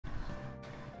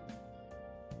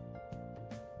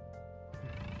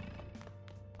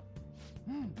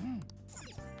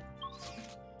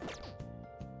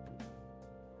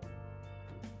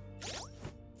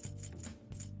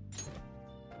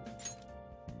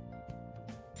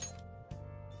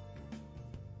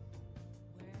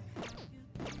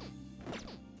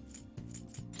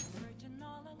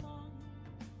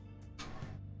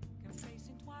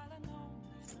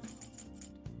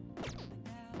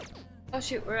Oh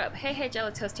shoot, we're up. Hey,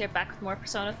 Jello Toast here, back with more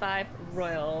Persona 5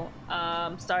 Royal.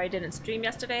 Sorry I didn't stream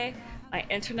yesterday. My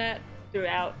internet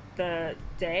throughout the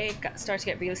day started to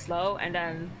get really slow, and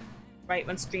then right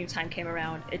when stream time came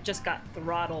around, it just got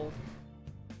throttled.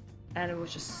 And it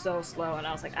was just so slow, and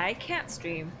I was like, I can't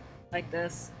stream like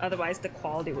this, otherwise the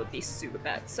quality would be super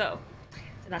bad. So,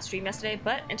 did not stream yesterday,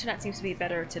 but internet seems to be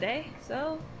better today,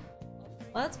 so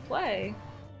let's play.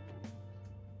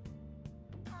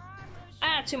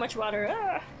 Ah, too much water.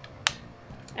 Ah.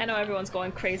 I know everyone's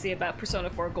going crazy about Persona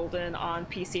 4 Golden on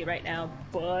PC right now,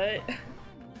 but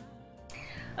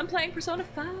I'm playing Persona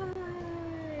 5.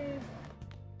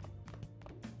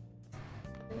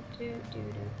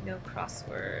 No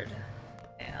crossword.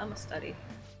 Okay, I'm gonna study.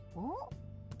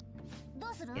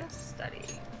 Yes, study.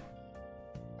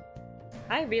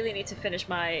 I really need to finish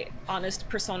my honest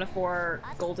Persona 4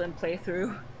 Golden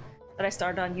playthrough that I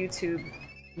started on YouTube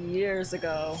years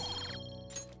ago.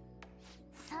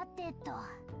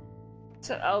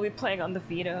 So I'll be playing on the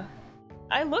Vita.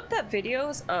 I looked at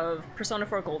videos of Persona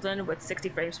 4 Golden with 60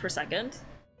 frames per second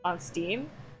on Steam,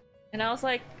 and I was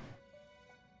like,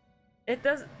 it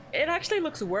actually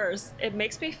looks worse. It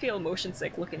makes me feel motion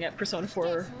sick looking at Persona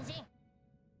 4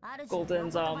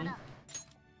 Golden's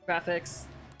graphics.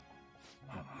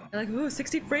 They're like, ooh,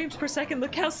 60 frames per second,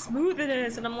 look how smooth it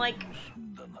is! And I'm like,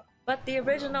 but the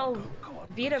original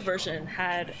Vita version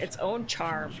had its own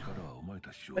charm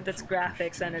with its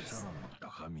graphics and its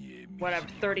whatever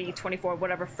 30, 24,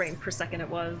 whatever frame per second it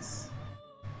was.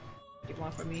 What do you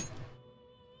want from me?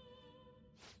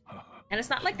 And it's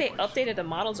not like they updated the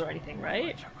models or anything,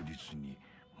 right?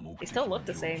 They still look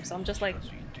the same, so I'm just like,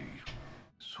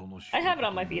 I have it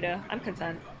on my Vita, I'm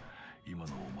content.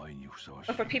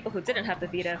 But for people who didn't have the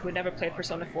Vita, who never played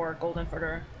Persona 4 Golden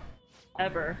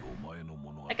ever,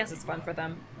 I guess it's fun for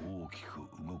them.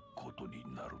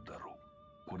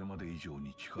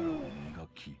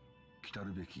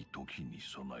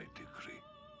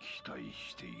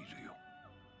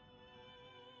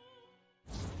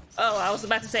 Oh, I was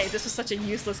about to say, this was such a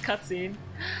useless cutscene.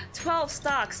 12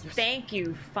 stocks, thank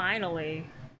you, finally.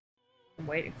 I'm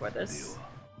waiting for this.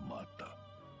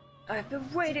 I've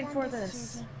been waiting for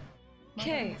this.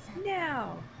 Okay,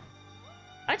 now.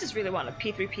 I just really want a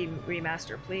P3P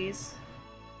remaster, please.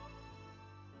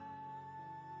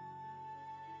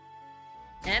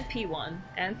 And P1,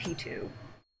 and P2.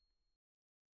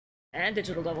 And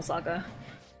Digital Devil Saga.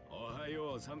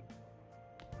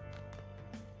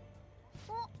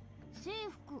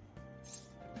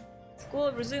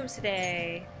 School resumes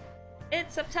today.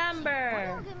 It's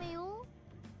September!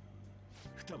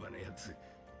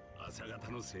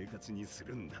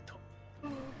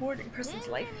 Boarding person's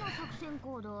life. Where have you been?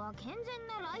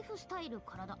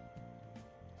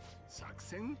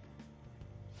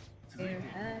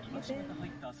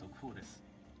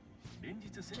 連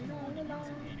日世間を賑わ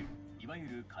せているいわゆ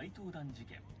る怪盗団事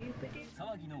件。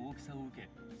騒ぎの大きさを受け、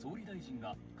総理大臣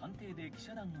が官邸で記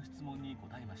者団の質問に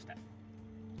答えました。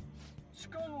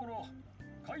近頃、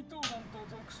怪盗団と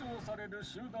俗称される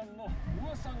集団の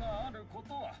噂があるこ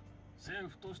とは政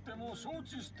府としても承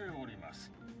知しておりま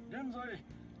す。現在、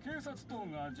警察等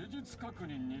が事実確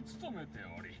認に努めて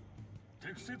おり、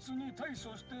適切に対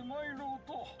処してまいろう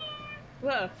と。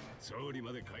 Whoa.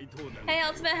 Hey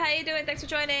Ultimate, how you doing? Thanks for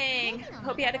joining.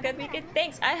 Hope you had a good weekend.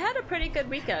 Thanks, I had a pretty good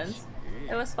weekend.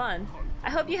 It was fun. I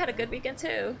hope you had a good weekend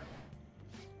too.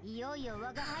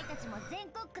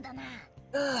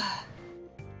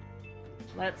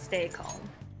 Let's stay calm.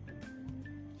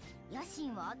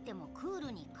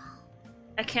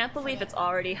 I can't believe it's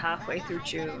already halfway through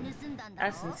June.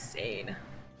 That's insane.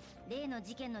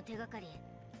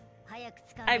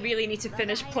 I really need to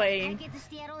finish playing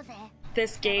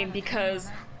this game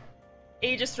because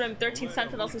Aegis Rim 13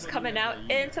 Sentinels is coming out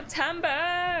in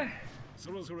September!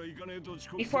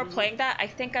 Before playing that, I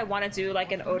think I want to do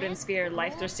like an Odin Sphere,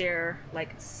 Leifter Sphere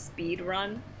like speed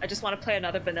run. I just want to play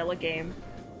another vanilla game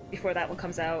before that one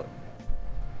comes out.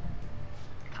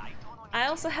 I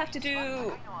also have to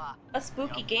do a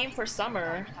spooky game for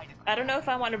summer. I don't know if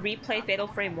I want to replay Fatal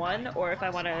Frame 1 or if I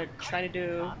want to try to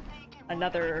do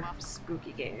another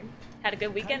spooky game. Had a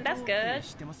good weekend? That's good.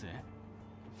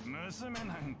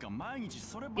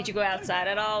 Did you go outside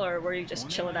at all, or were you just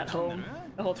chilling at home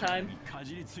the whole time?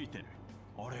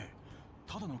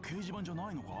 ただの掲示板じゃな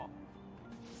いのか？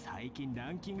最近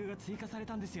ランキングが追加され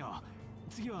たんですよ。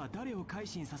次は誰を改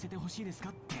心させてほしいです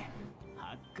かって。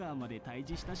ハッカーまで退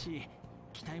治したし、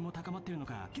期待も高まってるの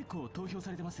か結構投票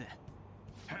されてます。へ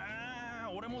え、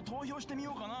俺も投票してみ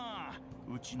ようかな。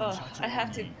うちの社長に I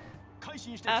have to.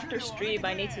 After stream,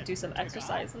 I need to do some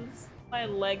exercises. My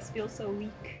legs feel so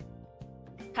weak.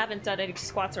 Haven't done any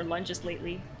squats or lunges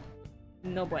lately.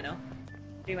 No bueno.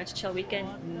 Pretty much a chill weekend.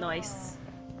 Nice.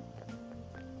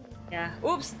 Yeah.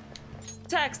 Oops!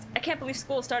 Text! I can't believe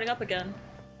school is starting up again.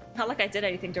 Not like I did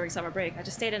anything during summer break. I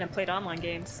just stayed in and played online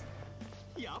games.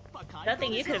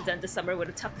 Nothing you could have done this summer would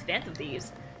have topped the Phantom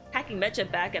Thieves. Hacking Medja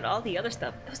back and all the other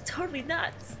stuff. It was totally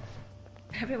nuts.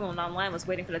 Everyone online was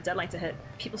waiting for the deadline to hit.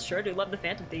 People sure do love the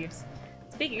Phantom Thieves.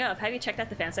 Speaking of, have you checked out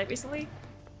the fan site recently?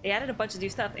 They added a bunch of new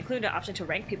stuff, including the option to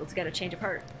rank people to get a change of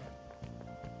heart.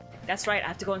 That's right, I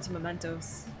have to go into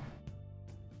Mementos.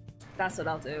 That's what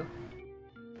I'll do.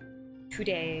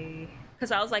 Today.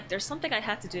 Because I was like, there's something I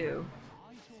had to do.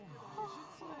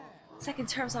 Second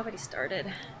term's already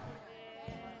started.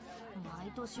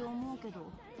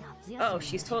 Oh,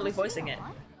 she's totally voicing it.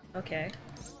 Okay.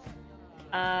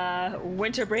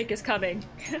 Winter break is coming.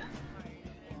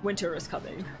 Winter is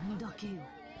coming.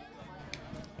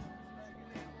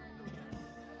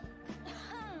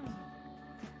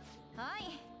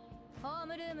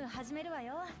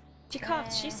 She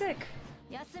coughed, she's sick.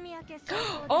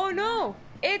 Oh no!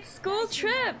 It's school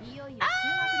trip!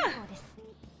 Ah!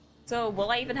 So,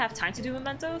 will I even have time to do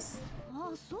mementos?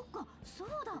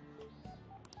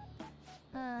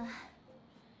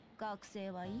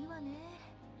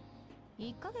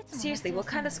 Seriously, what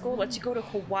kind of school lets you go to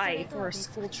Hawaii for a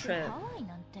school trip?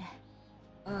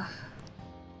 Ugh.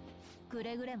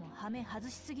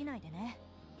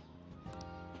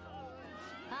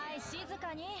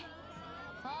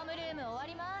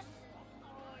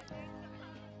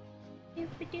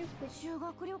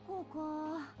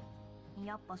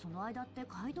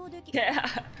 Yeah.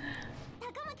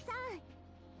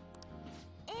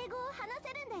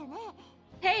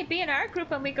 Hey, be in our group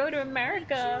when we go to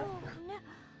America,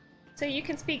 so you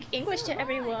can speak English to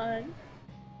everyone.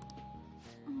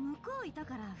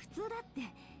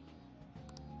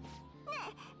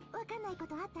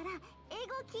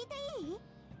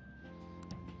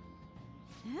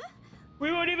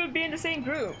 We won't even be in the same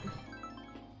group.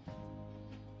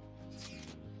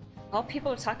 All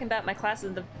people are talking about my class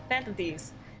in the Phantom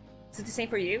Thieves. Is it the same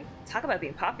for you? Talk about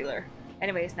being popular.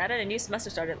 Anyways, now that a new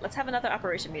semester started, let's have another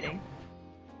operation meeting.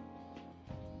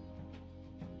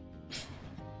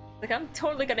 Like, I'm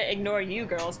totally gonna ignore you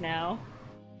girls now.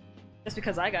 Just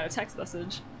because I got a text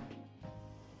message.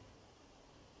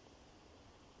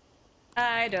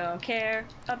 I don't care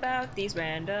about these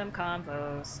random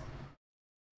convos.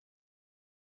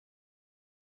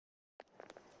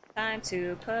 Time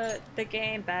to put the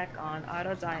game back on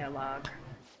auto dialogue.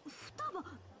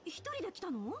 Yusuke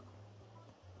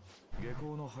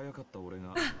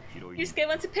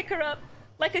went to pick her up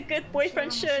like a good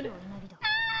boyfriend should.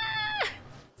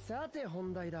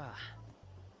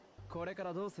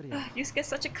 Yusuke's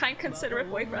such a kind, considerate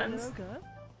boyfriend.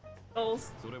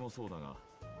 Goals.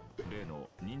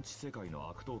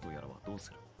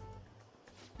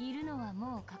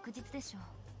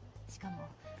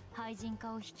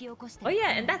 Oh yeah,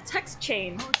 and that text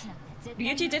chain.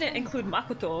 Ryuji didn't include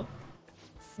Makoto.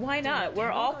 Why not?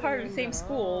 We're all part of the same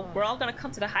school. We're all gonna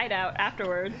come to the hideout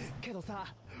afterwards.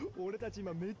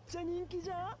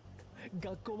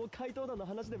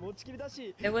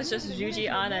 It was just Yuji,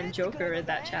 Anna, and Joker in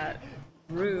that chat.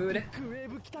 Rude.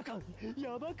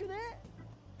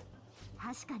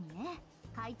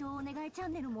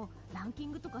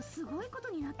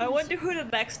 I wonder who the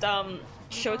next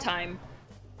Showtime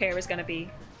pair is gonna be.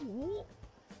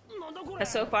 Because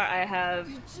so far I have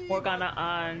Morgana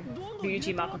on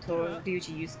Ryuji Makoto,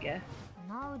 Ryuji Yusuke.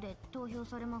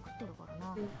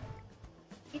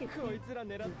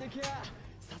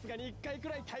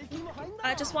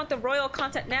 I just want the royal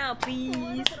content now,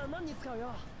 please.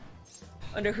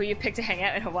 Wonder who you picked to hang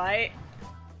out in Hawaii?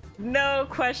 No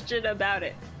question about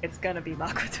it. It's gonna be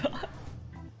Makoto.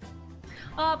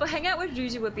 Oh, but hang out with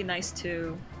Ryuji would be nice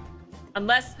too.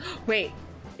 Unless, wait,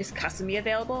 is Kasumi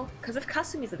available? Because if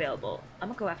Kasumi's available, I'm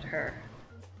gonna go after her.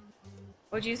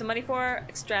 What'd you use the money for?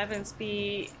 Extravagance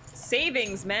be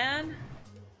savings, man.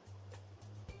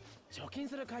 It's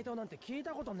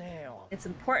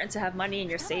important to have money in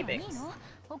your savings.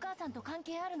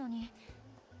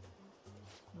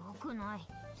 くない。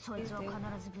そいつは必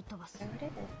ずぶっ飛ばす。廃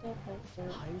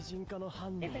人化の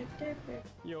犯人。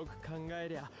よく考え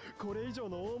りゃこれ以上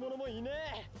の大物もいね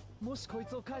え。もしこい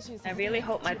つを改心させ I really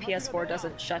hope my PS4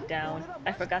 doesn't shut down.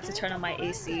 I forgot to turn on my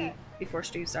AC before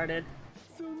stream started.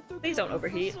 Please don't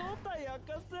overheat.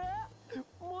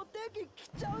 モテ期来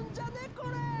ちゃうんじゃねこ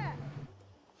れ。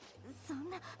そん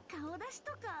な顔出し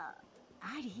とか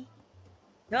あり？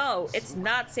 No, it's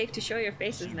not safe to show your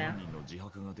faces now.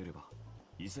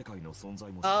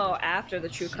 Oh, after the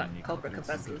true culprit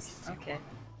confesses. Okay.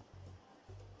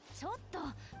 ちょっと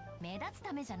目立つ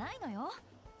ためじゃないのよ。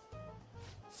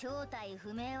正体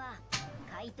不明は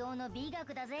怪盗の美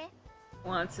学だぜ。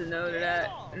 Want to know that?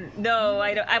 No,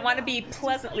 I don't. I want to be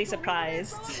pleasantly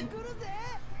surprised.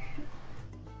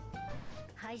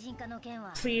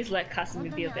 Please let Kasumi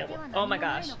be available. Oh my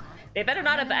gosh. They better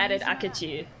not have added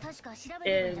Akechi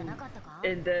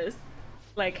in this.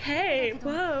 Like, hey,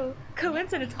 whoa,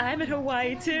 coincidence, I'm in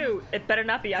Hawaii too. It better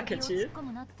not be Akechi.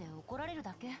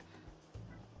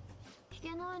 聞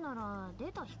けないならデ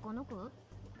ータ引っこ抜く？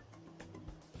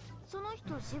その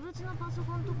人私物のパソ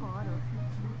コンとかある？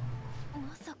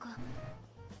まさか。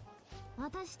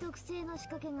私特製の仕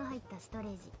掛けが入ったストレ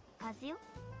ージ貸すよ。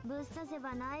ぶっ刺せ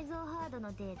ば内蔵ハード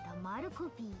のデータ丸コ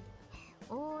ピー。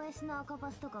OS の赤パ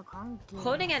スとか関係。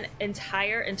Holding an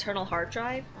entire internal hard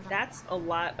drive? That's a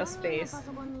lot of space. パ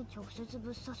ソコンに直接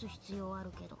ぶっ刺す必要あ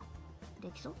るけど。で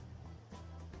きそう？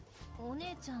お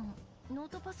姉ちゃん、ノー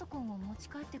トパソコンを持ち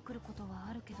帰ってくることは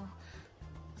あるけど、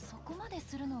そこまで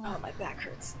するのは。 Oh, my back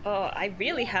hurts. Oh, I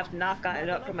really have not gotten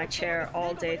up from my chair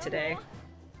all day today.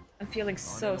 I'm feeling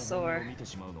so sore.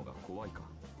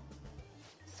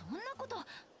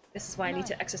 This is why I need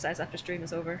to exercise after stream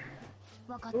is over.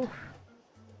 Ooh.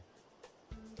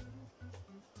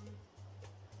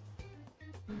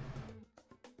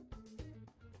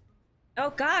 Oh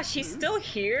gosh, he's still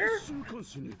here?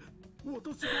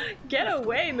 Get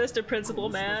away, Mr. Principal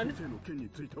Man.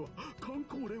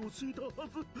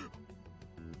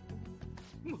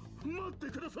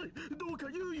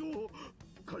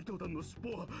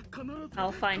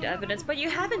 I'll find evidence, but you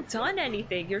haven't done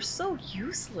anything. You're so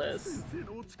useless.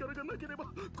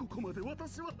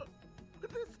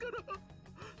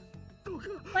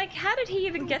 Like, how did he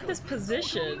even get this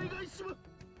position?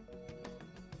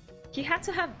 He had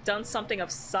to have done something of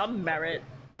some merit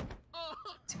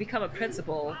to become a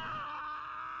principal.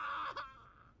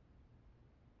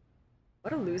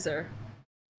 What a loser.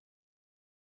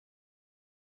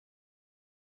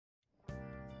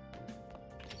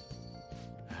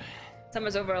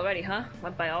 Summer's over already, huh?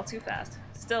 Went by all too fast.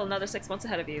 Still another 6 months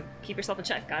ahead of you. Keep yourself in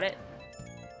check, got it?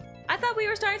 I thought we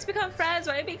were starting to become friends.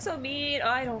 Why are you being so mean? Oh,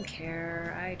 I don't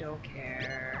care. I don't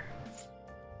care.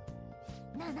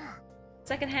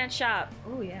 Secondhand shop.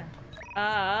 Oh yeah.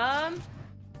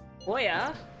 Oh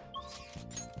yeah.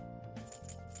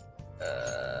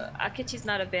 Akechi's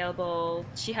not available.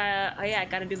 Chihaya. Oh yeah, I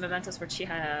gotta do mementos for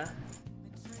Chihaya.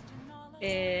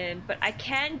 But I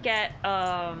can get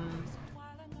oh,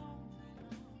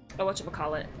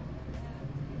 whatchamacallit.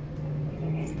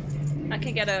 I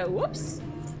can get a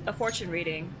a fortune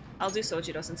reading. I'll do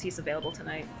Sojiro since he's available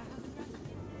tonight.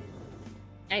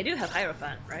 I do have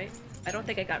Hierophant, right? I don't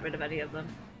think I got rid of any of them.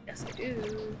 Yes, I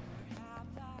do.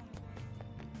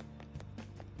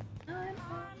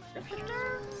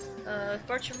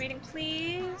 Fortune reading,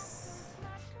 please.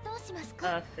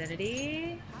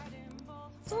 Affinity.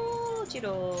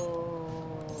 Sojiro.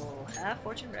 Have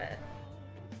fortune read.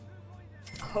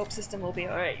 Hope system will be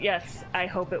alright. Yes, I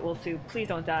hope it will too. Please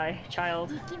don't die,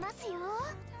 child.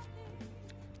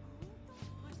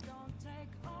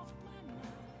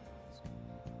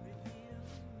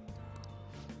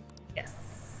 Yes.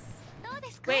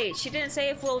 Wait, she didn't say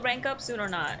if we'll rank up soon or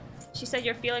not. She said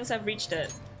your feelings have reached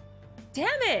it.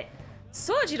 Damn it!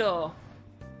 Sojiro!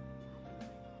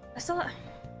 I still...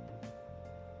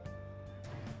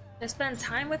 I spend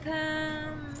time with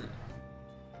him?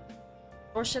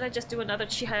 Or should I just do another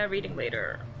Chihaya reading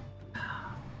later?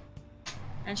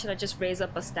 And should I just raise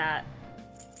up a stat?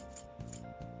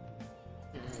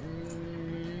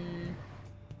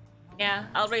 Yeah,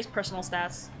 I'll raise personal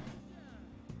stats.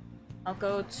 I'll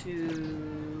go to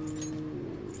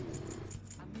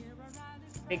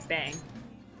Big Bang.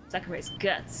 So I can raise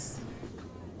guts.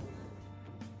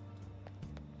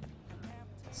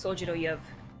 Sojiro, you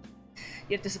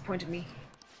have disappointed me.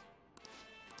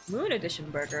 Moon Edition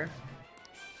burger.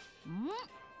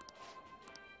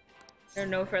 There are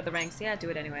no further ranks. Yeah, do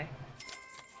it anyway.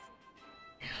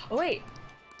 Oh wait!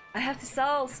 I have to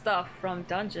sell stuff from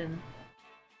dungeon.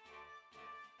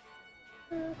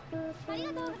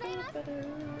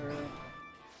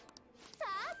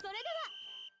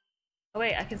 Oh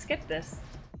wait, I can skip this.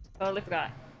 Totally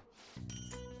forgot.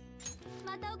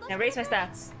 Now raise my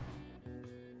stats.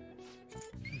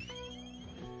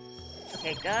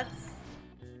 Okay, guts.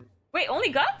 Wait, only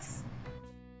guts?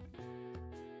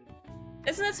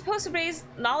 Isn't it supposed to raise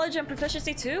knowledge and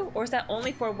proficiency too? Or is that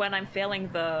only for when I'm failing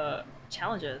the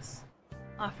challenges?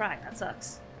 Ah, oh, frack, that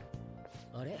sucks.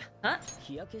 Huh? Huh?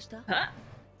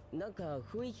 Did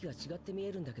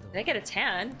I get a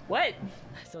tan? What?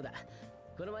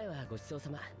 Why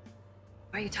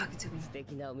are you talking to me?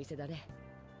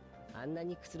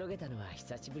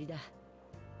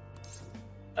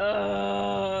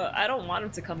 I don't want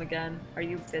him to come again. Are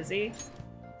you busy?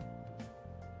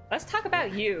 Let's talk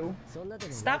about you.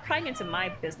 Stop prying into my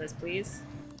business, please.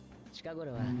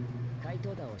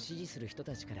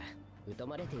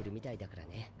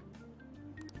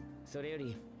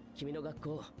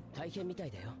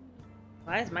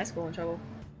 Why is my school in trouble?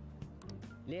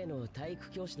 例の体育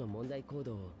教師の問題行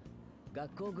動を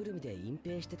学校ぐるみで隠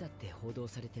蔽してたって報道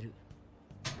されてる。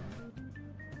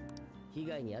被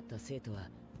害に遭った生徒は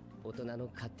大人の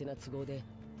勝手な都合で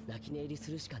泣き寝入り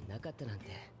するしかなかったなんて。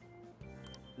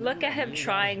Look at him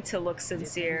trying to look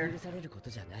sincere. 許されること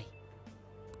じゃない。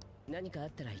何かあっ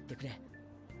たら言ってくれ。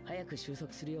早く収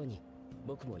束するように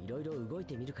僕もいろいろ動い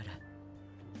てみるから。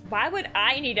Why would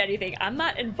I need anything? I'm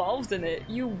not involved in it.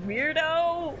 You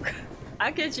weirdo!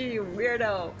 I get you, you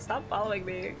weirdo. Stop following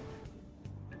me.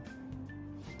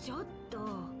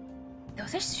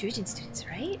 Those are Shujin students,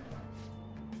 right?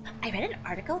 I read an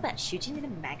article about Shujin in a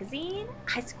magazine.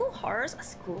 High school horrors, a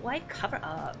school-wide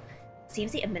cover-up.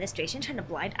 Seems the administration turned a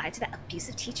blind eye to that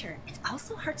abusive teacher. It's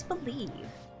also hard to believe.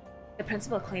 The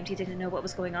principal claimed he didn't know what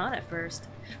was going on at first.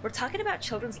 We're talking about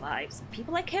children's lives.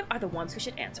 People like him are the ones who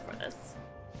should answer for this.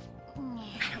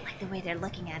 I don't like the way they're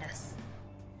looking at us.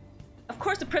 Of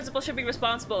course the principal should be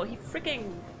responsible. He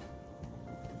freaking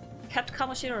kept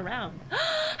Kamoshiro around.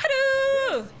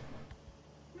 Haru!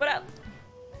 What up?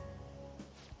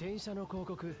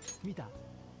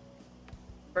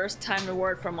 First time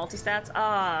reward for multistats?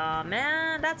 Aw,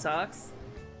 man, that sucks.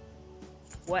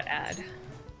 What ad?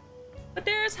 But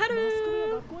there's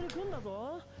Haru!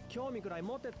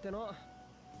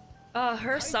 Oh,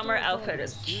 her summer outfit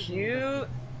is cute.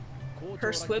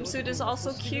 Her swimsuit is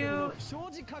also cute.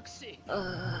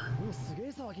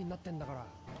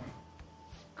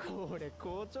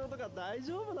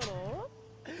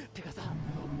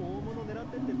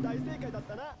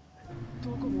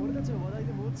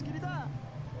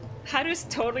 Haru's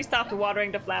totally stopped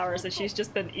watering the flowers and she's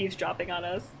just been eavesdropping on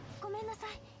us.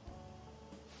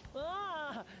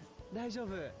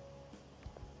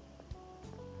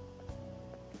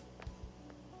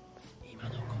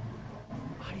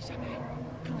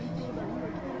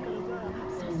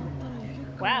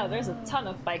 Wow, there's a ton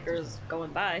of bikers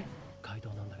going by.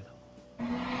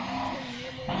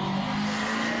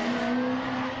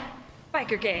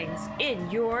 Biker gangs in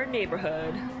your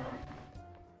neighborhood.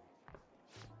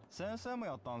 先生も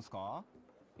やったんすか？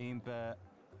隠蔽。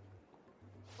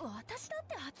私だっ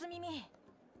て初耳。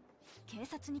警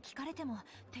察に聞かれても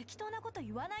適当なこと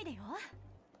言わないでよ。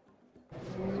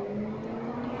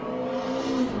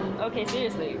Okay,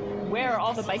 seriously, where are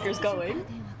all the bikers going?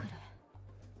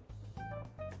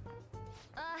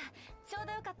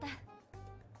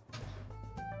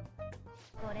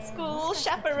 School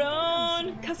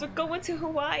chaperone! Cause we're going to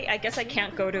Hawaii. I guess I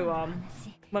can't go to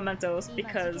Mementos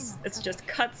because it's just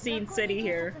cutscene city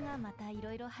here.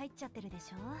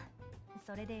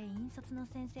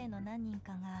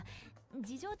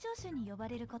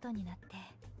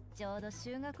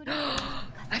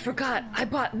 I forgot, I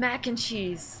bought mac and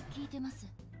cheese.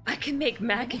 I can make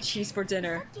mac and cheese for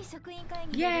dinner.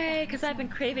 Yay, because I've been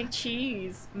craving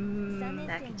cheese.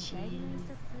 Mac and cheese.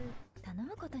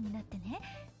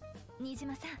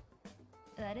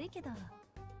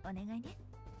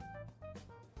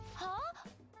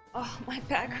 Oh, my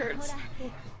back hurts.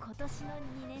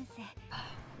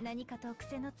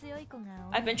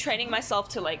 I've been training myself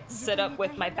to like sit up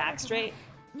with my back straight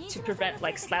to prevent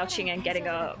like slouching and getting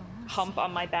a hump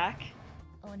on my back.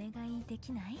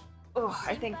 Oh,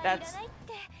 I think that's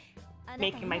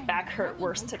making my back hurt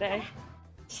worse today.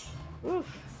 Oof.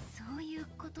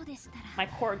 My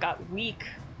core got weak.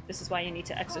 This is why you need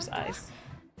to exercise.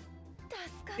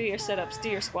 Do your sit-ups, do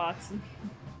your squats.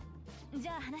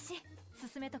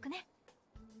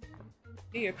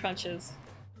 Do your crunches.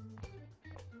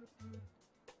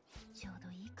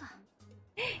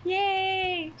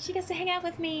 Yay! She gets to hang out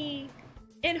with me!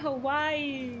 In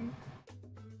Hawaii!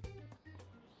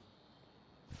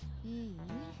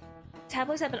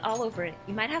 Tabloids have been all over it.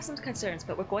 You might have some concerns,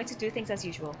 but we're going to do things as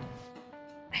usual.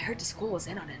 I heard the school was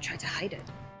in on it and tried to hide it.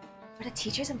 Were the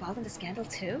teachers involved in the scandal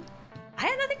too? I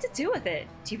had nothing to do with it.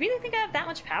 Do you really think I have that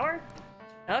much power?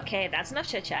 Okay, that's enough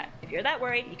chit-chat. If you're that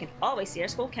worried, you can always see our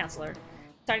school counselor.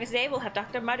 Starting today, we'll have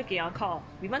Dr. Maruki on call.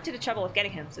 We went to the trouble of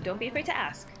getting him, so don't be afraid to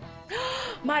ask.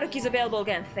 Maruki's available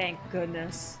again, thank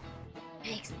goodness.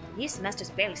 Thanks. The new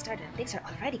semester's barely started and things are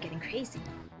already getting crazy.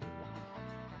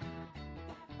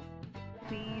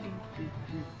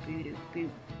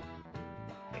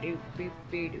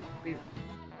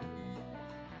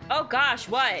 Oh gosh,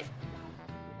 what?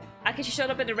 I guess you showed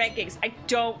up in the rankings. I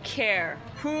don't care.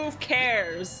 Who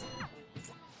cares?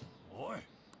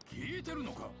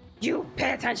 You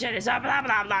pay attention. It's blah blah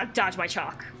blah blah. Dodge my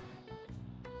chalk.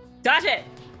 Dodge it!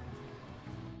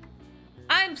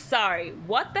 I'm sorry.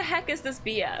 What the heck is this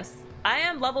BS? I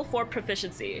am level 4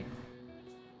 proficiency.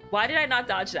 Why did I not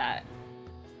dodge that?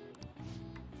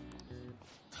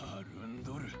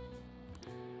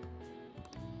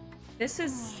 This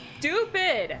is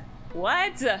stupid!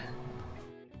 What?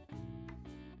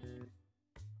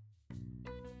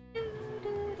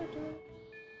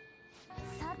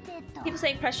 People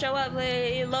saying press show up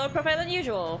with lower profile than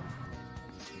usual.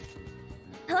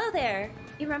 Hello there!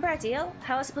 You remember our deal?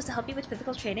 How I was supposed to help you with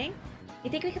physical training?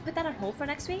 You think we could put that on hold for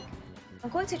next week?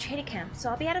 I'm going to a training camp, so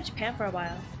I'll be out of Japan for a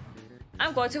while.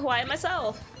 I'm going to Hawaii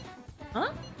myself!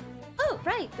 Huh? Oh,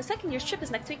 right! The second year's trip is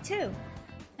next week too.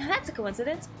 Now that's a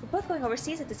coincidence. We're both going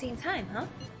overseas at the same time, huh?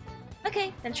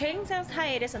 Okay, then training sounds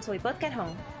hiatus until we both get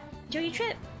home. Enjoy your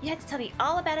trip. You have to tell me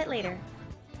all about it later.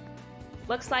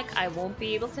 Looks like I won't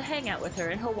be able to hang out with her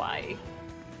in Hawaii.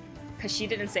 Because she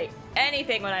didn't say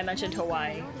anything when I mentioned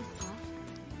Hawaii.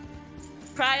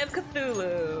 Cry of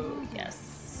Cthulhu.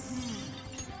 Yes.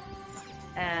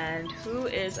 And who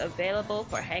is available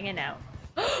for hanging out?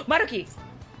 Maruki!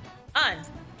 An!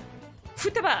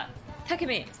 Futaba!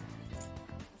 Takemi!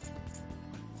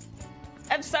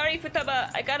 I'm sorry, Futaba.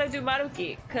 I gotta do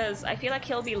Maruki, because I feel like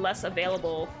he'll be less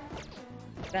available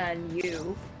than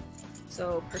you.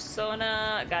 So,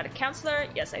 Persona, got a counselor.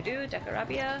 Yes, I do.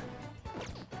 Decarabia.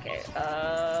 Okay,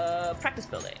 practice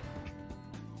building.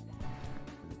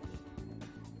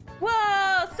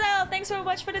 Whoa, Cell, thanks so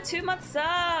much for the 2-month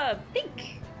sub.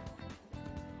 Think.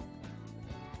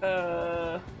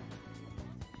 Haha,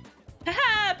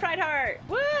 Pride Heart.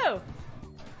 Woo!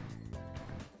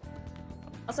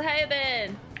 Also, how you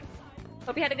been?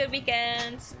 Hope you had a good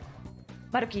weekend.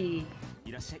 Maruki.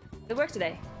 Good work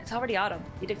today. It's already autumn.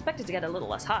 You'd expect it to get a little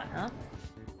less hot, huh?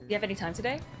 Do you have any time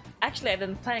today? Actually, I've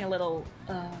been planning a little,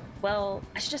 well,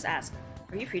 I should just ask.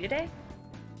 Are you free today?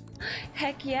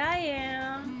 Heck yeah, I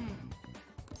am.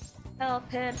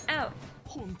 Help him out.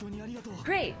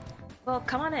 Great. Well,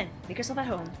 come on in. Make yourself at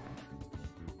home.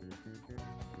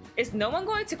 Is no one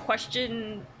going to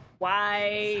question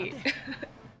why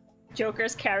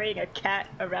Joker's carrying a cat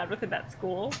around with him at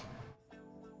school?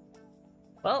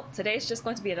 Well, today's just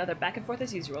going to be another back and forth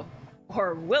as usual.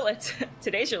 Or will it?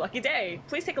 Today's your lucky day.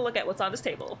 Please take a look at what's on this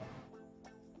table.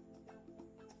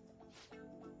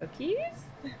 Cookies?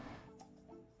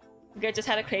 You guys just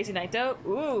had a crazy night though?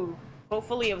 Ooh.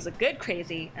 Hopefully it was a good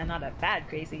crazy and not a bad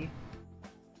crazy.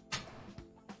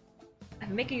 I've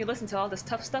been making you listen to all this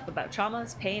tough stuff about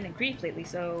traumas, pain, and grief lately,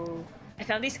 so I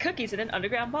found these cookies in an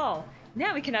underground mall.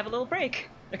 Now we can have a little break.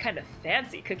 They're kind of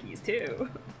fancy cookies too.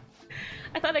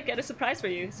 I thought I'd get a surprise for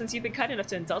you, since you've been kind enough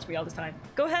to indulge me all the time.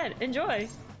 Go ahead, enjoy!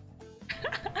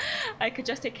 I could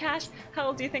just take cash. How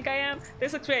old do you think I am?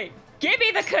 This looks great. Give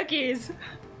me the cookies!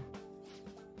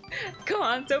 Come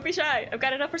on, don't be shy. I've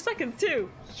got enough for seconds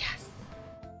too. Yes!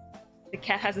 The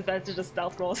cat has advantage of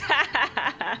stealth rolls.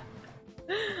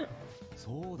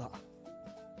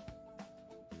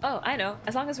 Oh, I know.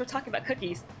 As long as we're talking about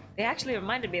cookies, they actually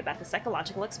reminded me about the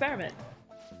psychological experiment.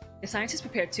 The scientists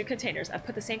prepared 2 containers and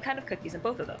put the same kind of cookies in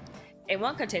both of them. In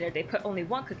one container, they put only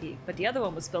 1 cookie, but the other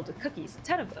one was filled with cookies,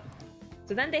 10 of them.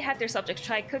 So then they had their subjects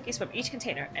try cookies from each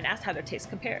container and asked how their tastes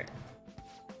compared.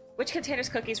 Which container's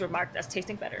cookies were marked as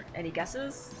tasting better? Any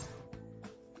guesses?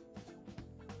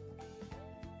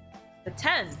 The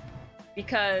 10,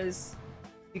 because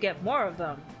you get more of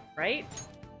them, right?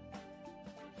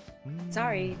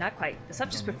 Sorry, not quite. The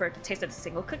subjects preferred to taste a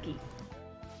single cookie.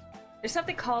 There's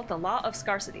something called the law of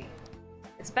scarcity.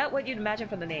 It's about what you'd imagine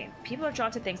from the name. People are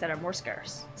drawn to things that are more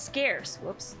scarce. Scarce!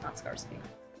 Whoops, not scarcity.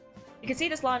 You can see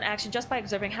this law in action just by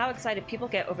observing how excited people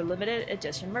get over limited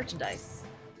edition merchandise.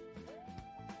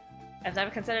 I've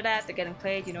never considered that. They're getting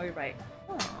played. You know you're right.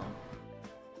 Aww.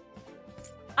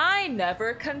 I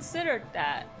never considered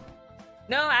that.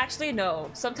 No, actually, no.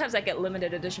 Sometimes I get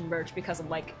limited edition merch because I'm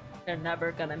like, they're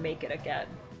never gonna make it again.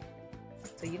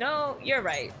 So you know, you're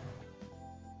right.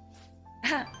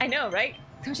 I know, right?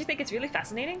 Don't you think it's really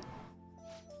fascinating?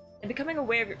 In becoming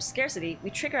aware of scarcity, we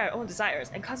trigger our own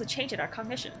desires and cause a change in our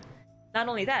cognition. Not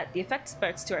only that, the effect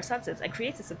spreads to our senses and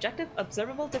creates a subjective,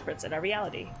 observable difference in our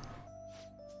reality.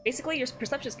 Basically, your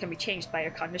perceptions can be changed by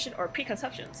your cognition or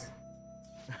preconceptions.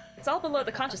 It's all below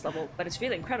the conscious level, but it's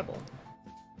really incredible.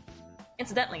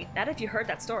 Incidentally, now that you heard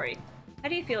that story, how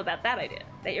do you feel about that idea?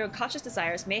 That your unconscious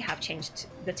desires may have changed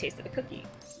the taste of the cookie?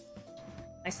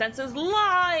 My senses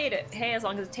lied! Hey, as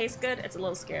long as it tastes good, it's a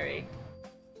little scary.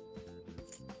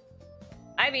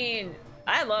 I mean,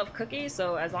 I love cookies,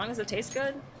 so as long as it tastes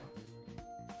good...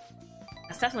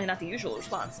 That's definitely not the usual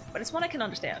response, but it's one I can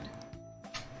understand.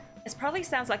 This probably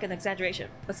sounds like an exaggeration,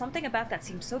 but something about that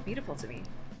seems so beautiful to me.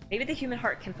 Maybe the human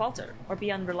heart can falter, or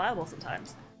be unreliable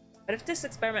sometimes. But if this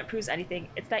experiment proves anything,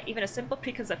 it's that even a simple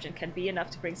preconception can be enough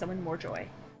to bring someone more joy.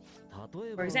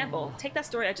 For example, take that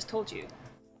story I just told you.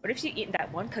 What if you'd eaten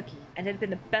that one cookie, and it had been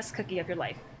the best cookie of your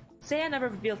life? Say I never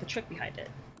revealed the trick behind it.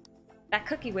 That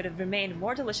cookie would have remained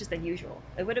more delicious than usual.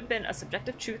 It would have been a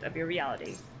subjective truth of your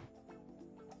reality.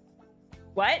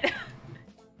 What?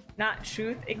 Not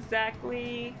truth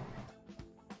exactly?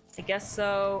 I guess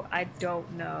so. I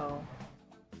don't know.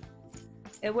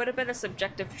 It would have been a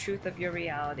subjective truth of your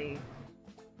reality.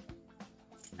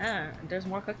 Ah, there's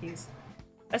more cookies.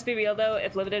 Let's be real though,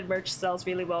 if limited merch sells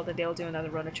really well, then they'll do another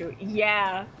run or two.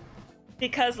 Yeah!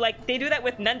 Because, like, they do that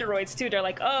with Nendoroids too. They're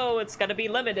like, oh, it's gonna be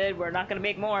limited, we're not gonna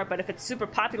make more, but if it's super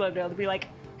popular, they'll be like,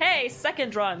 hey,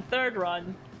 second run, third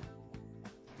run.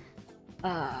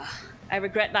 I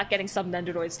regret not getting some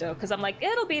Nendoroids though, because I'm like,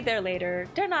 it'll be there later.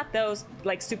 They're not those,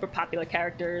 like, super popular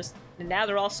characters. And now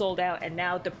they're all sold out, and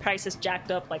now the price is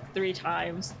jacked up like 3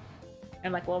 times.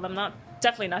 I'm like, well, I'm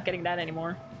definitely not getting that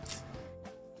anymore.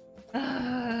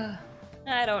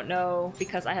 I don't know,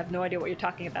 because I have no idea what you're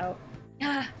talking about.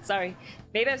 Sorry.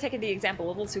 Maybe I'm taking the example a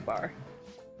little too far.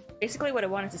 Basically what I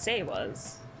wanted to say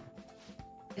was...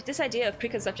 if this idea of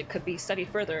preconception could be studied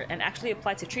further and actually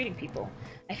applied to treating people,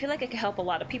 I feel like it could help a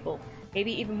lot of people,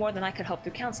 maybe even more than I could help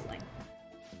through counseling.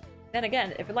 Then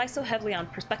again, it relies so heavily on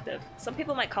perspective, some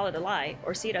people might call it a lie,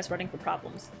 or see it as running for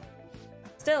problems.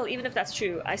 Still, even if that's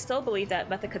true, I still believe that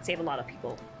method could save a lot of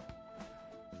people.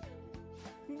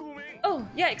 Oh,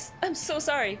 yikes! I'm so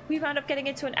sorry! We wound up getting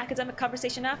into an academic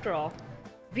conversation after all.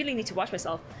 I really need to watch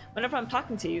myself. Whenever I'm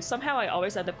talking to you, somehow I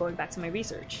always end up going back to my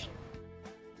research.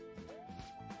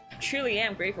 I truly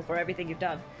am grateful for everything you've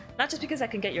done. Not just because I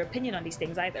can get your opinion on these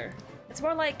things either. It's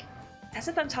more like, as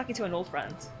if I'm talking to an old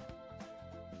friend.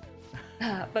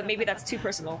 But maybe that's too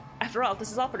personal. After all,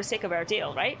 this is all for the sake of our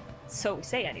deal, right? So we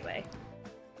say anyway.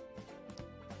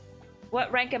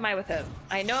 What rank am I with him?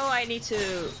 I know I need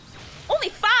to... Only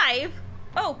 5?!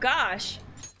 Oh gosh!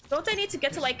 Don't I need to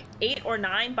get to like 8 or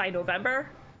 9 by November?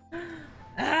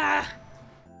 Now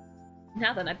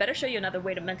then, I better show you another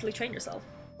way to mentally train yourself.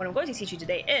 What I'm going to teach you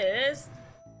today is...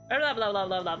 blah blah blah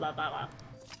blah blah blah blah blah.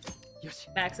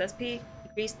 Max SP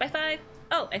increased by 5.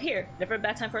 Oh, and here, never a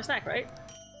bad time for a snack, right?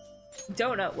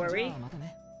 Don't worry.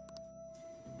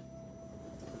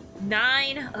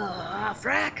 9. Ugh,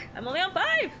 frack! I'm only on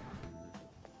 5!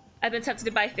 I've been tempted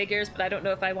to buy figures, but I don't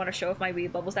know if I want to show off my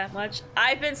Wii bubbles that much.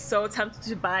 I've been so tempted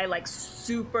to buy like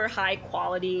super high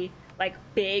quality, like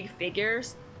big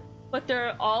figures, but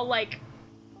they're all like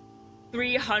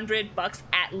 $300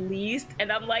 at least,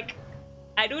 and I'm like,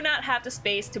 I do not have the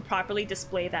space to properly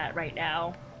display that right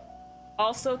now.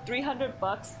 Also,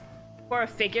 $300 for a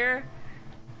figure,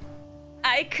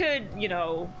 I could, you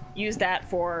know, use that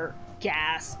for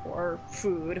gas or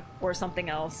food or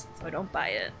something else, so I don't buy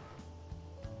it.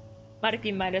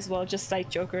 Maruki might as well just cite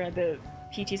Joker and the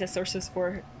PTs as sources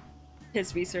for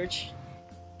his research.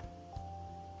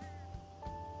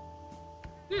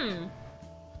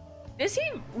 Is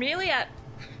he really at...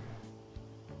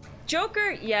 Joker,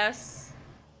 yes.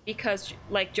 Because,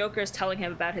 like, Joker is telling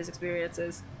him about his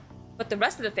experiences. But the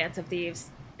rest of the Phantom Thieves,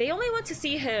 they only went to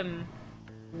see him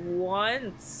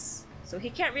once. So he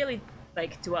can't really,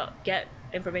 like, get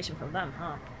information from them,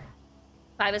 huh?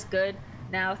 5 is good.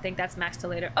 Now think that's max till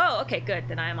later. Oh, okay, good.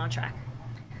 Then I am on track.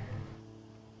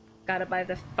 Gotta buy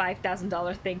the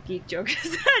 $5,000 Think Geek Joker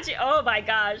statue. Oh my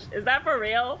gosh, is that for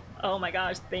real? Oh my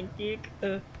gosh, Think Geek.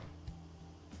 Ugh.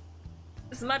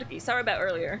 This is Maruki. Sorry about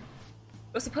earlier.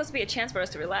 It was supposed to be a chance for us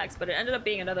to relax, but it ended up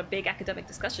being another big academic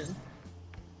discussion.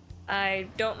 I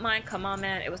don't mind. Come on,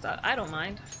 man. It was. I don't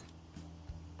mind.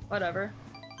 Whatever.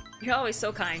 You're always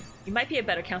so kind. You might be a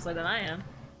better counselor than I am.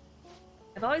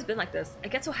 I've always been like this. I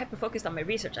get so hyper-focused on my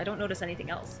research, I don't notice anything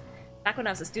else. Back when I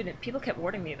was a student, people kept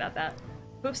warning me about that.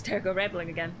 Oops, there I go rambling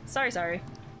again. Sorry.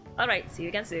 Alright, see you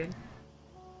again soon.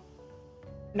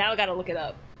 Now I gotta look it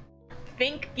up.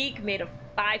 Think Geek made a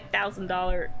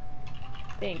 $5,000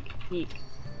 Think Geek.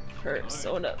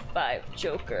 Persona 5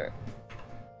 Joker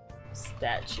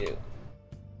statue.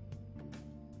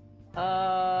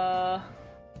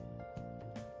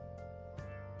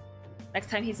 Next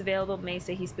time he's available, may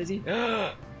say he's busy.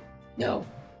 No.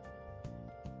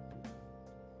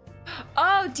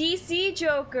 Oh, DC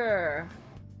Joker.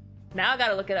 Now I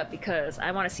gotta look it up because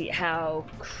I want to see how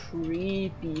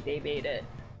creepy they made it.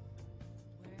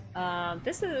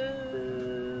 This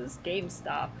is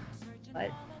GameStop.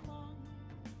 What?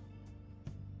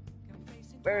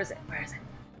 Where is it? Where is it?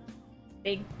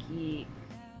 Big Geek.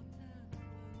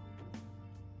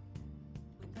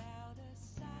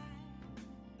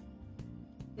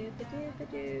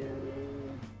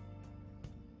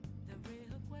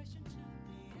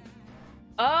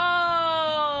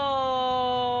 Oh!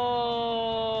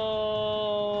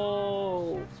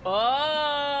 Oh!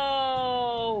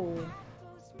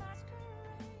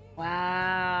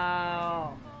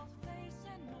 Wow.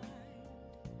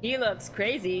 He looks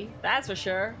crazy, that's for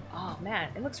sure. Oh man,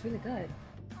 it looks really good.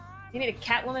 You need a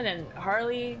Catwoman and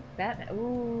Harley, Batman.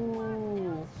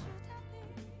 Ooh.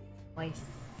 Nice.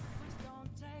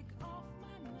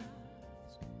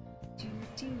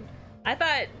 I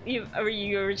thought you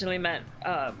originally meant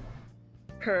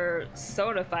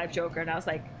Persona 5 Joker, and I was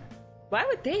like, why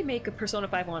would they make a Persona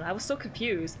 5 one? I was so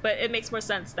confused, but it makes more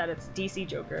sense that it's DC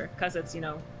Joker, because it's, you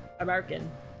know,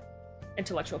 American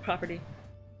intellectual property.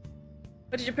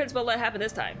 What did your principal let happen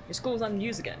this time? Your school was on the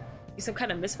news again. You some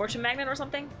kind of misfortune magnet or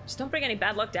something? Just don't bring any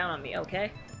bad luck down on me,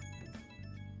 okay?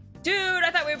 Dude, I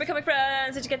thought we were becoming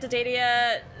friends. Did you get to date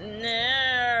yet?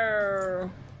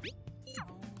 No.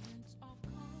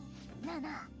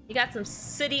 You got some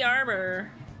city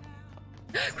armor.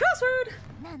 Crossword!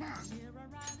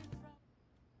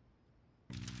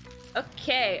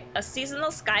 Okay, a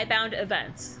seasonal skybound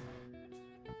event.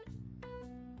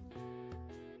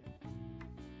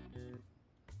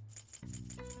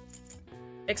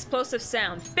 Explosive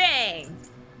sound. Bang!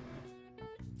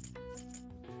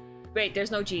 Wait,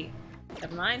 there's no G.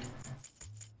 Never mind.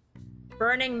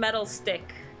 Burning metal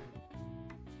stick.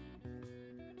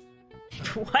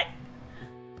 What?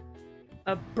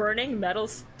 A burning metal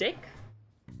stick?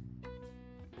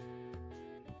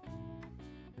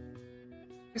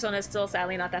 Persona is still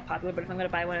sadly not that popular, but if I'm gonna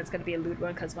buy one, it's gonna be a lewd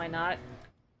one, because why not?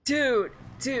 Dude,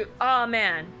 oh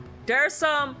man. There are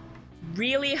some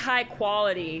really high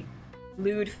quality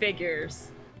lewd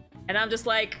figures. And I'm just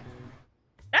like,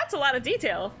 that's a lot of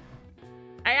detail.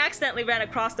 I accidentally ran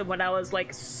across them when I was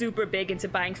like super big into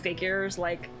buying figures,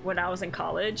 like when I was in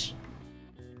college.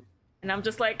 And I'm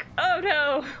just like, oh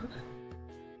no!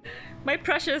 My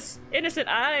precious, innocent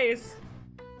eyes!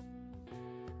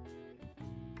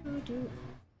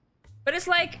 But it's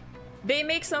like, they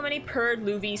make so many Purd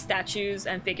Luvi statues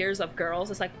and figures of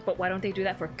girls. It's like, but why don't they do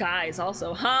that for guys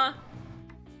also, huh?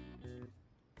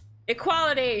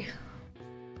 Equality!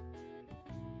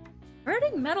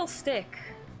 Burning metal stick.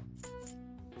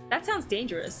 That sounds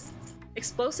dangerous.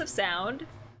 Explosive sound.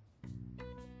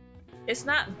 It's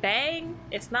not bang.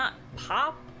 It's not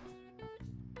pop.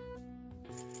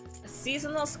 A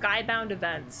seasonal skybound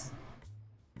event.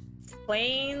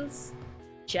 Planes.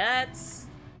 Jets.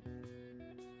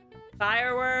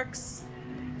 Fireworks.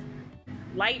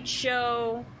 Light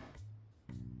show.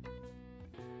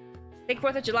 Think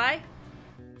 4th of July?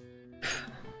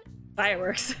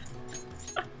 Fireworks.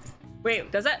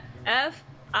 Wait, does it? F-I-R-E-W-O.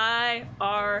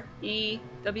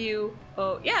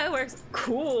 Yeah, it works.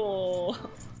 Cool.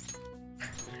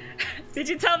 Did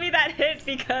you tell me that hit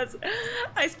because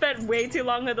I spent way too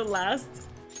long on the last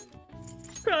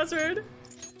crossword?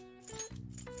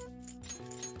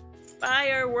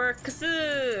 Fireworks.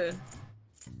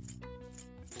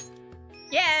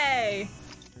 Yay!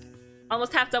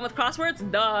 Almost half done with crosswords?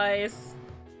 Nice.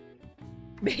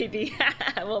 Baby.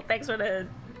 Well, thanks for the...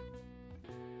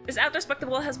 This outdoor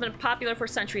spectacle has been popular for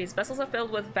centuries. Vessels are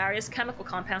filled with various chemical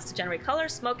compounds to generate color,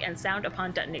 smoke, and sound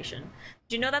upon detonation.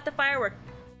 Did you know that the fireworks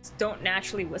don't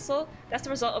naturally whistle? That's the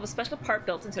result of a special part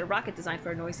built into the rocket designed for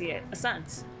a noisy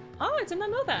ascent. Oh, I did not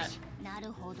know that.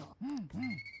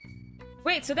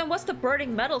 Wait, so then what's the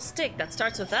burning metal stick that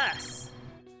starts with S?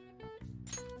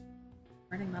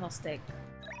 Burning metal stick.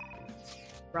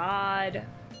 Rod.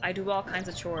 I do all kinds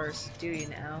of chores. Do you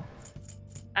now?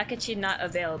 Akechi not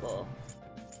available.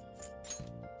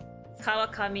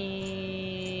 Kawakami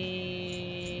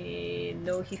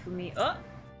no Hifumi. Oh!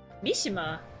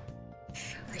 Mishima!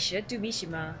 I should do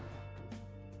Mishima.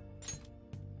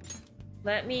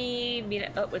 Let me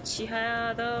meet up with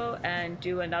Chihaya though and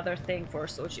do another thing for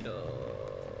Sochiro.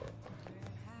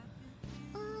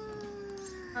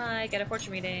 Hi, get a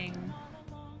fortune reading.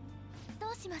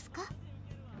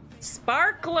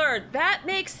 Sparkler! That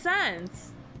makes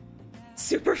sense!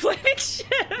 Super flaming ship!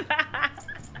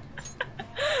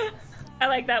 I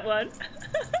like that one.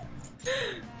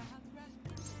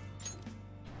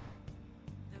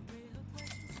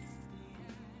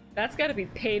 That's gotta be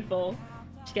painful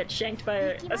to get shanked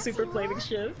by a super flaming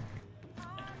ship.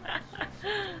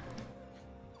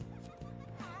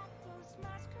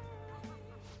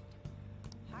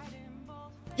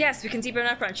 Yes, we can deepen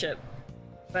our friendship.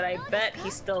 But I bet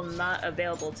he's still not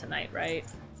available tonight, right?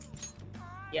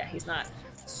 Yeah, he's not.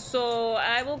 So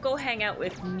I will go hang out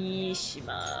with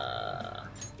Mishima.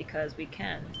 Because we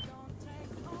can.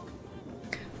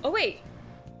 Oh wait!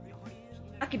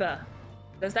 Akiba.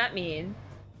 Does that mean...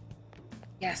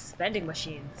 Yes, vending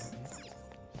machines.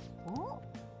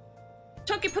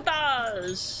 Chunky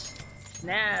potage!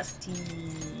 Nasty.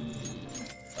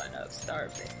 Fun of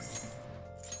Starbucks.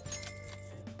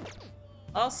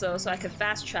 Also, so I can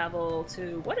fast travel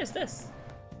to... What is this?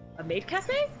 A maid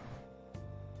cafe?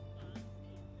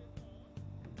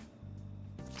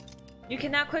 You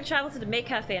can now quick travel to the maid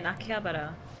cafe in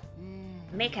Akihabara.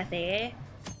 Maid cafe, eh?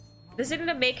 Visiting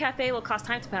the maid cafe will cost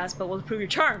time to pass, but will improve your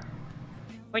charm.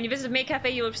 When you visit the maid cafe,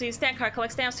 you will receive a stamp card,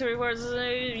 collect stamps to rewards.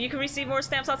 You can receive more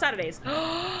stamps on Saturdays.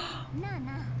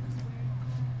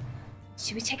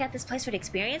 Should we check out this place for the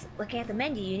experience? Looking at the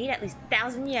menu, you need at least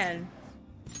 1,000 yen.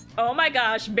 Oh my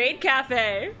gosh, maid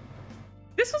cafe!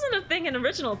 This wasn't a thing in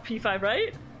original P5,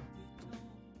 right?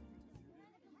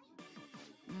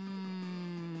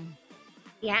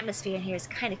 The atmosphere in here is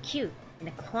kind of cute, in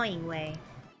a cloying way.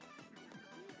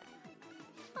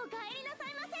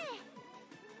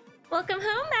 Welcome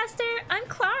home, Master! I'm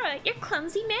Clara, your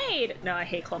clumsy maid! No, I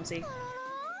hate clumsy.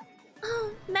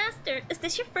 Oh, Master, is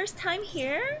this your first time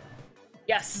here?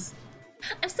 Yes!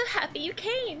 I'm so happy you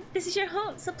came! This is your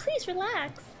home, so please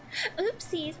relax.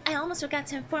 Oopsies, I almost forgot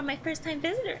to inform my first-time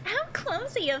visitor. How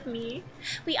clumsy of me!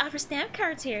 We offer stamp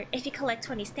cards here. If you collect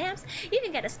 20 stamps, you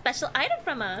can get a special item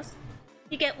from us.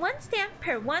 You get 1 stamp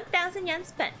per 1,000 yen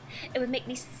spent. It would make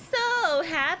me so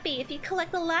happy if you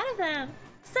collect a lot of them.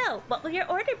 So, what will your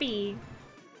order be?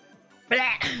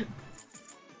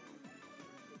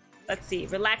 Let's see.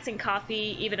 Relaxing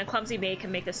coffee. Even a clumsy maid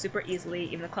can make this super easily.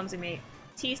 Even a clumsy maid.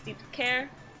 Tea steeped with care.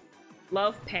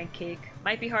 Love pancake.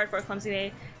 Might be hard for a clumsy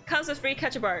maid. Comes with free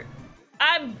ketchup art.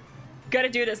 I'm gonna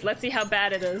do this. Let's see how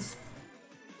bad it is.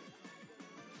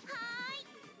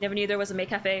 Never knew there was a maid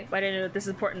cafe. Why didn't I know this is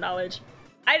important knowledge?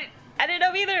 I didn't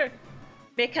know either!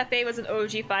 Maid cafe was an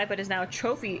OG5 but is now a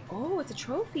trophy. Oh, it's a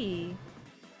trophy.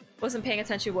 Wasn't paying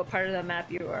attention to what part of the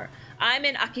map you are. I'm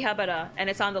in Akihabara and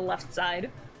it's on the left side.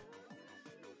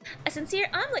 A sincere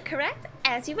omelet, correct?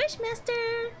 As you wish,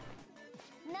 Master!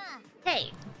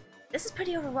 Hey, this is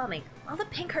pretty overwhelming. All the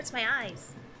pink hurts my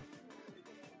eyes.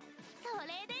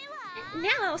 Now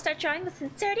I will start drawing with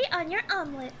sincerity on your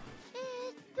omelet.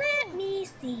 Let me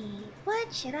see.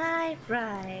 What should I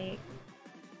write?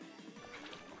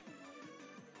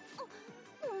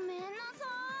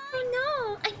 Oh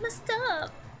no, I messed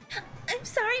up. I'm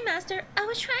sorry, Master. I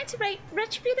was trying to write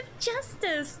retributive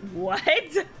justice. What?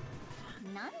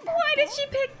 Why did she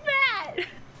pick that?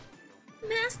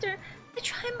 Master, I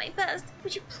tried my best.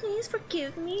 Would you please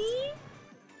forgive me?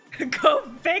 Go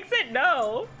fix it?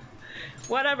 No.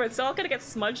 Whatever, it's all gonna get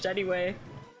smudged anyway.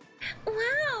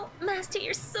 Wow, Master,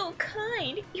 you're so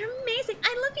kind. You're amazing.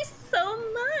 I love you so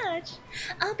much.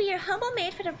 I'll be your humble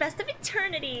maid for the rest of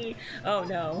eternity. Oh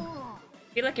no.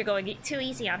 I feel like you're going too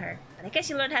easy on her, but I guess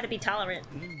you learned how to be tolerant.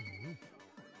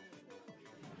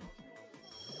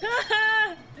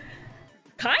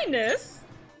 Kindness?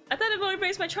 I thought it only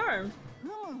raised my charm.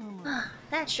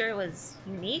 That sure was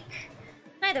unique.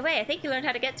 Either way, I think you learned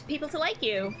how to get people to like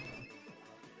you.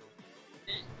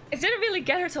 It didn't really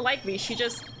get her to like me, she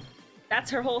just... That's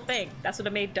her whole thing. That's what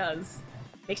a maid does.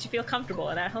 Makes you feel comfortable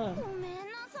and at home.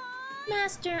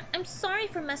 Master, I'm sorry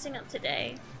for messing up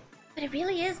today. But it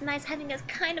really is nice having as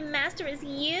kind a master as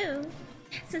you.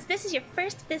 Since this is your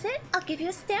first visit, I'll give you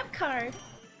a stamp card.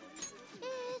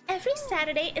 Every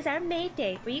Saturday is our Maid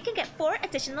Day, where you can get 4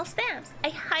 additional stamps. I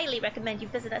highly recommend you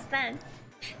visit us then.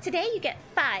 Today you get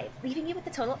 5, leaving you with a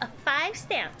total of 5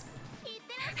 stamps.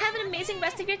 Have an amazing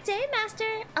rest of your day,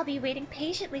 Master. I'll be waiting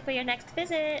patiently for your next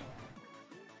visit.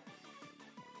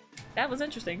 That was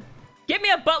interesting. Give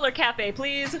me a butler cafe,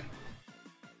 please!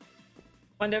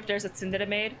 Wonder if there's a tsundere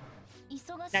maid.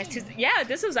 Nice to- yeah,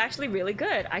 this was actually really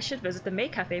good. I should visit the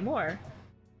maid cafe more.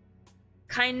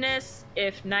 Kindness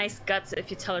if nice, guts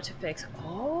if you tell her to fix.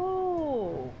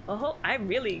 Oh, I'm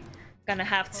really gonna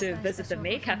have to visit the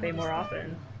maid cafe more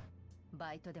often.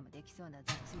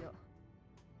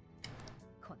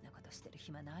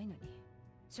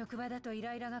 職場だとイ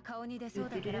ライラが顔に出そう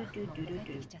だから持って帰っ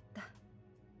てきちゃった。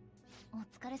お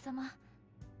疲れ様。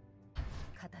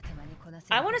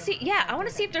 I want to see, yeah, I want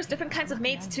to see if there's different kinds of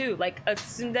maids too, like a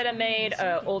tsundere maid,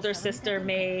 a older sister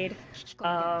maid.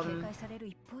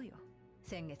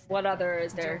 What other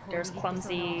is there? There's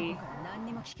clumsy.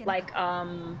 Like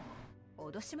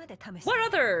what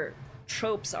other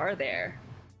tropes are there?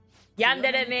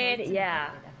 Yandere maid, yeah,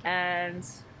 and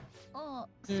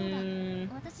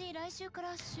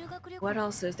what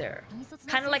else is there?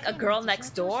 Kind of like a girl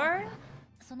next door.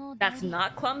 That's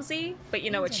not clumsy, but you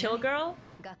know, a chill girl.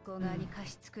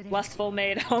 Lustful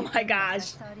maid, oh my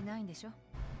gosh.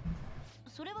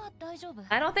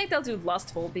 I don't think they'll do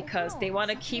lustful because they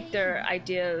want to keep their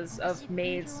ideas of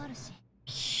maids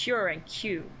pure and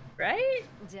cute, right?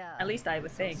 At least I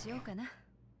would think.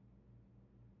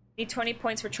 Need 20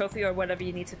 points for trophy or whatever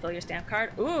you need to fill your stamp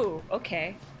card? Ooh,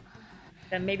 okay.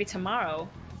 Then maybe tomorrow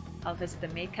I'll visit the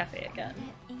maid cafe again.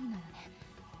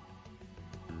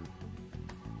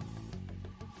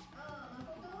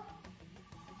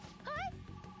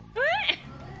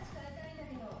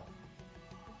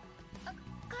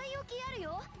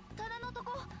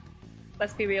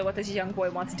 Let's be real, what does young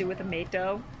boy want to do with a maid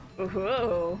though?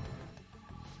 Ooh.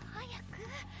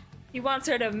 He wants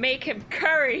her to make him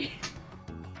curry!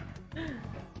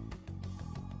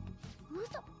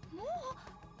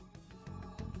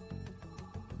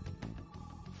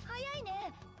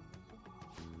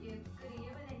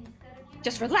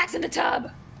 Just relax in the tub!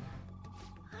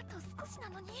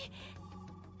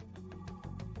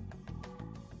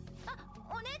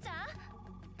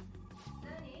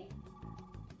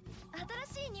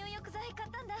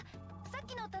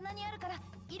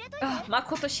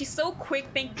 Makoto, she's so quick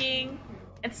thinking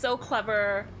and so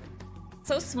clever,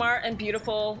 so smart and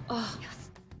beautiful. Oh,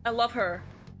 I love her.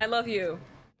 I love you.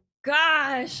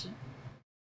 Gosh!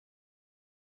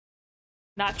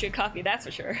 Not drink coffee, that's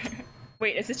for sure.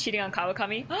 Wait, is this cheating on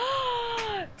Kawakami?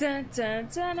 Dun, dun,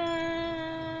 dun,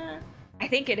 dun. I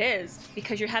think it is,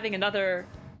 because you're having another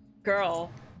girl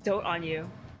dote on you.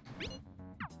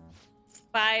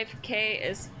 5k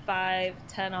is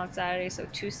 510 on Saturday, so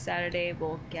 2 Saturday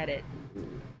will get it.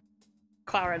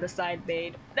 Clara, the side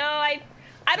maid. No, I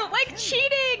don't like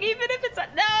cheating, even if it's a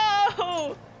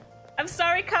no. I'm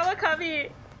sorry, Kawakami.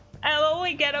 I'll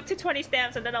only get up to 20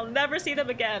 stamps, and then I'll never see them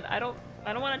again. I don't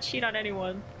want to cheat on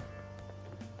anyone.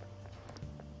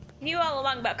 He knew all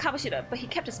along about Kamoshida, but he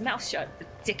kept his mouth shut.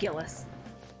 Ridiculous.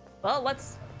 Well,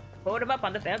 let's vote him up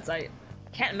on the fan site.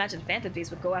 Can't imagine Phantom Thieves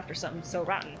would go after something so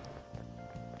rotten.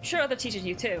 I'm sure other teachers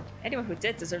knew too. Anyone who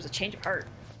did deserves a change of heart.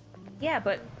 Yeah,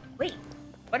 but wait.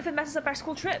 What if it messes up our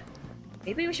school trip?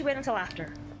 Maybe we should wait until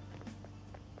after.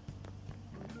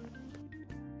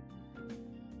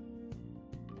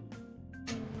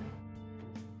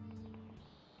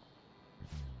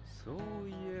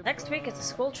 Next week is a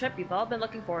school trip you've all been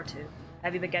looking forward to.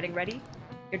 Have you been getting ready?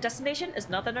 Your destination is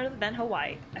nothing other than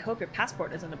Hawaii. I hope your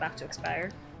passport isn't about to expire.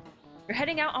 You're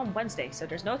heading out on Wednesday, so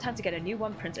there's no time to get a new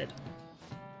one printed.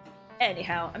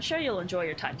 Anyhow, I'm sure you'll enjoy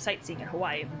your time sightseeing in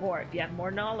Hawaii more if you have more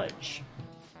knowledge.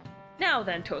 Now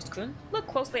then, Toast-kun, look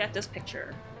closely at this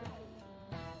picture.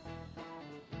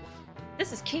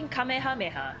 This is King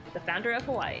Kamehameha, the founder of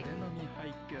Hawaii.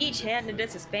 Each hand in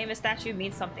this famous statue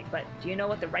means something, but do you know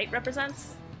what the right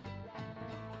represents?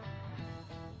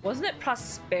 Wasn't it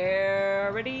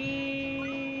prosperity?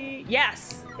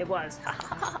 Yes, it was.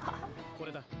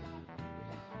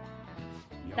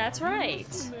 That's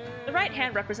right. The right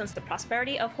hand represents the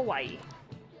prosperity of Hawaii.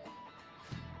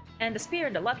 And the spear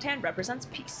in the left hand represents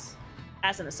peace.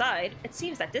 As an aside, it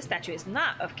seems that this statue is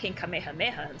not of King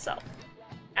Kamehameha himself.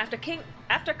 After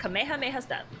Kamehameha's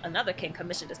death, another king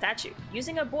commissioned a statue,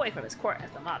 using a boy from his court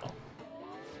as the model.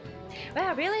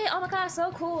 Wow, really? Oh my god,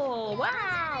 so cool!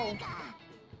 Wow!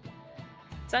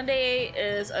 Sunday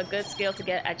is a good skill to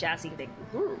get at jazz evening.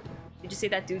 Ooh. Did you see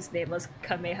that dude's name was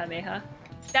Kamehameha?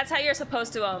 That's how you're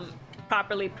supposed to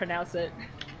properly pronounce it.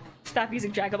 Stop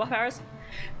using Dragon Ball powers.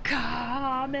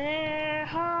 Kamehameha!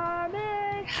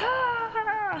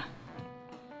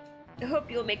 I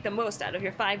hope you'll make the most out of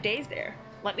your 5 days there.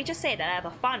 Let me just say that I have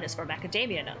a fondness for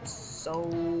macadamia nuts, so...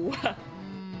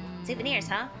 Souvenirs,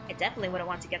 huh? I definitely wouldn't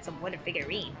want to get some wooden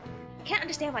figurine. I can't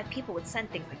understand why people would send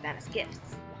things like that as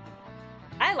gifts.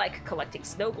 I like collecting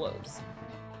snow globes.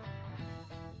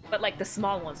 But like the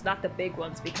small ones, not the big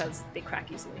ones, because they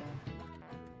crack easily.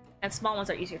 And small ones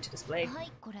are easier to display.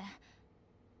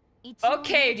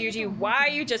 Okay, Ryuji, why are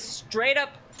you just straight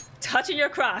up touching your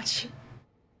crotch?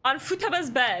 On Futaba's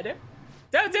bed?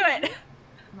 Don't do it!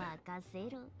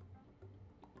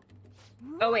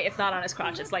 Oh wait, it's not on his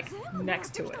crotch, it's like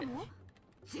next to it.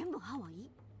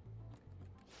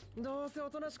 どうせお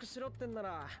となしくしろってんな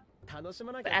ら楽し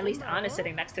まなき But ゃ。 at least Anna's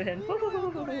sitting next to him.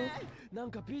 これな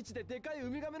んかビーチででかいウ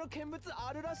ミガメの見物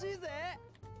あるらしいぜ。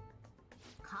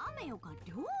カメよか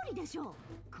料理でしょ。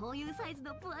こういうサイズ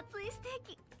の分厚いステー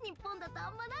キ、日本だとあ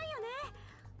んまないよ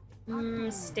ね。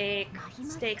Steak.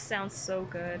 Steak sounds so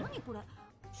good. 何これ？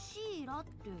シイラっ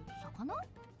て魚？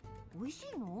美味し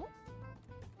いの？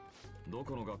ど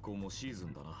この学校もシーズ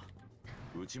ンだな。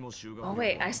うちも修学。 Oh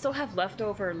wait, I still have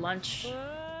leftover lunch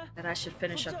that I should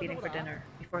finish up eating for dinner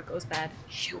before it goes bad.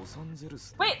 Shoot. ロサンゼル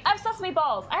ス。 Wait, I have sesame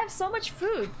balls! I have so much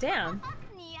food! Damn!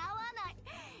 似合わない。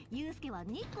ユウスケは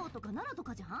日光とか奈良と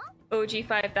かじゃん？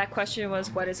 OG5, that question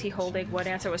was what is he holding? What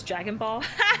answer was Dragon Ball?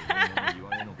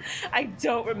 I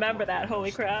don't remember that,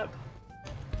 holy crap.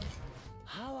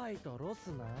 ハワイとロス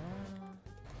な。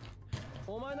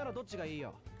お前ならどっちがいい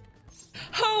よ。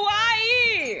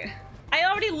 Hawaii! I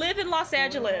already live in Los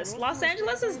Angeles. Los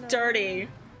Angeles is dirty.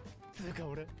 つうか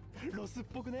俺ロスっ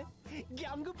ぽくね？ギ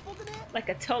ャングっぽくね？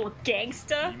 Like a total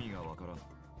gangster. 意味がわからん。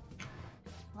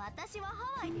私は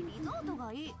ハワイでリゾート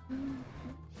がいい。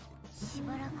し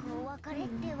ばらくお別れっ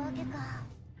てわけか。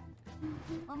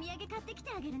お土産買ってき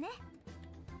てあげるね。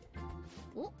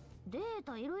お、デー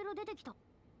タいろいろ出てきた。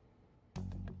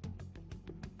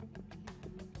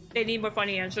 They need more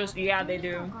funny answers. Yeah, they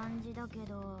do. 感じだけ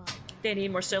ど。 They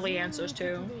need more silly answers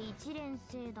too. で一連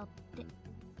生だって。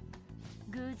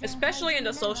 Especially in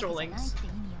the social links.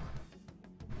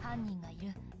 犯人がい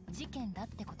る事件だっ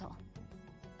てこと。っ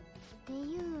て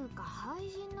いうか廃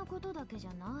人のことだけじ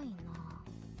ゃないな。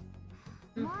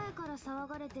前から騒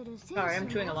がれてる精 Sorry, I'm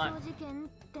神 chewing a 暴 lot. 走事件っ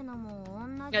てのも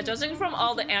同じ。 Yeah, judging from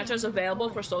all the answers available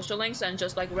for social links and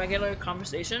just like regular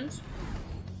conversations,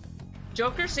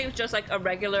 Joker seems just like a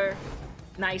regular,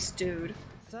 nice dude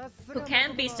who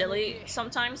can be silly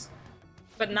sometimes,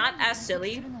 but not as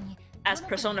silly as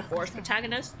Persona 4's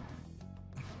protagonist,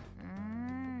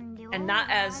 and not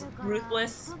as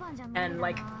ruthless and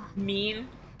like mean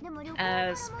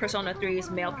as Persona 3's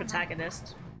male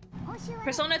protagonist.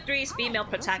 Persona 3's female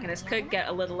protagonist could get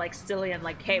a little like silly and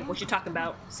like, hey, what you talking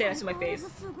about? Say that to my face.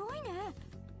 すごいね。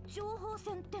情報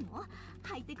戦っての？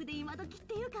ハイテクで今時っ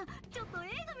ていうか、ちょっと映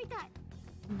画みたい。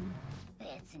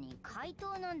別に回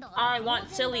答なんだが。 I want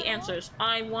silly answers.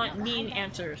 I want mean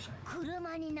answers.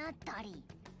 車になったり。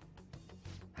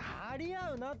張り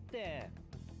合うなって。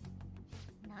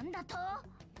なんだと？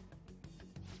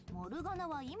モルガナ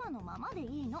は今のままで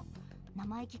いいの。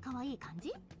生意気可愛い感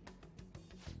じ？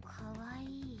かわい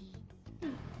い。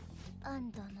あ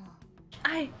んたの。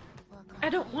I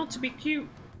don't want to be cute.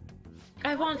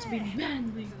 I want to be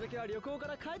manly. 続きは旅行か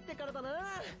ら帰ってからだな。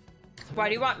 Why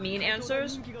do you want mean answers?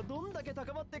 人気がどんだけ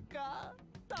高まってっか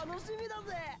楽しみだ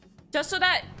ぜ。 Just so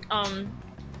that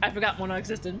I forgot one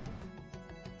existed.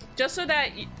 Just so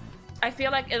that I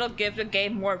feel like it'll give the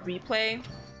game more replay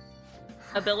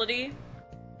ability.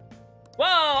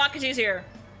 Whoa, Akachi's here.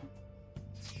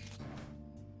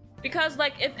 Because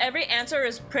like if every answer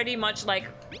is pretty much like,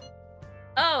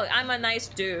 oh, I'm a nice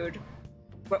dude.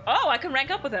 Oh, I can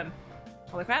rank up with him.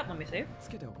 Holy crap, let me see.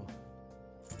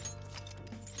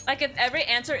 Like if every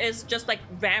answer is just like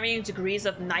varying degrees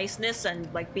of niceness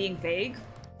and like being vague,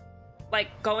 like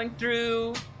going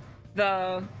through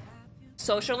the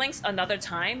social links another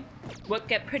time would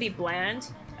get pretty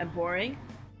bland and boring.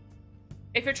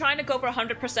 If you're trying to go for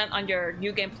 100% on your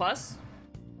New Game Plus,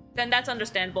 then that's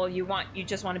understandable. You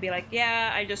just want to be like,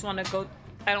 yeah, I just want to go,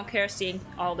 I don't care seeing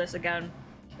all this again,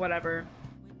 whatever.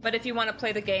 But if you want to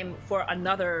play the game for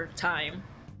another time,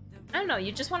 I don't know,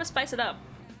 you just want to spice it up.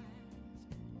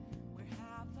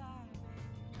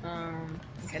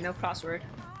 Okay, no crossword.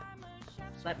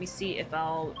 Let me see if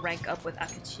I'll rank up with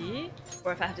Akachi,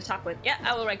 or if I have to talk with, yeah,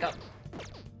 I will rank up.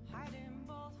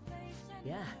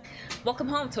 Yeah. Welcome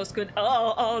home, Toast-kun.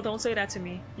 Oh, don't say that to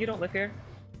me. You don't live here.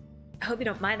 I hope you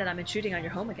don't mind that I'm intruding on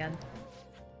your home again.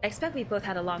 I expect we both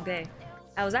had a long day.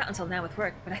 I was out until now with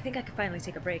work, but I think I could finally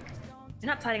take a break. You're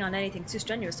not planning on anything too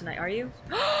strenuous tonight, are you?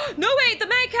 No, wait! The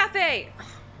maid cafe!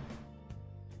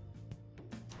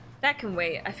 That can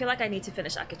wait. I feel like I need to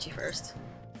finish Akachi first.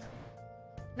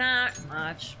 Not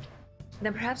much.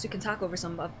 Then perhaps we can talk over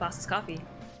some of Boss's coffee.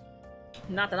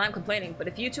 Not that I'm complaining, but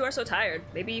if you two are so tired,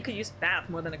 maybe you could use a bath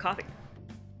more than a coffee.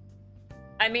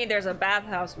 I mean, there's a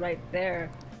bathhouse right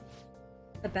there.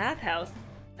 The bathhouse?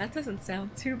 That doesn't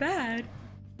sound too bad.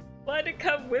 Want to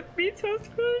come with me,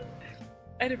 Toast-kun?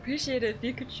 I'd appreciate it if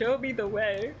you could show me the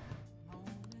way.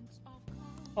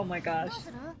 Oh my gosh.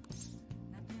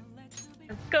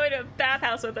 I'm going to a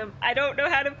bathhouse with him. I don't know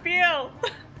how to feel.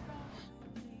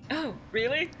 Oh,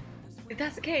 really? If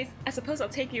that's the case, I suppose I'll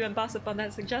take you and boss up on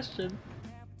that suggestion.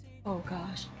 Oh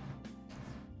gosh.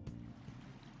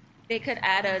 they could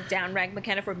add a down rank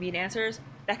mechanic for mean answers.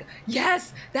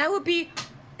 Yes, that would be.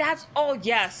 That's oh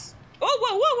yes. Oh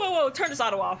whoa! Turn this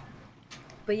auto off.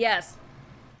 But yes,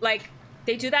 like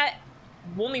they do that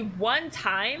only one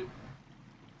time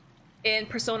in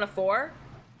Persona 4,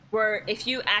 where if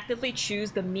you actively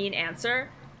choose the mean answer,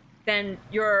 then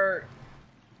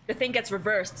the thing gets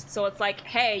reversed. So it's like,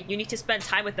 hey, you need to spend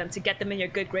time with them to get them in your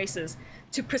good graces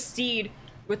to proceed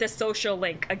with the social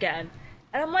link again.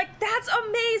 And I'm like, that's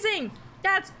amazing!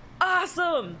 That's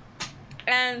awesome!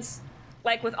 And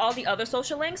like with all the other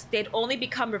social links, they'd only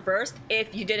become reversed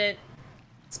if you didn't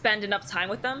spend enough time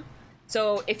with them.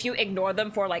 So if you ignore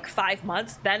them for like 5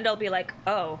 months, then they'll be like,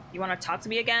 oh, you want to talk to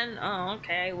me again? Oh,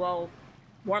 okay, well,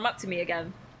 warm up to me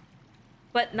again.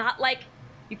 But not like,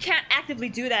 you can't actively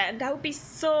do that, and that would be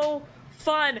so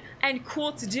fun and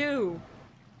cool to do.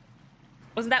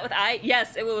 Wasn't that with I?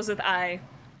 Yes, it was with I.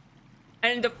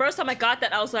 And the first time I got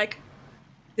that, I was like,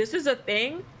 this is a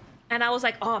thing? And I was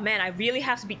like, oh man, I really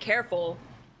have to be careful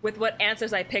with what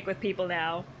answers I pick with people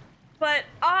now. But,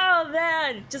 oh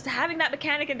man, just having that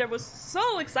mechanic in there was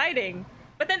so exciting.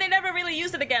 But then they never really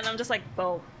used it again. I'm just like,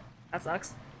 well, that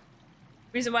sucks.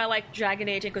 Reason why I like Dragon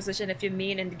Age Inquisition, if you're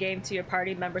mean in the game to your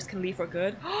party, members can leave for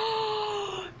good.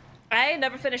 I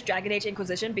never finished Dragon Age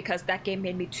Inquisition because that game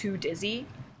made me too dizzy.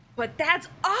 But that's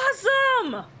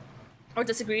awesome! Or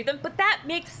disagree with them, but that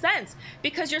makes sense.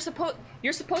 Because you're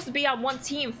supposed to be on one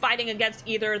team fighting against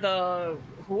either the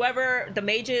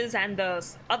mages and the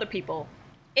other people.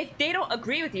 If they don't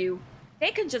agree with you,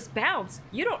 they can just bounce.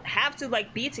 You don't have to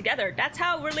like be together. That's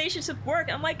how relationships work.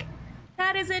 I'm like,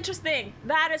 that is interesting.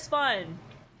 That is fun.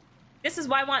 This is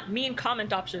why I want mean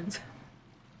comment options.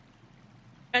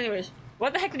 Anyways,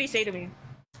 what the heck did he say to me?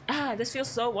 Ah, this feels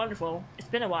so wonderful. It's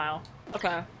been a while.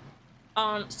 Okay.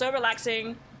 So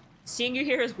relaxing. Seeing you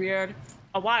here is weird.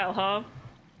 A while, huh?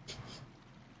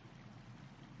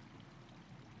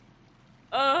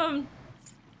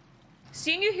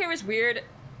 Seeing you here is weird.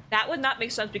 That would not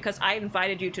make sense because I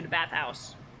invited you to the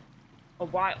bathhouse. A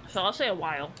while. So I'll say a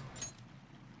while.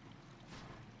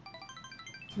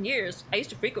 Years. I used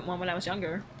to frequent one when I was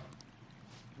younger.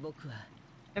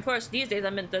 Of course, these days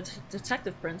I'm in the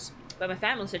detective prince, but my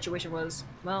family situation was,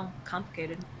 well,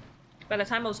 complicated. By the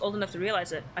time I was old enough to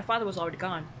realize it, my father was already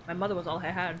gone. My mother was all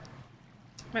I had.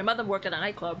 My mother worked at a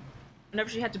nightclub. Whenever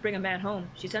she had to bring a man home,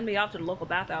 she'd send me off to the local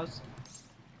bathhouse.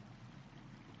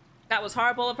 That was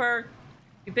horrible of her.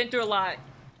 You've been through a lot.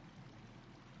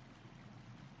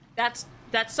 That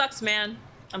sucks, man.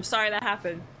 I'm sorry that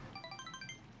happened.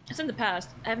 It's in the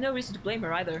past. I have no reason to blame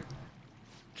her either.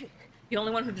 The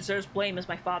only one who deserves blame is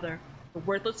my father. A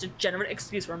worthless, degenerate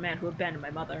excuse for a man who abandoned my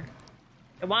mother.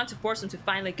 I wanted to force him to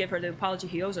finally give her the apology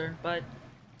he owes her, but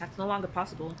that's no longer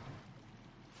possible.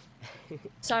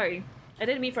 Sorry. I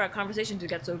didn't mean for our conversation to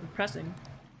get so depressing.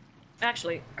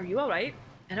 Actually, are you alright?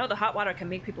 I know the hot water can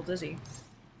make people dizzy.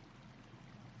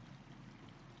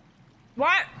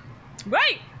 What?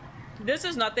 Wait! This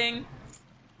is nothing.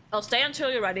 I'll stay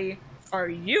until you're ready. Are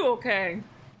you okay?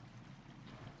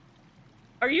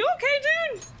 Are you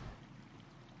okay, dude?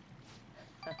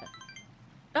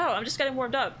 Oh, I'm just getting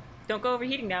warmed up. Don't go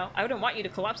overheating now. I wouldn't want you to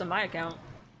collapse on my account.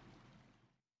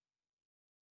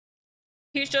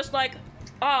 He's just like,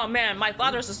 oh man, my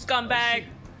father's a scumbag.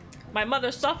 My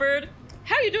mother suffered.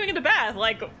 How are you doing in the bath?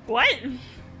 Like, what?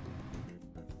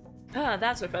 Ah,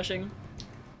 that's refreshing.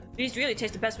 These really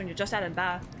taste the best when you're just out of the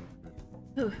bath.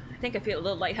 Whew, I think I feel a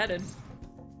little lightheaded.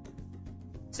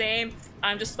 Same.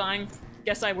 I'm just fine.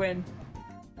 Guess I win.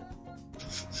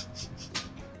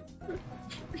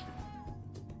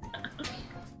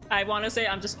 I want to say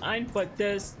I'm just fine, but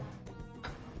there's...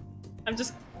 I'm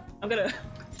gonna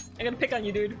pick on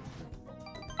you, dude.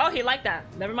 Oh, he liked that.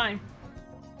 Never mind.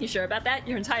 You sure about that?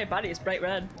 Your entire body is bright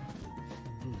red.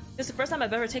 This is the first time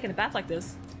I've ever taken a bath like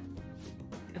this.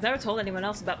 I've never told anyone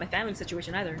else about my family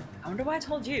situation either. I wonder why I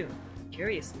told you.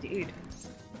 Curious, indeed.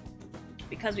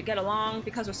 Because we get along,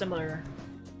 because we're similar.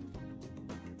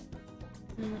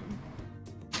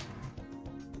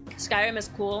 Skyrim is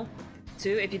cool,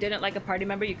 too. If you didn't like a party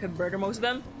member, you could murder most of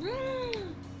them.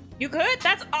 You could?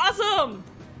 That's awesome!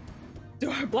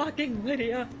 Door blocking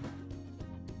Lydia.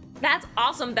 That's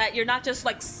awesome that you're not just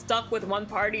like stuck with one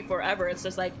party forever. It's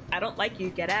just like, I don't like you,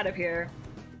 get out of here.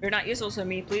 You're not useful to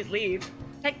me, please leave.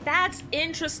 Like, that's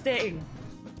interesting.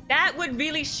 That would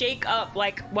really shake up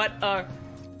like what a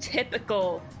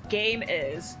typical game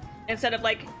is. Instead of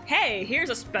like, hey, here's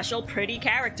a special pretty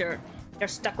character. They're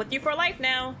stuck with you for life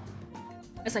now.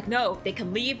 It's like, no, they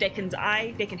can leave, they can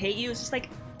die, they can hate you. It's just like,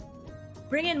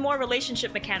 bring in more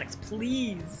relationship mechanics,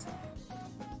 please.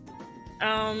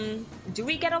 Do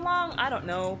we get along? I don't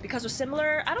know. Because we're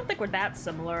similar? I don't think we're that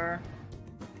similar.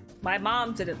 My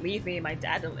mom didn't leave me, my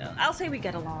dad didn't. I'll say we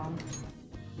get along.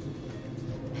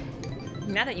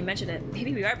 Now that you mention it,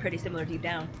 maybe we are pretty similar deep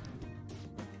down.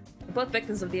 We're both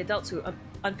victims of the adults who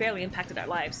unfairly impacted our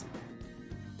lives.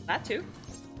 That too.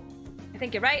 I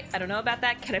think you're right. I don't know about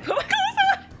that. Can I put my clothes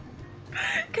on?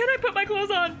 Can I put my clothes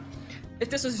on?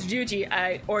 If this was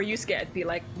Yuji or Yusuke, I'd be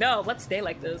like, no, let's stay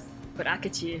like this. But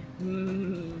Akechi,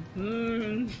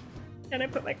 Can I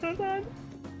put my clothes on?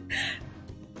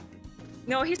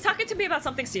 No, he's talking to me about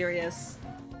something serious.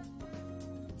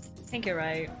 I think you're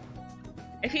right.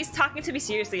 If he's talking to me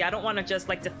seriously, I don't want to just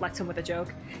like deflect him with a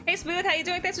joke. Hey Smooth, how you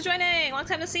doing? Thanks for joining! Long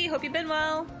time no see, hope you've been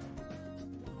well.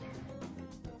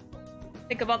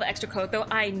 Think of all the extra code though,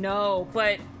 I know,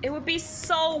 but it would be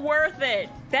so worth it.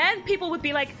 Then people would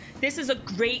be like, this is a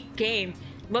great game.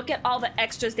 Look at all the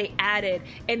extras they added.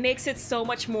 It makes it so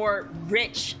much more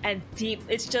rich and deep.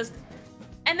 It's just...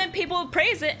 And then people would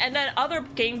praise it, and then other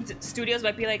game studios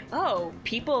might be like, oh,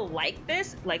 people like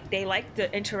this? Like, they like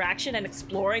the interaction and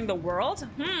exploring the world?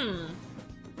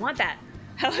 Want that.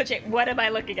 Hello, Jake. What am I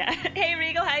looking at? Hey,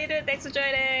 Regal, how you doing? Thanks for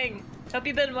joining. Hope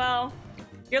you've been well.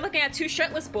 You're looking at two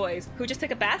shirtless boys who just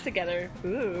took a bath together.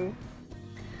 Ooh.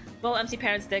 Well, MC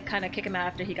parents did kind of kick him out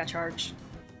after he got charged.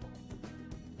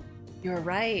 You're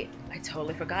right. I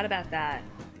totally forgot about that.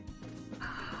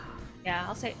 Yeah,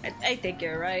 I'll say, I think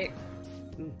you're right.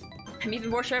 I'm even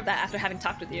more sure of that after having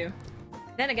talked with you.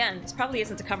 Then again, this probably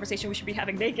isn't a conversation we should be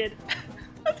having naked.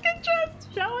 Let's get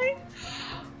dressed, shall we?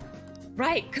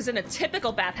 Right, because in a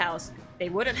typical bathhouse, they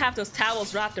wouldn't have those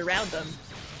towels wrapped around them.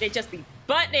 They'd just be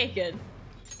butt naked.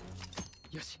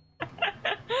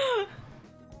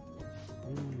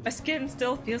 My skin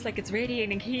still feels like it's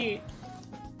radiating heat.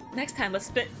 Next time, let's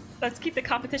keep the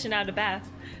competition out of the bath.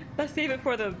 Let's save it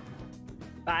for the...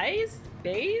 Bays?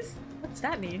 Bays? What does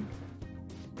that mean?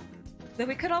 Though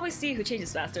we could always see who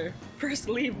changes faster. First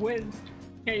leave wins.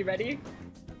 Are you ready?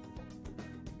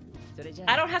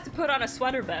 I don't have to put on a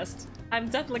sweater vest. I'm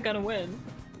definitely gonna win.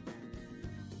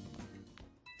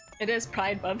 It is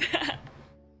Pride Month.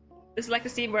 This is like the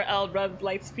scene where Elle rubbed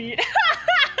Light's feet.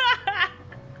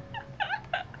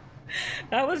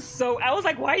 That was so... I was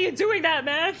like, why are you doing that,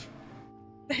 man?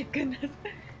 Thank goodness.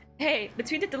 Hey,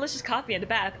 between the delicious coffee and the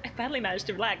bath, I finally managed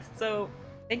to relax, so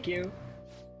thank you.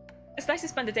 It's nice to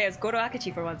spend the day as Goro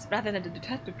Akechi for once, rather than the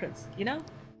detective prince, you know?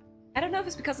 I don't know if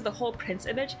it's because of the whole prince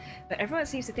image, but everyone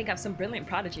seems to think I'm some brilliant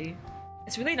prodigy.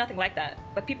 It's really nothing like that,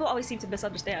 but people always seem to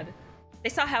misunderstand. They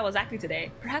saw how I was acting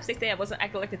today. Perhaps they say I wasn't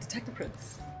acting like the detective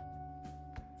prince.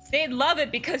 They'd love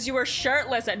it because you were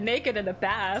shirtless and naked in the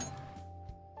bath.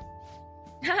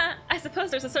 I suppose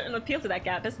there's a certain appeal to that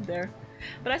gap, isn't there?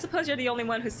 But I suppose you're the only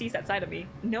one who sees that side of me.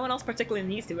 No one else particularly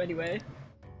needs to anyway.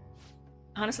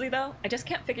 Honestly though, I just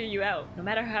can't figure you out, no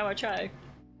matter how I try.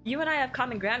 You and I have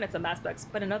common ground in some aspects,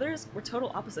 but in others, we're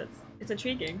total opposites. It's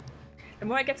intriguing. The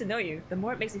more I get to know you, the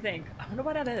more it makes me think, I wonder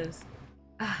what that is.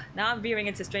 Ah, now I'm veering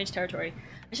into strange territory.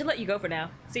 I should let you go for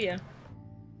now. See ya.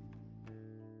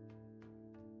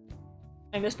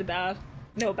 I missed the bath.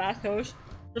 No bath toast.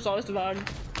 Just always the vibe.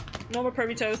 No more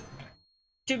pervy toast.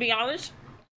 To be honest,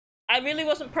 I really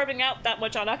wasn't perving out that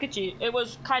much on Akechi. It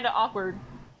was kind of awkward.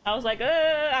 I was like,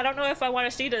 I don't know if I want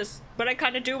to see this, but I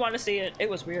kind of do want to see it. It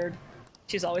was weird.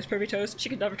 She's always pervy toast. She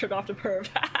could never turn off the perv.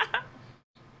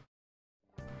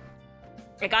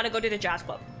 I gotta go to the jazz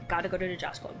club. Gotta go to the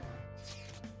jazz club.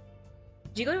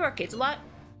 Do you go to arcades a lot?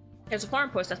 There's a forum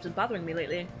post that's been bothering me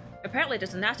lately. Apparently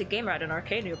there's a nasty gamer at an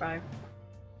arcade nearby.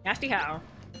 Nasty how?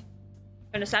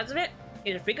 From the sounds of it,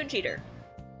 he's a frequent cheater.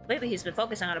 Lately he's been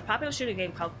focusing on a popular shooting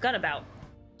game called Gunabout,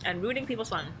 and ruining people's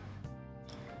fun.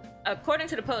 According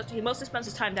to the post, he mostly spends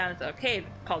his time down at the arcade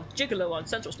called Gigolo on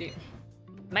Central Street.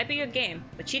 Might be your game,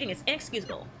 but cheating is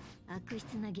inexcusable.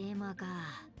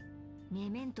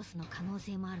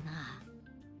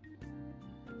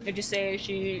 Did you say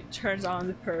she turns on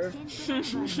the perv?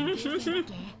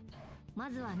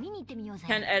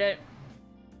 Can edit.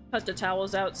 Put the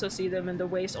towels out so see them in the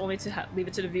waist, only to leave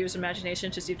it to the viewer's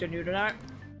imagination to see if they're nude or not.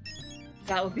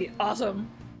 That would be awesome.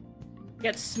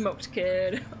 Get smoked,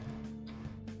 kid.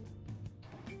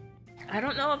 I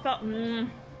don't know about...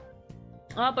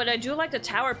 Oh, but I do like the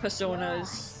tower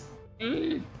personas.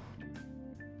 I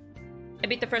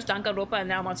beat the first Danganronpa and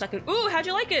now I'm on second. Ooh, how'd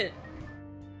you like it?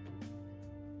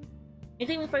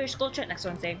 Anything for your school trip next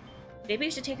Wednesday? Maybe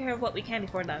we should take care of what we can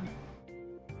before then.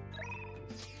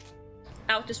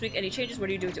 Out this week, any changes? What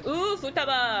are you doing to— Ooh,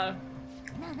 Futaba!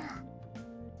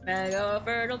 Mega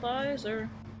fertilizer.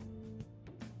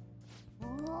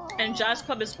 And Jazz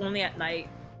Club is only at night.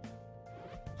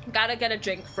 Gotta get a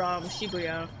drink from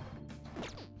Shibuya.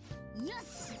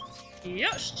 Yes.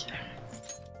 Yes.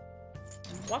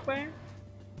 Walkway.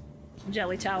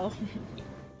 Jelly towel.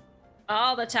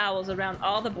 All the towels around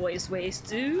all the boys'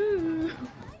 waists. Ooh.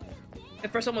 The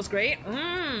first one was great.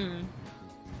 Man,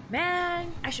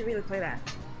 I should really play that.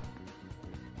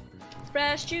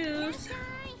 Fresh juice.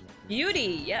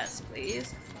 Beauty. Yes,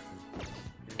 please.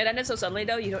 It ended so suddenly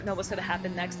though, you don't know what's gonna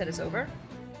happen next that it's over.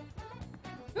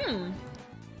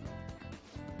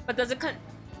 But does it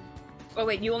oh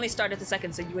wait, you only started the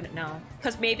second, so you wouldn't know.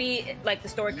 Because maybe, like, the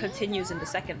story continues in the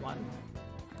second one.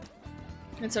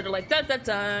 And sort of like, dun dun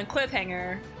dun,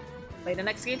 cliffhanger. Play the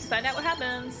next game to find out what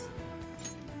happens.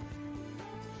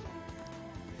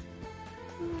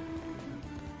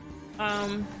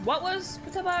 What was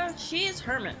Futaba? She is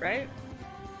Hermit, right?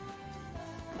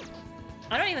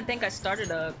 I don't even think I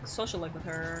started a social link with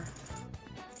her.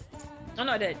 Oh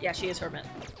no, I did. Yeah, she is Hermit.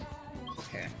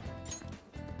 Okay.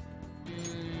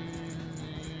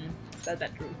 Is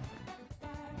that true?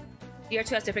 DR2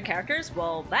 has different characters?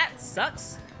 Well, that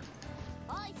sucks.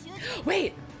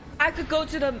 Wait! I could go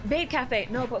to the maid cafe!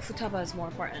 No, but Futaba is more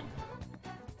important.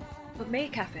 But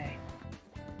maid cafe.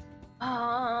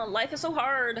 Life is so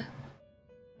hard.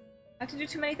 I have to do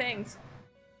too many things.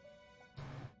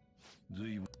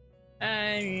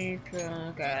 I need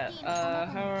to get a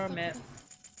hermit.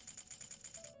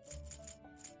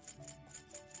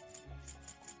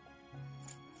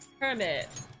 Hermit.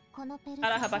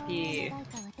 Arahabaki.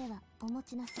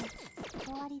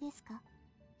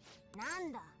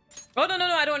 Oh no,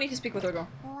 I don't need to speak with Urgo.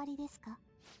 I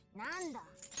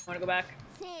wanna go back.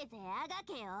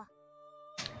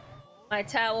 My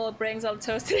towel brings all the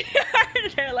toasty.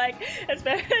 They're like, it's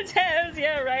better than Thames.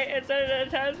 Yeah, right. It's better than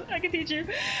Thames. I can teach you.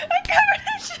 I'm covered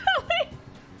in jelly.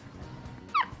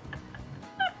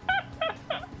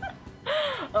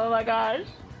 Oh my gosh.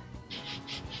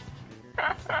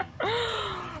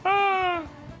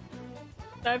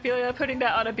 I feel like putting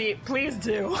that on a beat. Please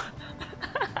do.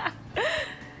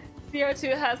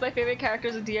 DR2 has my favorite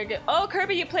characters in DR. Oh,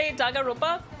 Kirby, you played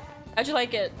Danganronpa? How'd you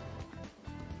like it?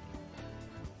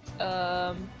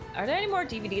 Are there any more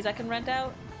DVDs I can rent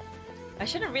out? I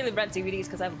shouldn't really rent DVDs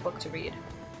because I have a book to read.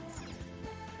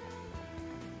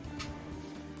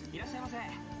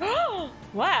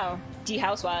 Wow! D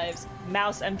Housewives.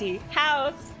 Mouse MD.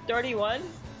 House! 31? Is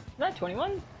that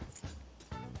 21?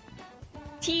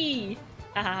 T!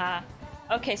 Hahaha.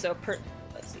 Okay, so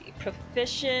let's see.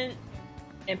 Proficient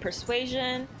in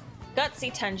persuasion,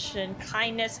 gutsy tension,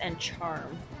 kindness, and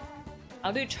charm.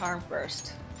 I'll do charm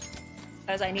first.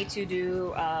 Because I need to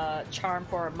do charm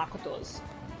for Makoto's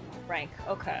rank.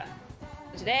 Okay.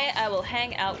 So today I will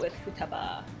hang out with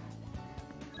Futaba.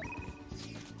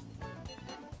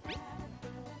 What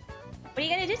are you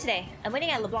gonna do today? I'm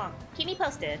waiting at LeBlanc. Keep me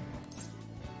posted.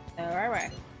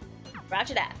 Alright.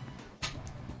 Roger that.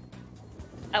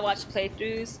 I watched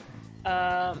playthroughs.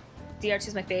 DR2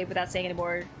 is my fave without saying any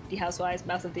more. D Housewives,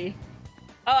 Mouse of D.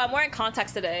 Oh, I'm wearing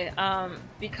contacts today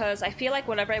because I feel like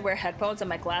whenever I wear headphones and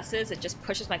my glasses, it just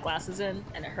pushes my glasses in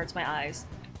and it hurts my eyes.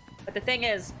 But the thing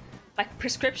is, my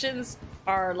prescriptions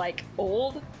are like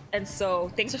old, and so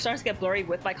things are starting to get blurry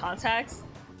with my contacts.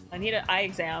 I need an eye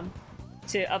exam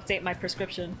to update my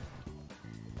prescription.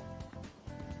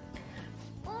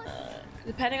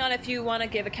 Depending on if you want to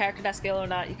give a character that skill or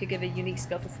not, you could give a unique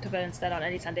skill for Futaba instead on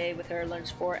any Sunday with her,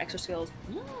 learns 4 extra skills.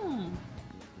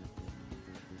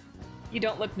 You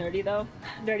don't look nerdy though.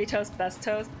 Nerdy toast, best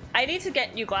toast. I need to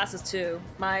get new glasses too.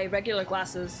 My regular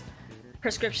glasses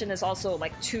prescription is also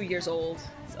like 2 years old,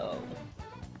 so...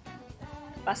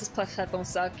 Glasses plus headphones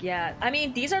suck, yeah. I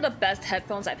mean, these are the best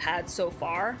headphones I've had so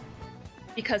far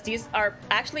because these are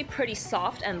actually pretty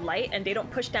soft and light and they don't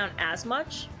push down as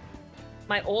much.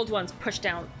 My old ones pushed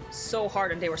down so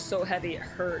hard and they were so heavy it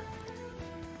hurt.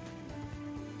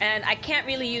 And I can't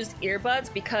really use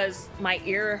earbuds because my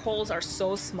ear holes are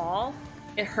so small.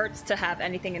 It hurts to have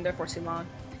anything in there for too long.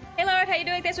 Hey Lord, how you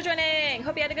doing? Thanks for joining!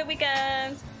 Hope you had a good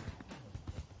weekend!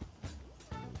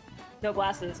 No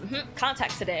glasses.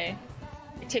 Contacts today.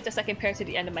 I taped a second pair to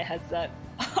the end of my headset.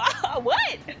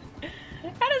 What?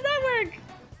 How does that work?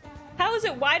 How is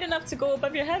it wide enough to go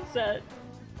above your headset?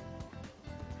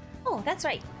 Oh, that's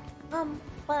right.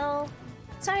 Well,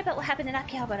 sorry about what happened in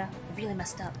Akihabara. Really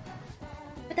messed up.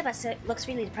 Futaba looks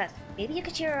really depressed. Maybe you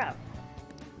could cheer her up.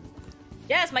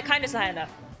 Yes, my kindness is high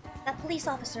enough. That police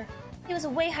officer, he was a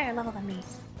way higher level than me.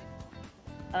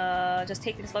 Just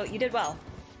take it slow. You did well.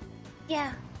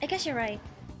 Yeah, I guess you're right.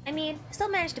 I mean, I still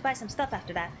managed to buy some stuff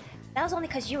after that. That was only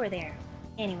because you were there.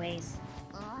 Anyways.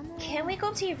 Can we go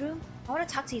up to your room? I want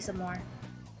to talk to you some more.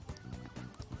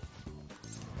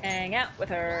 Hang out with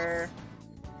her.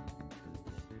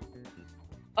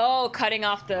 Oh, cutting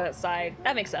off the side.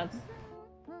 That makes sense.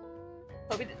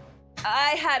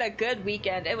 I had a good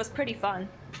weekend. It was pretty fun.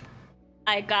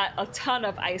 I got a ton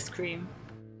of ice cream.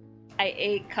 I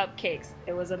ate cupcakes.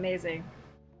 It was amazing.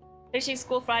 Finishing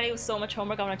school Friday with so much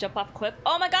homework, I want to jump off a cliff.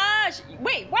 Oh my gosh!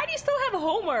 Wait, why do you still have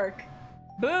homework?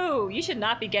 Boo! You should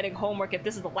not be getting homework if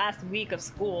this is the last week of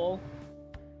school.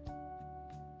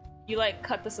 You like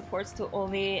cut the supports to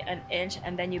only an inch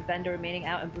and then you bend the remaining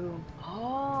out and boom.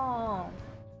 Oh.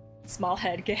 Small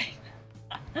head game.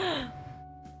 I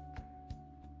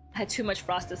had too much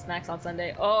frosted snacks on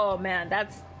Sunday. Oh man,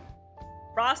 that's...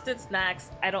 Frosted snacks,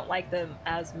 I don't like them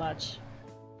as much.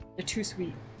 They're too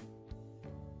sweet.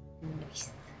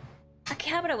 Nice.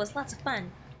 Akihabara was lots of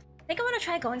fun. I think I want to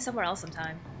try going somewhere else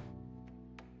sometime.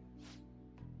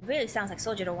 It really sounds like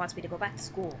Sojiro wants me to go back to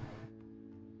school.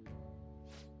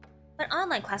 But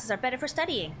online classes are better for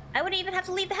studying. I wouldn't even have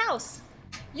to leave the house.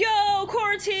 Yo,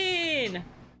 quarantine!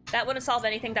 That wouldn't solve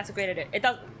anything. That's a great idea. It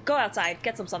does. Go outside.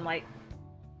 Get some sunlight.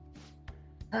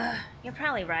 You're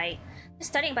probably right.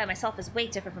 Just studying by myself is way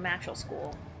different from actual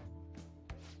school.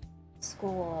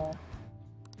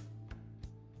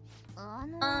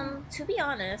 To be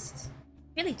honest,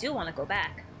 I really do want to go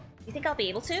back. You think I'll be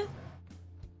able to?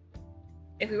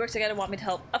 If we work together, want me to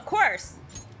help? Of course!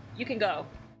 You can go.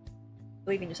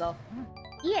 Believe in yourself.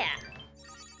 Yeah.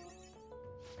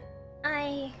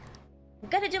 I'm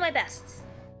gonna do my best.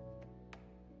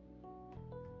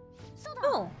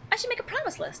 Oh, I should make a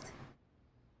promise list.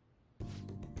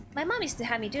 My mom used to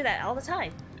have me do that all the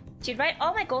time. She'd write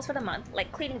all my goals for the month,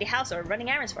 like cleaning the house or running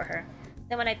errands for her.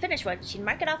 Then when I finished one, she'd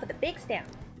mark it off with a big stamp.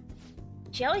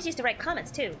 She always used to write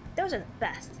comments too. Those are the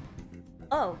best.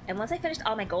 Oh, and once I finished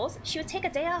all my goals, she would take a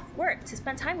day off work to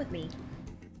spend time with me.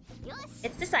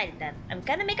 It's decided then. I'm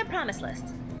gonna make a promise list.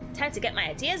 Time to get my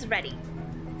ideas ready.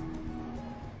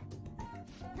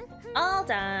 All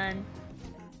done.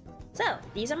 So,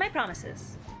 these are my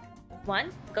promises.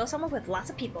 1. Go somewhere with lots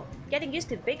of people. Getting used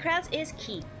to big crowds is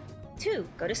key. 2.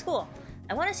 Go to school.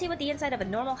 I want to see what the inside of a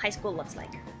normal high school looks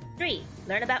like. 3.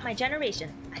 Learn about my generation.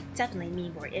 I definitely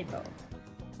need more info.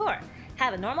 4.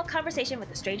 Have a normal conversation with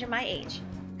a stranger my age.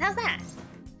 How's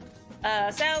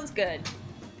that? Sounds good.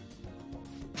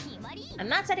 I'm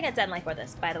not setting a deadline for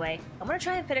this, by the way. I'm gonna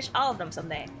try and finish all of them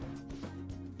someday.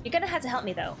 You're gonna have to help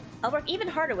me though. I'll work even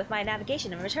harder with my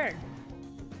navigation in return.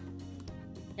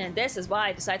 And this is why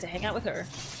I decided to hang out with her. I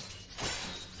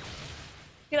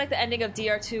feel like the ending of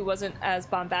DR2 wasn't as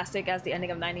bombastic as the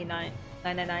ending of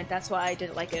 999. That's why I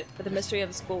didn't like it. But the mystery of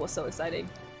the school was so exciting.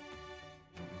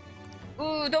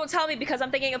 Ooh, don't tell me because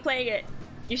I'm thinking of playing it.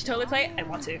 You should totally play it. I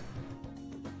want to.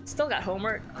 Still got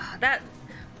homework. Ugh,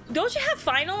 don't you have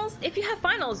finals? If you have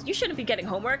finals, you shouldn't be getting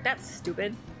homework. That's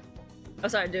stupid. Oh,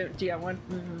 sorry, DR1.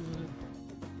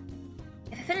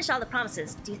 If I finish all the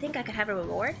promises, do you think I could have a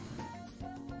reward?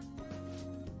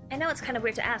 I know it's kind of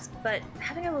weird to ask, but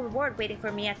having a reward waiting for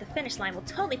me at the finish line will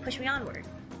totally push me onward.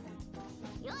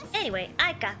 Anyway,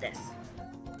 I got this.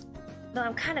 Though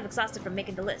I'm kind of exhausted from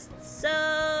making the list,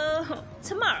 so...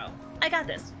 tomorrow. I got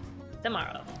this.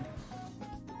 Tomorrow.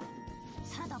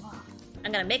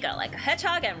 I'm gonna make out like a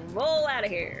hedgehog and roll out of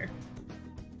here.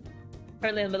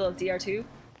 Currently in the middle of DR2.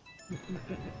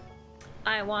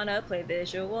 I wanna play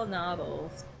visual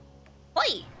novels.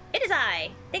 Oi! It is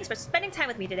I! Thanks for spending time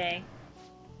with me today.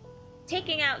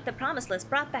 Taking out the promise list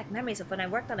brought back memories of when I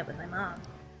worked on it with my mom.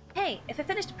 Hey, if I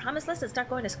finish the promise list and start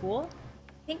going to school,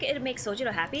 think it'd make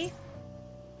Sojiro happy?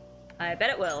 I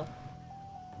bet it will.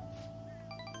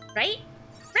 Right?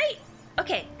 Right!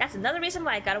 Okay, that's another reason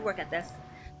why I gotta work at this.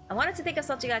 I wanted to think of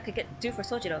something I could do for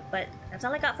Sojiro, but that's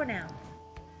all I got for now.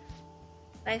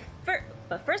 But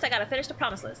first I gotta finish the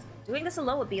promise list. Doing this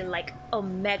alone would be like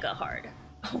omega hard.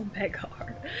 Omega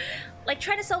hard. Like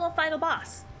trying to solo final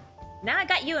boss. Now I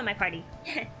got you in my party.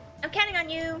 I'm counting on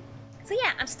you. So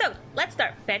yeah, I'm stoked. Let's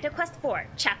start Phantom Quest 4,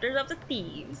 Chapters of the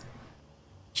Thieves.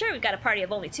 Sure, we've got a party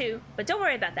of only 2, but don't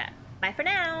worry about that. Bye for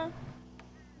now.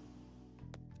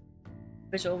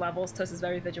 Visual novels. Toast is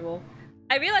very visual.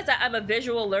 I realize that I'm a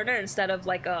visual learner instead of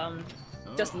like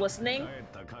just listening.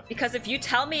 Because if you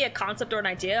tell me a concept or an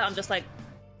idea, I'm just like,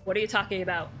 what are you talking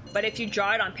about? But if you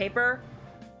draw it on paper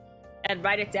and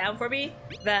write it down for me,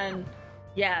 then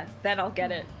yeah, then I'll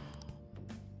get it.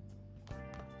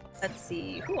 Let's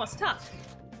see, who wants to talk?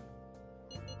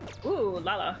 Ooh,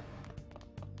 Lala.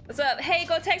 What's up? Hey,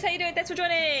 Gotex, how you doing? Thanks for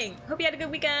joining! Hope you had a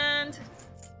good weekend!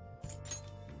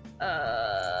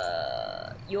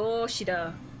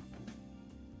 Yoshida.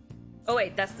 Oh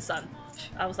wait, that's the sun.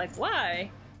 I was like, why?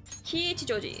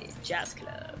 Kichijoji Jazz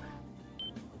Club.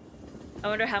 I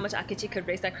wonder how much Akechi could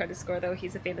raise that credit score though.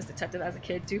 He's a famous detective as a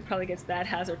kid. Dude probably gets bad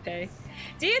hazard pay.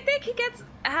 Do you think he gets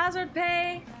hazard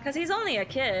pay? Because he's only a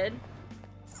kid.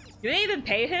 Do they even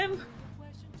pay him?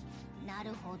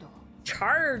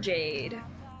 Charge aid.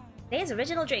 Today's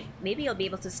original drink. Maybe you'll be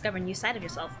able to discover a new side of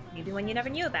yourself. Maybe one you never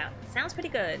knew about. Sounds pretty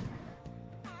good.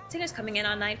 Singers coming in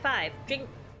on 9-5.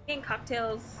 Drinking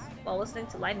cocktails while listening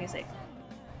to live music.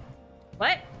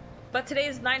 What? But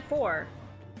today's 9-4.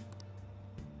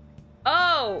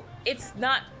 Oh, it's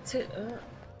not to.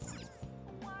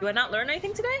 Do I not learn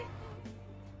anything today?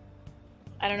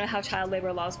 I don't know how child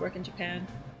labor laws work in Japan.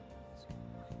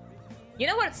 You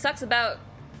know what sucks about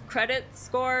credit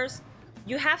scores?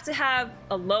 You have to have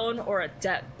a loan or a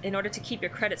debt in order to keep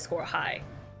your credit score high.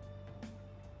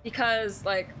 Because,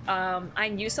 like, I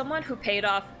knew someone who paid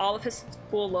off all of his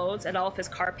school loans and all of his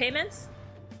car payments.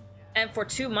 And for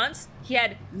 2 months, he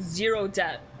had 0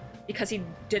 debt because he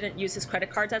didn't use his credit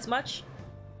cards as much.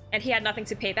 And he had nothing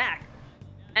to pay back.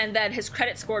 And then his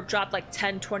credit score dropped like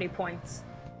 10-20 points.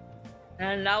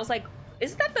 And I was like,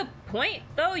 isn't that the point,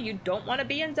 though? You don't want to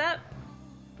be in debt?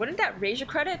 Wouldn't that raise your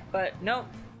credit? But no,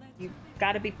 you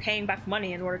gotta be paying back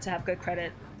money in order to have good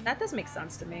credit. That does make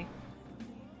sense to me.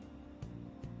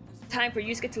 Time for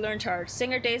Yusuke to learn charge.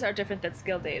 Singer days are different than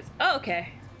skill days. Oh,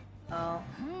 okay. Oh.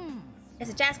 It's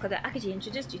a jazz club that Akechi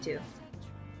introduced you to.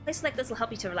 Places like this will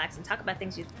help you to relax and talk about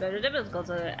things you difficult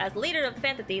to. As leader of the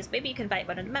Phantom Thieves, maybe you can invite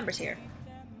one of the members here.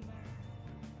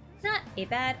 Not a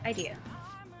bad idea.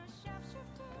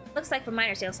 Looks like for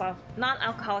minors they'll sell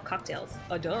non-alcoholic cocktails.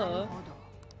 Oh, duh.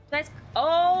 Nice.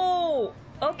 Oh,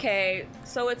 okay.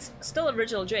 So it's still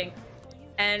original drink,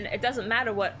 and it doesn't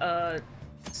matter what a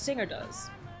singer does.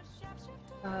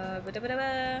 A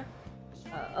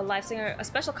live singer. A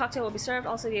special cocktail will be served.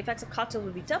 Also, the effects of cocktail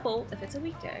will be double if it's a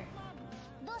weekday.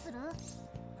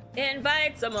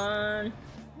 Invite someone.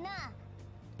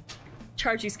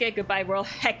 Charge Yusuke goodbye world.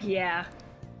 Heck yeah.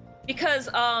 Because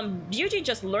Yuji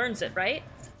just learns it, right?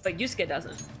 But Yusuke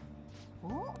doesn't.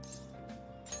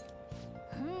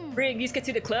 Bring Yusuke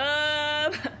to the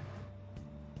club.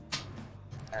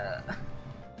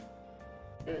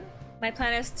 My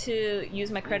plan is to use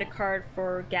my credit card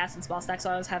for gas and small snacks, so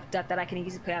I always have debt that I can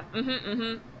easily pay off.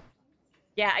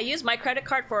 Yeah, I use my credit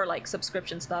card for like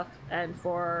subscription stuff and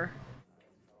for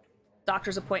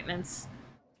doctor's appointments.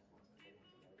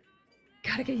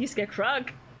 Gotta get Yusuke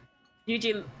Krug.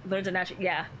 Yuji learns it naturally.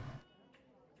 Yeah.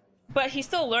 But he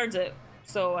still learns it,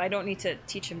 so I don't need to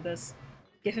teach him this.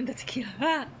 Give him the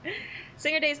tequila.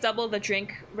 Singer days double the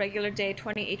drink. Regular day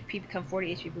 20 HP become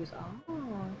 40 HP boost. Oh.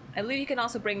 I believe you can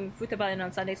also bring Futaba in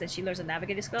on Sundays and she learns a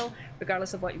navigating skill,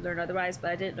 regardless of what you learn otherwise, but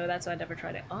I didn't know that, so I never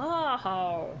tried it.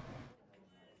 Oh.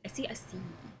 I see, I see.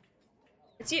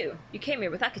 It's you. You came here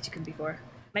with Akechi-kun before.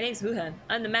 My name's Wuhan.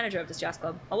 I'm the manager of this jazz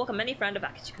club. I'll welcome any friend of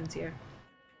Akechi-kun's here.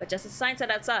 But just as the sign said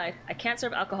outside, I can't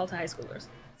serve alcohol to high schoolers.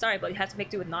 Sorry, but you have to make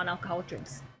do with non-alcoholic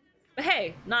drinks. But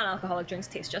hey, non-alcoholic drinks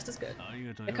taste just as good.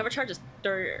 The cover charge is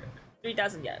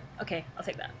 3,000 yen. Okay, I'll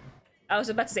take that. I was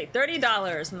about to say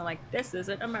 $30, and I'm like, this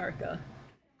isn't America.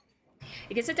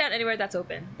 You can sit down anywhere that's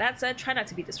open. That said, try not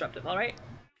to be disruptive, alright?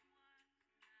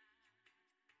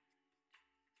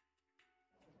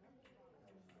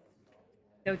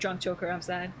 No drunk joker, I'm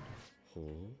sad.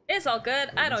 It's all good.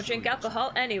 I don't drink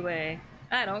alcohol anyway.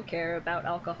 I don't care about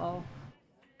alcohol.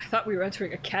 I thought we were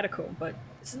entering a catacomb, but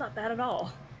this is not bad at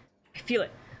all. I feel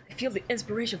it. I feel the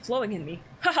inspiration flowing in me.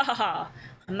 Ha ha ha ha!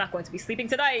 I'm not going to be sleeping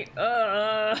tonight!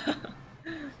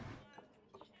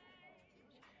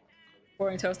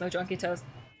 Boring toast, no drunky toast.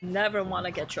 Never want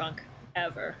to get drunk.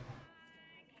 Ever.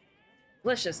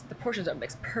 Delicious. The portions are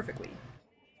mixed perfectly.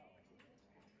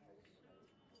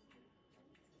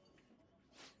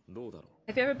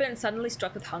 Have you ever been suddenly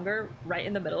struck with hunger right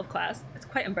in the middle of class? It's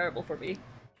quite unbearable for me.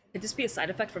 Could this be a side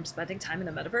effect from spending time in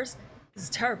the metaverse? This is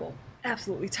terrible.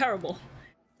 Absolutely terrible.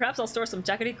 Perhaps I'll store some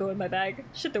Jakariko in my bag,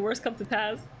 should the worst come to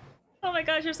pass. Oh my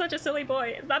gosh, you're such a silly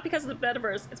boy. It's not because of the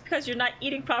metaverse, it's because you're not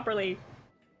eating properly.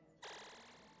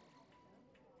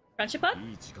 Friendship hug?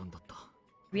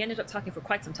 We ended up talking for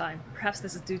quite some time. Perhaps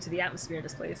this is due to the atmosphere in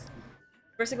this place.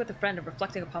 Conversing with a friend and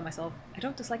reflecting upon myself, I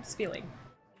don't dislike this feeling.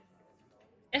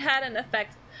 It had an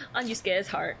effect on Yusuke's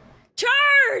heart.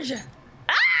 Charge!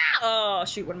 Ah! Oh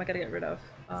shoot, what am I gonna get rid of?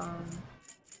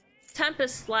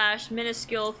 Tempest slash,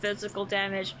 minuscule physical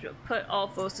damage, put all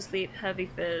foes to sleep, heavy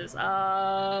fizz.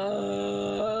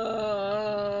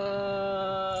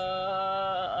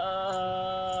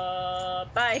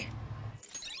 Bye.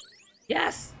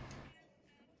 Yes!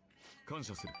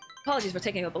 Apologies for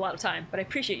taking up a lot of time, but I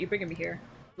appreciate you bringing me here.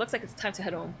 Looks like it's time to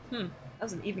head home. That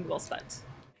was an evening well spent.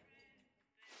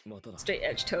 Straight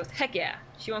edge toast. Heck yeah.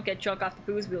 She won't get drunk off the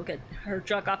booze, we'll get her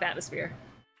drunk off atmosphere.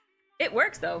 It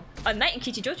works though. A night in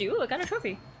Kichijoji. Ooh, I got a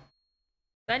trophy.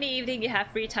 So any evening you have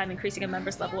free time, increasing a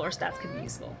member's level or stats can be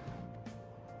useful.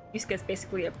 Yusuke is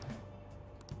basically a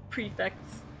prefect.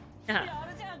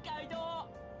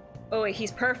 Oh wait,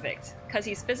 he's perfect. Because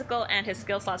he's physical and his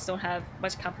skill slots don't have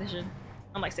much competition.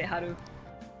 Unlike say Haru.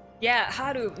 Yeah,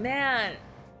 Haru, man.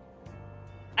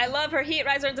 I love her Heat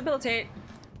Riser and Debilitate.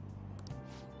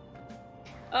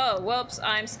 Oh, whoops,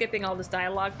 I'm skipping all this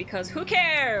dialogue because who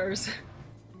cares?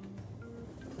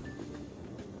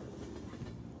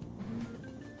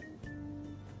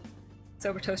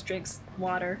 Sober Toast drinks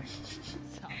water.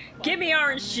 Give me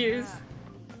orange juice.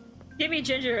 Give me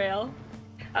ginger ale.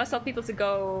 I always tell people to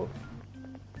go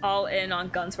all in on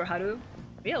guns for Haru.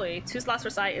 Really? 2 slots for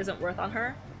Sai isn't worth on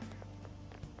her?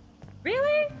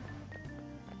 Really?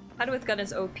 Haru with gun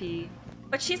is OP.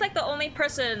 But she's like the only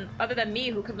person other than me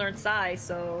who can learn Sai,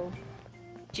 so...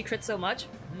 She crits so much?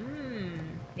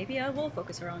 Maybe I will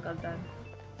focus her on gun then.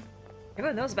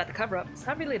 Everyone knows about the cover-up. It's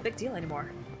not really a big deal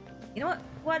anymore. You know what?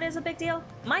 What is a big deal?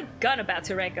 My gun about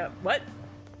to rank up. What?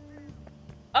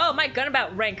 Oh, my gun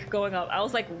about rank going up. I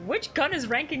was like, which gun is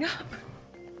ranking up?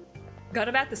 Gun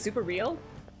about the super real?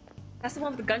 That's the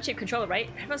one with the gun-shaped controller, right?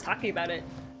 Everyone's talking about it.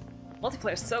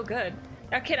 Multiplayer's so good.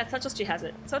 The arcade at Central Street has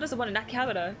it. So does the one in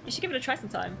Akihabara. You should give it a try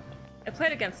sometime. I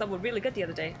played against someone really good the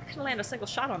other day. I couldn't land a single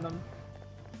shot on them.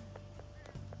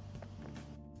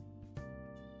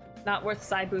 Not worth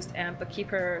side boost amp, but keep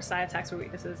her side attacks for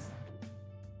weaknesses.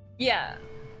 Yeah.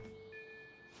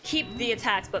 Keep the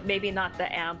attacks, but maybe not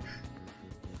the amp.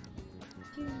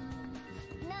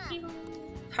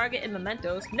 Target in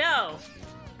mementos? No!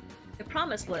 The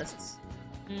promise lists.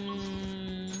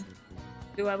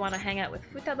 Do I want to hang out with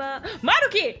Futaba?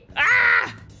 Maruki!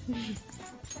 Ah!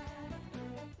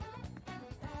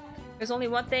 There's only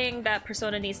one thing that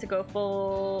Persona needs to go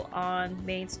full on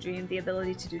mainstream, the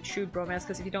ability to do true bromance,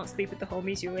 because if you don't sleep with the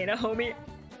homies, you ain't a homie.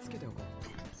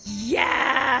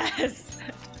 Yes!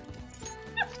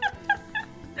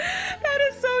 That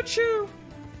is so true!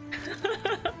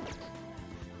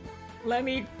 Let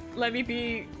me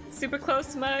be super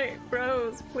close to my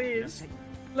bros, please.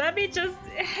 Let me just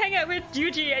hang out with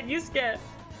Yuji and Yusuke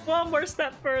one more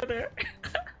step further.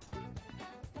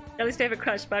 At least favorite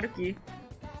crush, Maruki.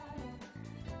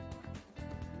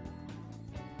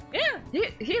 Yeah,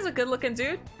 he's a good looking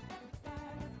dude.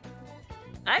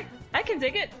 I can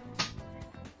dig it.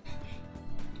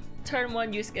 Turn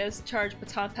 1 Yusuke's charge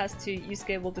baton pass to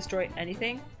Yusuke will destroy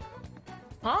anything.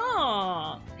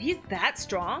 Oh, he's that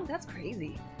strong? That's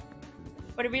crazy.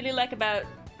 What I really like about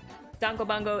Dango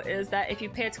Bango is that if you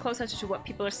pay close attention to what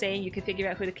people are saying, you can figure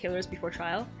out who the killer is before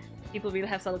trial. People really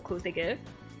have subtle clues they give.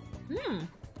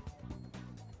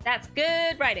 That's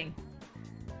good writing.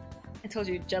 I told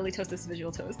you, Jelly Toast is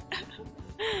visual toast.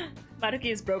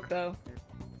 Maruki is broke though.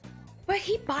 But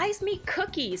he buys me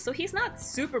cookies, so he's not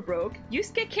super broke.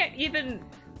 Yusuke can't even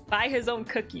buy his own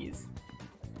cookies.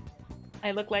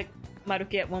 I look like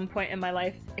Maruki at one point in my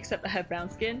life, except I have brown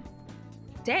skin.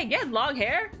 Dang, you had long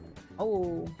hair?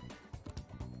 Oh.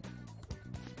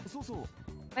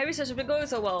 My research has been going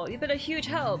so well. You've been a huge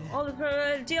help. All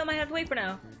the deal might have to wait for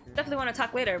now. Definitely want to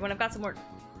talk later when I've got some more.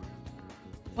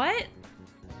 What?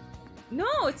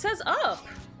 No, it says up.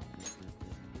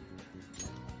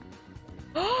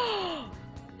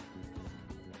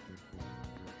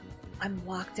 I'm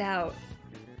locked out.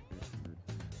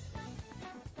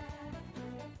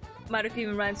 Maruki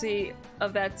reminds me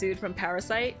of that dude from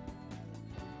Parasite.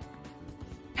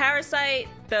 Parasite,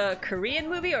 the Korean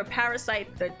movie, or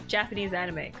Parasite, the Japanese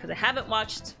anime? Because I haven't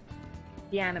watched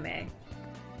the anime.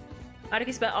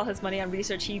 Maruki spent all his money on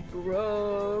research he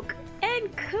broke.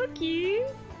 And cookies!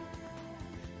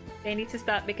 They need to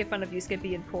stop making fun of Yusuke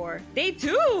being poor. They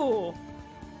do!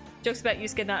 Jokes about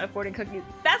Yusuke not affording cookies.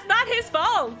 That's not his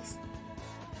fault!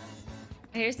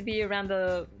 My hair used to be around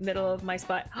the middle of my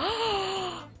spine.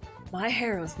 My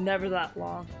hair was never that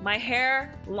long. My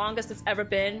hair, longest it's ever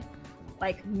been,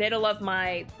 like middle of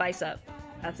my bicep.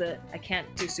 That's it. I can't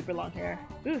do super long hair.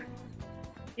 Ooh.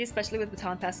 Especially with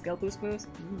baton pass skill boost moves.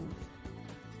 Ooh.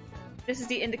 This is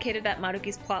the indicator that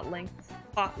Maruki's plot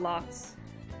locks.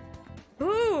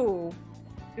 Ooh!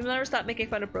 We'll never stop making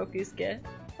fun of broke Yusuke.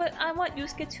 But I want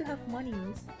Yusuke to have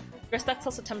monies. We're stuck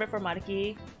till September for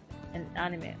Maruki and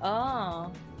anime.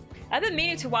 Oh. I've been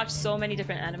meaning to watch so many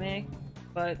different anime,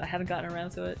 but I haven't gotten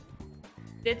around to it.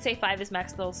 Did say 5 is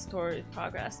maximal story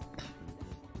progress.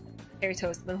 Harry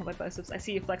Toast, then hold my biceps. I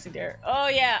see you flexing there. Oh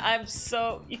yeah, I'm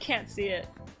so... You can't see it.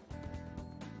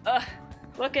 Ugh.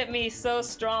 Look at me, so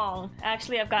strong.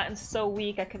 Actually, I've gotten so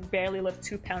weak I can barely lift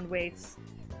 2-pound weights.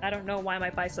 I don't know why my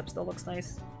bicep still looks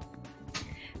nice.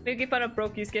 Making fun of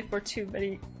Brokey's gift for too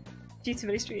many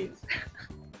streams.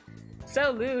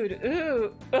 So lewd.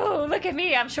 Ooh. Ooh, look at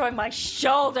me. I'm showing my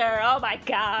shoulder. Oh my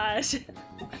gosh.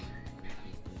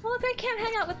 Well, if I can't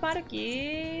hang out with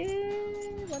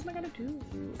Maruki, what am I gonna do?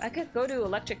 I could go to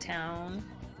Electric Town.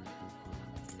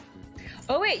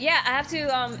 Oh wait, yeah, I have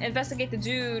to investigate the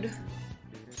dude.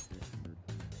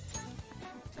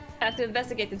 I have to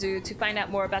investigate the dude to find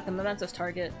out more about the Mementos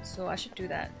target, so I should do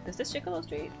that. Is this Gigolo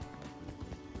Street?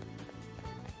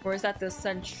 Or is that the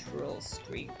Central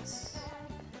Street?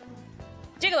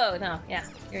 Gigolo! No, yeah,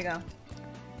 here we go.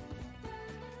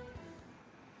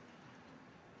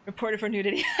 Reported for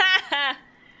nudity.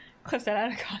 Clips that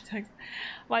out of context.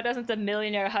 Why doesn't the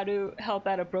millionaire how to help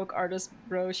out a broke artist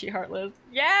bro? She heartless.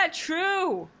 Yeah,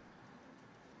 true!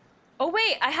 Oh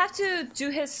wait, I have to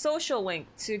do his social link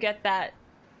to get that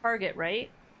target, right?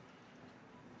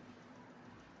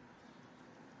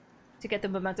 To get the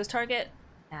Mementos target?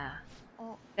 Yeah.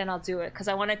 Oh. Then I'll do it, because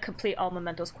I want to complete all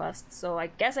Mementos quests, so I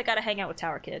guess I gotta hang out with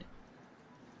Tower Kid.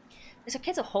 There's a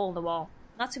kid's a hole in the wall.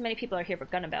 Not too many people are here for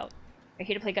Gunabout. Are you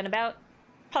here to play Gunabout?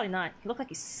 Probably not. You look like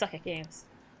you suck at games.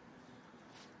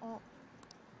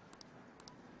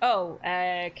 Oh,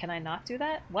 can I not do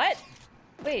that? What?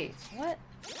 Wait, what?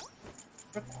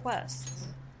 Request.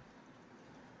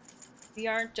 We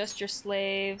aren't just your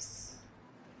slaves.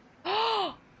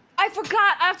 Oh! I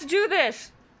forgot! I have to do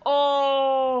this!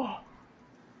 Oh!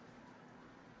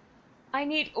 I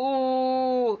need...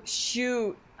 Ooh!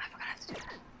 Shoot! I forgot I have to do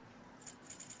that.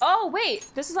 Oh, wait!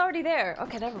 This is already there.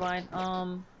 Okay, never mind.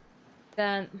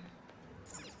 Then...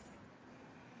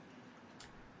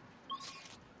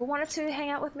 Who wanted to hang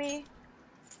out with me?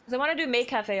 Because I want to do Maid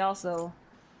Cafe also.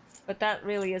 But that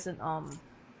really isn't,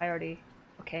 priority.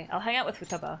 Okay, I'll hang out with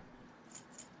Futaba.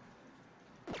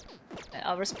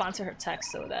 I'll respond to her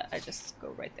text so that I just go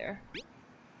right there.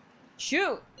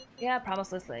 Shoot! Yeah,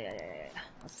 promise list. Yeah.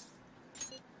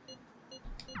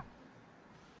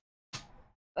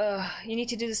 You need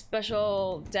to do the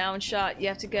special down shot. You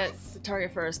have to get the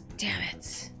target first. Damn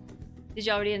it. Did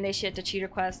you already initiate the cheater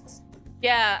quests?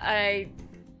 Yeah, I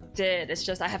did. It's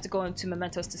just I have to go into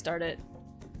Mementos to start it.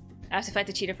 I have to fight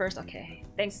the cheater first? Okay.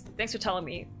 Thanks for telling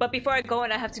me. But before I go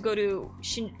in, I have to go to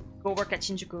go work at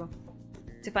Shinjuku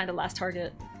to find the last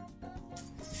target.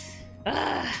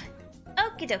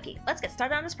 Okie dokie. Let's get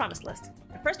started on this promise list.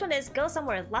 The first one is go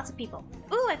somewhere with lots of people.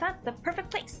 Ooh, I found the perfect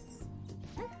place.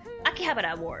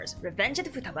 Akihabara Wars. Revenge of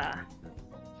the Futaba.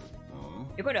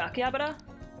 You go to Akihabara?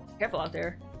 Careful out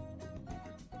there.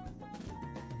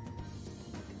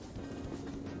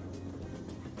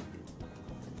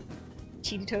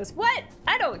 Cheaty toes. What?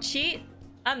 I don't cheat.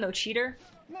 I'm no cheater.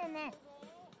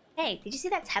 Hey, did you see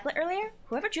that tablet earlier?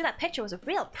 Whoever drew that picture was a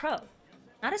real pro.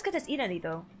 Not as good as Irani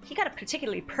though. He got a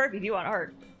particularly pervy view on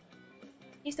art.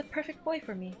 He's the perfect boy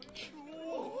for me.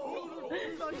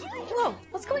 Whoa,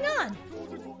 what's going on?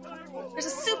 There's a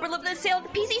super limited sale at the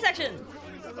PC section!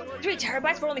 3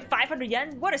 terabytes for only 500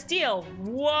 yen? What a steal!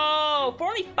 Whoa! For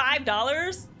only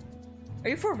 $5? Are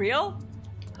you for real?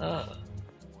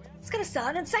 It's gonna sell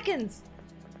out in seconds!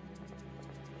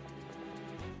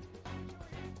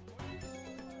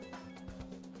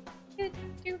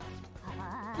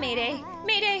 Mayday!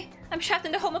 Mayday! I'm trapped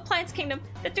in the home appliance kingdom.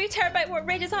 The 3 terabyte war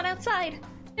rages on outside.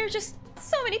 There are just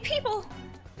so many people.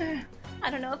 I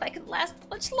don't know if I can last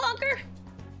much longer.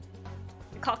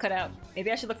 The call cut out.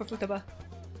 Maybe I should look for Futaba.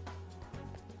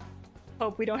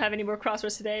 Hope we don't have any more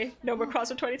crosswords today. No more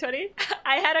crossword 2020.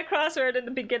 I had a crossword in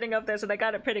the beginning of this and I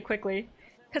got it pretty quickly.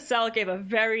 Cassell gave a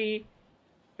very,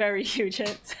 very huge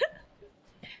hint.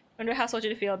 Wonder how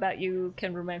Soji feel about you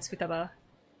can romance Futaba.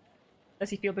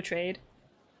 Does he feel betrayed?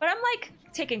 But I'm like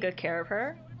taking good care of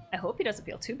her. I hope he doesn't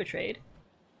feel too betrayed.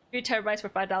 3 terabytes for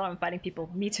 $5 and fighting people.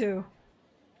 Me too.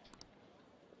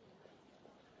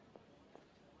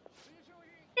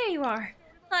 There you are.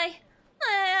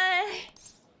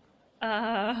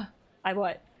 I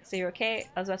what? So you're okay?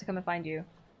 I was about to come and find you.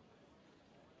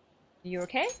 You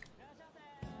okay?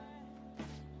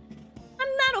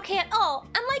 I'm not okay at all.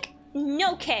 I'm like,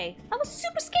 no-K. I was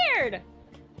super scared.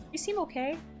 You seem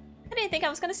okay. I didn't think I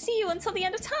was gonna see you until the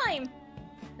end of time.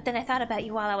 But then I thought about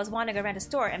you while I was wandering around the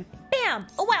store and BAM!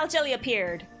 A wild jelly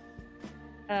appeared!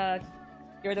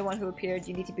 You're the one who appeared.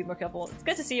 You need to be more careful. It's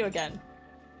good to see you again.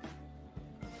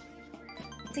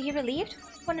 So you're relieved?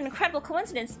 What an incredible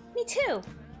coincidence. Me too.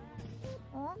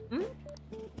 Hmm?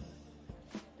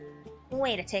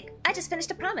 Wait a tick. I just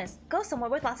finished a promise. Go somewhere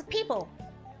with lots of people.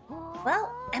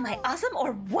 Well, am I awesome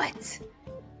or what?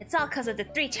 It's all because of the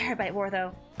 3 terabyte war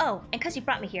though. Oh, and because you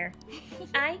brought me here.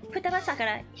 I, Futaba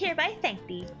Sakura, hereby thank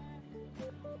thee.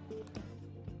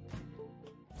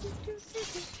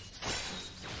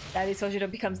 Daddy Sojiro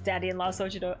becomes daddy-in-law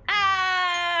Sojiro.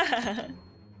 Ah!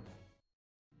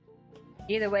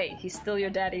 Either way, he's still your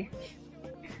daddy.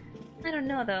 I don't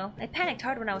know though. I panicked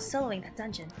hard when I was soloing that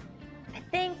dungeon. I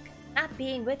think not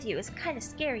being with you is kind of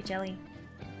scary, Jelly.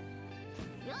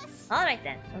 Alright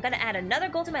then, I'm gonna add another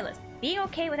goal to my list. Being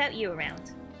okay without you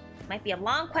around. Might be a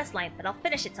long quest line, but I'll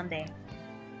finish it someday.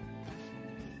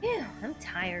 Phew, I'm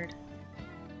tired.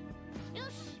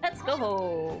 Let's go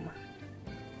home.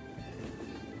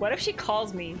 What if she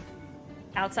calls me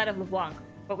outside of LeBlanc,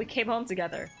 but we came home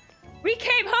together? We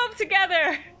came home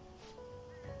together!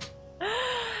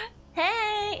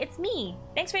 Hey, it's me.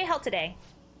 Thanks for your help today.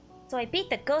 So I beat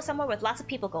the go somewhere with lots of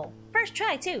people goal. First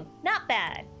try too. Not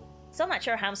bad. Still not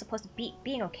sure how I'm supposed to beat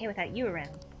being okay without you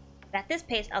around. But at this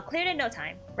pace, I'll clear it in no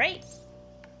time, right?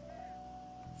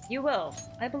 You will.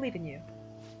 I believe in you.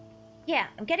 Yeah,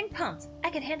 I'm getting pumped. I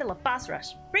can handle a boss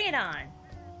rush. Bring it on!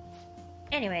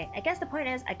 Anyway, I guess the point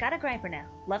is I gotta grind for now.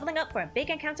 Leveling up for a big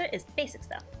encounter is basic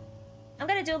stuff. I'm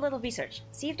gonna do a little research,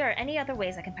 see if there are any other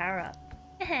ways I can power up.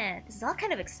 This is all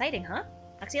kind of exciting, huh?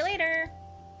 Talk to you later!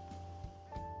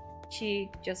 She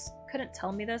just couldn't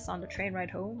tell me this on the train ride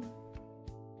home.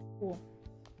 Cool.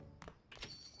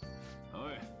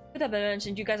 Could have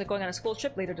mentioned you guys are going on a school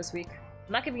trip later this week.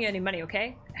 I'm not giving you any money,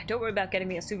 okay? Don't worry about getting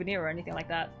me a souvenir or anything like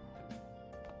that.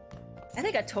 I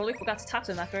think I totally forgot to talk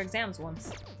to him after exams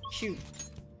once. Shoot.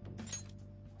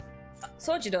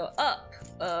 Sojiro, up!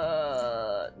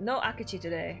 No Akichi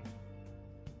today.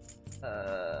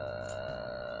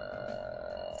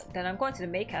 Then I'm going to the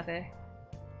maid cafe.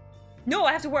 No,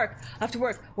 I have to work! I have to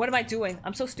work! What am I doing?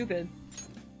 I'm so stupid.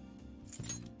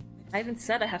 I even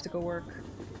said I have to go work.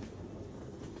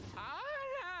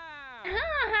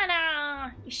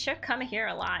 You sure come here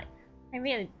a lot.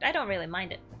 I don't really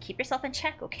mind it. Keep yourself in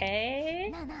check,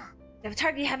 okay? You have a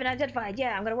target you haven't identified.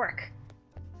 Yeah, I'm gonna work.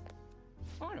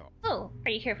 Oh,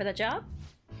 are you here for the job?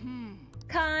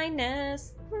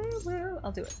 Kindness. Woo-woo.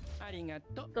 I'll do it.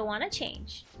 Go on and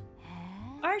change.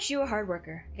 Aren't you a hard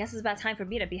worker? I guess it's about time for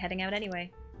me to be heading out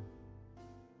anyway.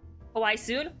 Hawaii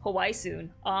soon? Hawaii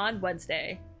soon. On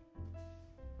Wednesday.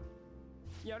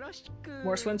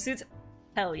 More swimsuits?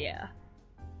 Hell yeah.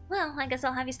 Well, I guess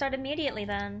I'll have you start immediately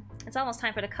then. It's almost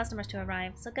time for the customers to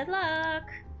arrive, so good luck!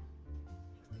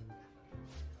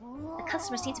 The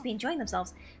customers seem to be enjoying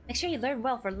themselves. Make sure you learn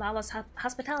well for Lala's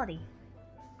hospitality.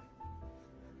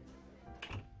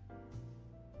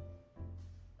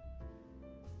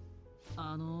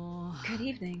 Good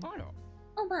evening.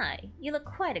 Oh my, you look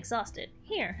quite exhausted.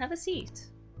 Here, have a seat.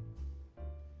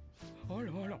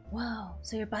 Whoa,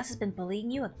 so your boss has been bullying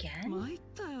you again?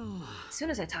 As soon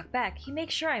as I talk back, he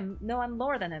makes sure I know I'm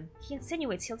lower than him. He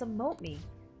insinuates he'll demote me.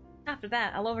 After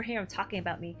that, I'll overhear him talking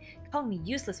about me, calling me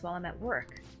useless while I'm at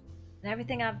work. And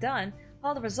everything I've done,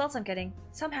 all the results I'm getting,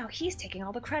 somehow he's taking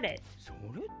all the credit.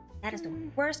 That is the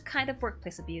worst kind of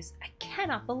workplace abuse. I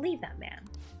cannot believe that man.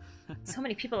 So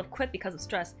many people have quit because of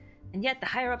stress, and yet the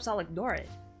higher-ups all ignore it.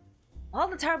 All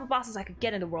the terrible bosses I could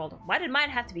get in the world, why did mine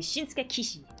have to be Shinsuke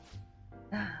Kishi?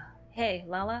 Hey,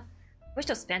 Lala. Wish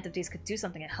those Phantom D's could do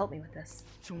something to help me with this.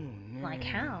 Like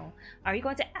how? Are you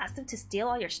going to ask them to steal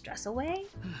all your stress away?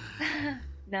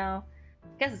 No.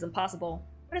 Guess it's impossible,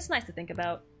 but it's nice to think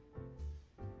about.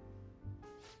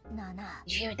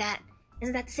 You hear that?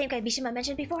 Isn't that the same guy Mishima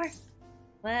mentioned before?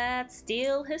 Let's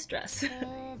steal his stress.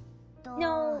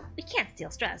 No, we can't steal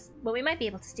stress, but we might be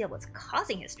able to steal what's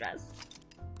causing his stress.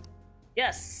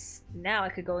 Yes! Now I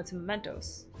could go into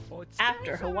mementos.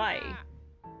 After Hawaii.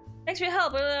 Thanks for your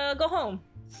help, go home.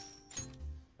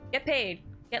 Get paid.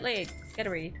 Get laid. Get a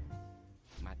read.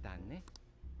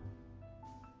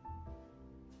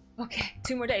 Okay,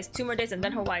 2 more days. 2 more days and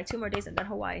then Hawaii. 2 more days and then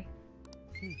Hawaii.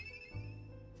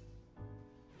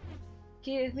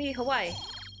 Give me Hawaii.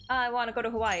 I want to go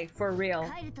to Hawaii for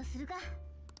real.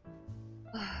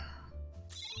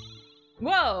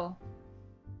 Whoa!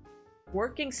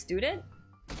 Working student?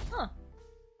 Huh.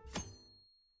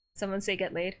 Someone say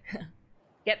get laid.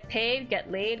 Get paid,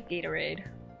 get laid, Gatorade.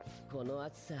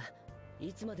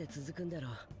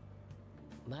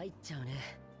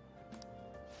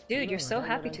 Dude, you're so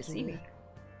happy to see me.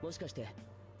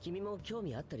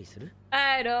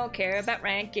 I don't care about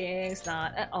rankings,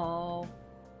 not at all.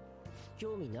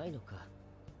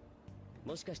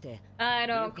 I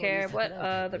don't care what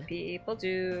other people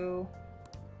do.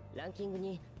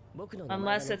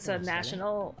 Unless it's a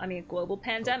global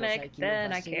pandemic,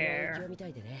 then I care.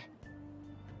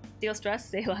 Steal stress,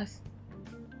 say less.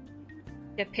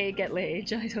 Get paid, get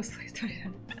laid.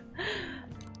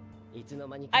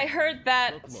 I heard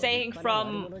that saying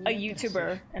from a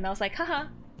YouTuber, and I was like, haha,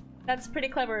 that's pretty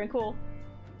clever and cool.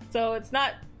 So it's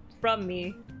not from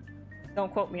me.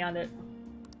 Don't quote me on it.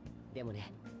 でも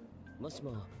ね、もし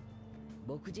も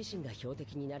僕自身が標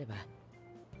的になれば、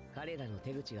彼らの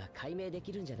手口が解明で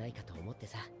きるんじゃないかと思って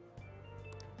さ。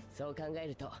そう考え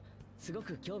るとすご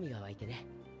く興味が湧いてね。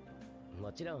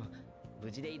もちろん無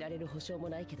事でいられる保証も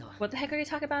ないけど。What the heck are you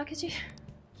talking about, Kichi?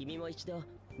 君も一度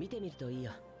見てみるといい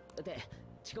よ。で、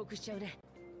遅刻しちゃうね。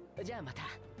じゃあまた。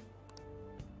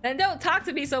Then don't talk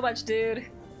to me so much, dude.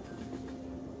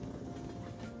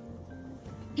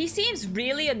 He seems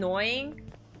really annoying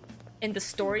in the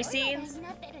story scenes,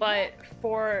 but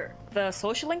for the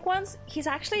social link ones, he's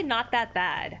actually not that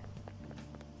bad.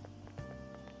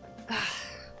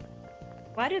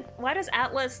 Why does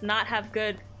Atlas not have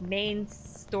good main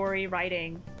story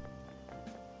writing?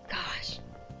 Gosh.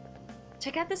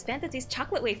 Check out this Fantasy's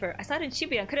chocolate wafer. I saw it in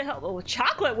Shibuya and couldn't help. Oh,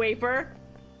 chocolate wafer!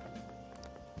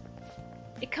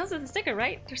 It comes with a sticker,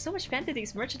 right? There's so much Phantom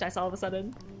Thieves merchandise all of a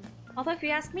sudden. Although if you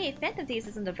ask me, Phantom Thieves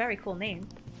isn't a very cool name.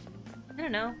 I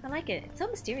don't know, I like it. It's so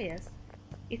mysterious.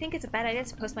 You think it's a bad idea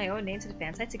to post my own name to the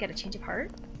fan site to get a change of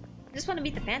heart? I just want to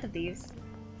meet the Phantom Thieves.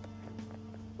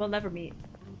 We'll never meet.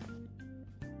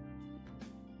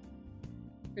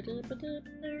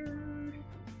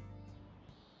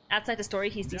 Outside the story,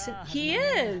 he's decent. He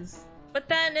is! But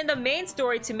then in the main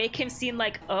story, to make him seem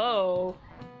like, oh,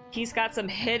 he's got some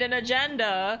hidden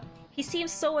agenda, he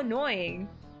seems so annoying.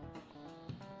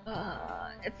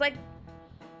 It's like,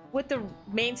 with the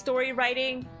main story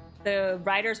writing, the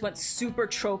writers went super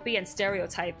tropey and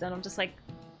stereotyped, and I'm just like,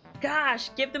 gosh,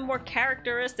 give them more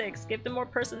characteristics, give them more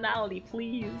personality,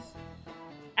 please.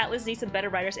 Atlas needs some better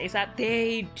writers ASAP.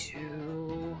 They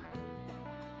do.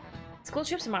 School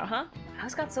trips tomorrow, huh? I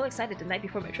just got so excited the night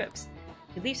before my trips.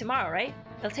 You leave tomorrow, right?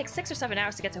 It'll take 6 or 7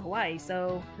 hours to get to Hawaii,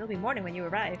 so it'll be morning when you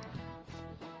arrive.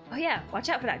 Oh yeah, watch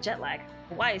out for that jet lag.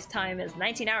 Hawaii's time is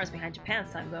 19 hours behind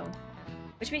Japan's time zone,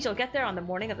 which means you'll get there on the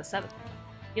morning of the 7th.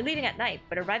 You're leaving at night,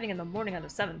 but arriving in the morning of the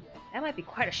 7th. That might be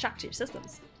quite a shock to your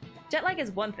systems. Jet lag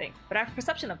is one thing, but our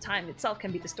perception of time itself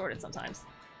can be distorted sometimes.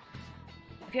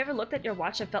 Have you ever looked at your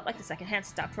watch and felt like the second hand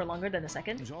stopped for longer than the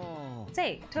second?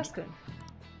 Say, Toast-kun.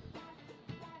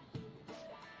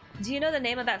 Do you know the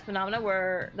name of that phenomena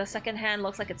where the second hand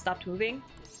looks like it stopped moving?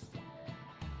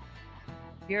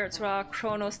 Virtua,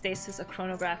 chronostasis, a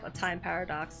chronograph, a time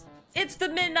paradox. It's the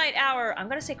midnight hour! I'm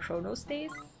gonna say chronostasis?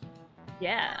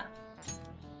 Yeah.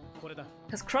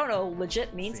 Because chrono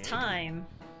legit means time.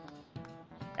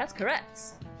 That's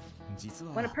correct.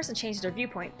 When a person changes their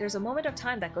viewpoint, there's a moment of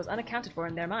time that goes unaccounted for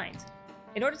in their mind.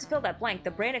 In order to fill that blank, the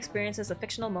brain experiences a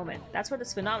fictional moment. That's where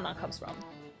this phenomenon comes from.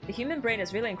 The human brain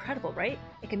is really incredible, right?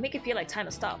 It can make it feel like time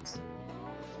has stopped.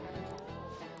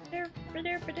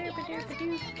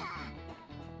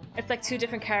 It's like 2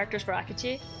 different characters for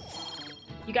Akechi.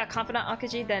 You got confident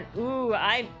Akechi, then ooh,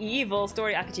 I'm evil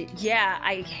story Akechi. Yeah,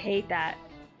 I hate that.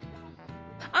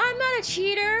 I'm not a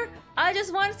cheater! I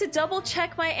just wanted to double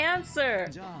check my answer.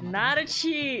 Not a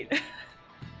cheat.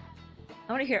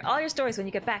 I want to hear all your stories when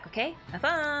you get back, okay? Have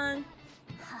fun!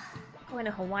 Going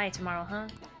to Hawaii tomorrow, huh?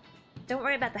 Don't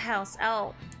worry about the house.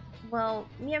 Well,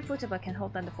 me and Futaba can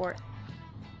hold down the fort.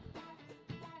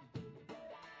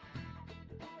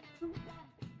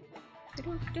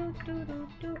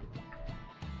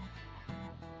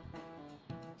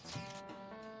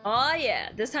 Oh yeah,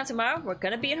 this time tomorrow we're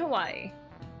gonna be in Hawaii.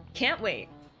 Can't wait.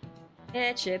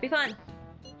 It should be fun.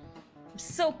 I'm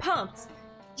so pumped.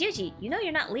 Yuji, you know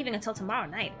you're not leaving until tomorrow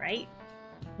night, right?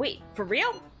 Wait, for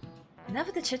real? Enough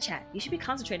of the chit-chat. You should be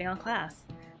concentrating on class.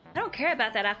 I don't care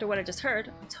about that after what I just heard.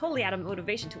 I'm totally out of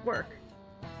motivation to work.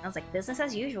 Sounds like business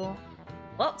as usual.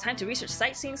 Well, time to research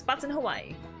sightseeing spots in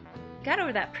Hawaii. Got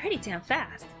over that pretty damn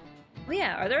fast. Oh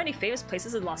yeah, are there any famous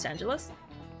places in Los Angeles?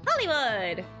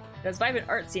 Hollywood! There's a vibrant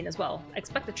art scene as well. I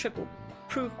expect the trip will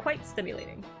prove quite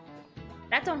stimulating.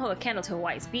 That don't hold a candle to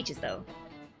Hawaii's beaches, though.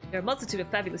 There are a multitude of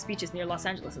fabulous beaches near Los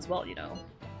Angeles as well, you know.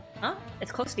 Huh?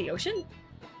 It's close to the ocean?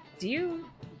 Do you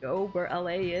know where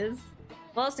LA is?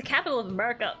 Well, it's the capital of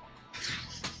America.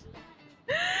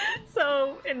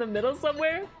 So, in the middle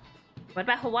somewhere? What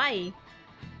about Hawaii?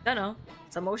 Don't know.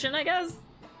 Some ocean, I guess?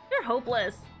 You're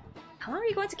hopeless. How long are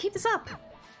you going to keep this up?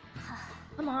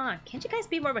 Come on, can't you guys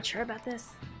be more mature about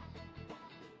this?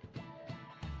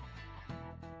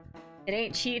 It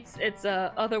ain't cheats, it's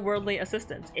otherworldly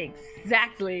assistance.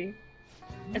 Exactly.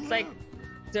 It's like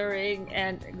during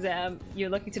an exam, you're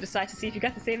looking to decide to see if you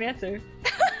got the same answer.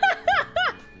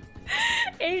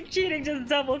 Ain't cheating, just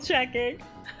double checking.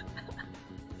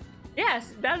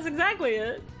 Yes, that's exactly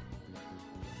it.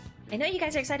 I know you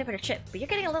guys are excited for the trip, but you're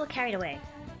getting a little carried away.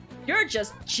 You're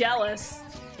just jealous.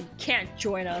 You can't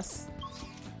join us.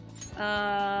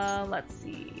 Let's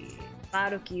see.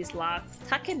 Maruki's locked.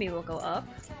 Takemi will go up.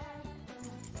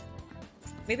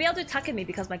 Maybe I'll do Takemi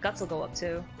because my guts will go up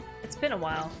too. It's been a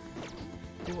while.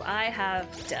 Do I have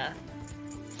death?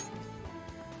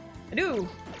 I do!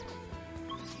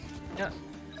 Yep.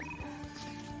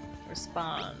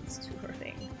 Responds to her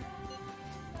thing.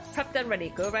 Prepped and ready,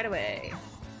 go right away.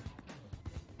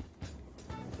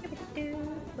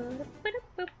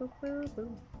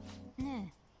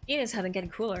 Ian's having getting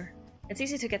cooler. It's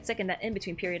easy to get sick in that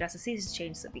in-between period as the seasons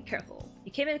change, so be careful.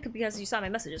 You came in because you saw my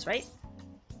messages, right?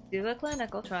 Do a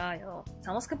clinical trial. It's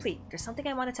almost complete. There's something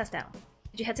I want to test out.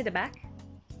 Did you head to the back?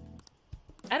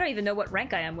 I don't even know what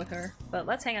rank I am with her, but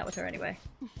let's hang out with her anyway.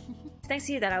 It's thanks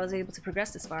to you that I was able to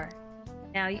progress this far.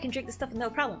 Now, you can drink this stuff with no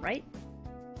problem, right?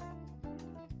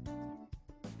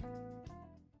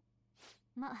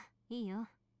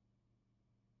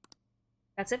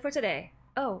 That's it for today.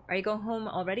 Oh, are you going home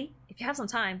already? If you have some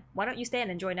time, why don't you stay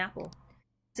and enjoy an apple?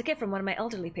 It's a gift from one of my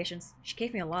elderly patients. She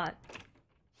gave me a lot.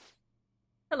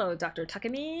 Hello, Dr.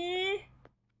 Takemi.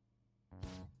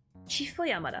 Chief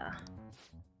Yamada.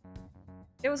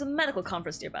 There was a medical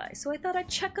conference nearby, so I thought I'd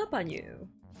check up on you.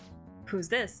 Who's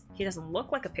this? He doesn't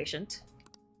look like a patient.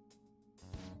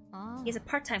 He's a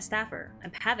part-time staffer.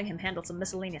 I'm having him handle some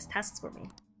miscellaneous tasks for me.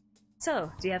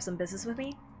 So, do you have some business with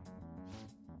me?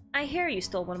 I hear you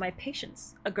stole one of my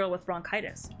patients, a girl with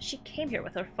bronchitis. She came here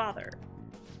with her father.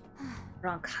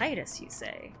 Bronchitis, you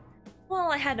say?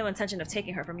 Well, I had no intention of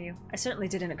taking her from you. I certainly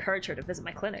didn't encourage her to visit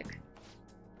my clinic.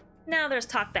 Now there's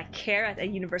talk that care at a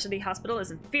university hospital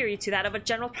is inferior to that of a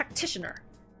general practitioner.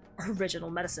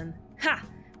 Original medicine. Ha!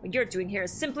 What you're doing here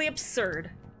is simply absurd.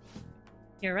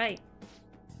 You're right.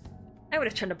 I would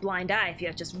have turned a blind eye if you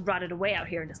had just rotted away out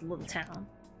here in this little town.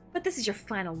 But this is your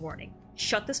final warning.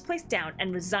 Shut this place down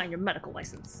and resign your medical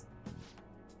license.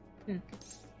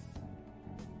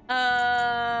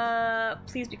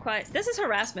 Please be quiet. This is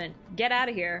harassment. Get out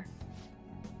of here.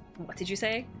 What did you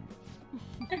say?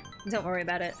 Don't worry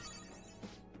about it.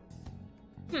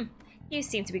 You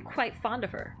seem to be quite fond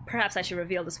of her. Perhaps I should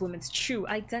reveal this woman's true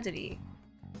identity.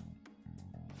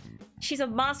 She's a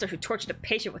monster who tortured a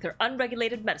patient with her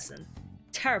unregulated medicine.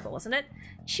 Terrible, isn't it?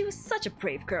 She was such a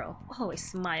brave girl, always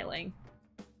smiling.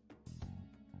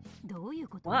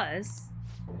 Was?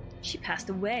 She passed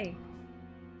away.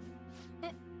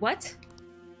 What?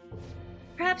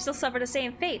 Perhaps she'll suffer the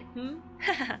same fate,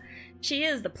 She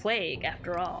is the plague,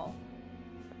 after all.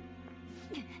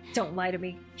 Don't lie to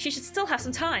me. She should still have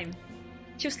some time.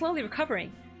 She was slowly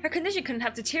recovering. Her condition couldn't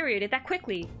have deteriorated that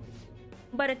quickly.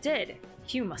 But it did.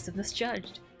 You must have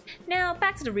misjudged. Now,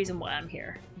 back to the reason why I'm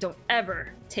here. Don't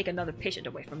ever take another patient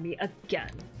away from me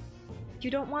again. You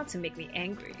don't want to make me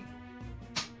angry.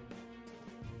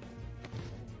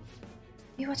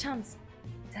 Miwa-chan's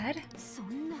dead?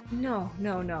 No.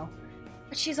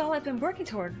 But she's all I've been working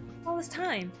toward all this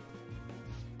time.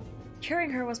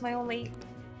 Curing her was my only...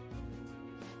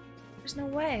 There's no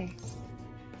way.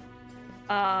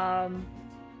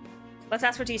 Let's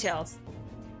ask for details.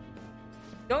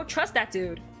 Don't trust that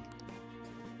dude.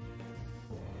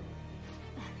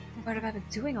 What have I been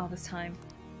doing all this time?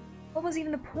 What was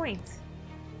even the point?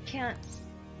 Can't...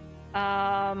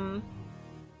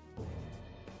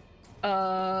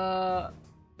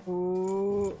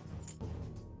 Ooh.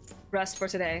 Rest for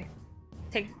today.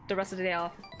 Take the rest of the day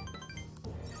off.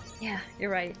 Yeah,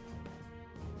 you're right.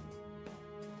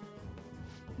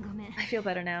 I feel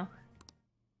better now.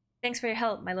 Thanks for your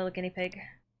help, my little guinea pig.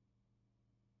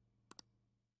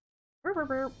 Burp, burp,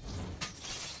 burp.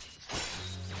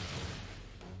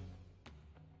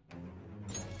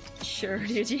 Sure,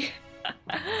 Ryuji.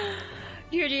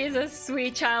 Ryuji is a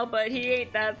sweet child, but he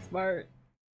ain't that smart.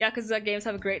 Yakuza games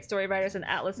have great story writers, and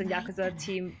Atlas and Yakuza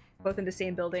team both in the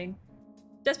same building.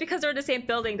 Just because they're in the same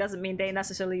building doesn't mean they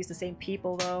necessarily use the same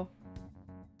people, though.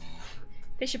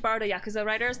 They should borrow the Yakuza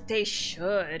writers? They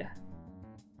should.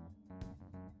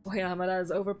 Boy,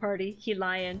 Hamada's over party. He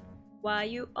lying. Why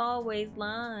you always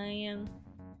lying?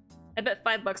 I bet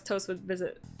 $5 Toast would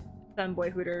visit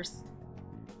Fanboy Hooters.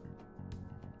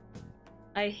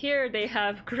 I hear they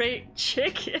have great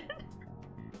chicken.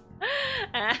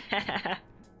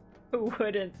 Who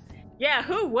wouldn't? Yeah,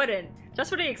 who wouldn't? Just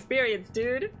for the experience,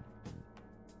 dude.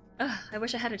 Ugh, I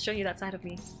wish I hadn't shown you that side of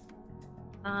me.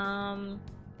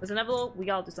 Was inevitable? We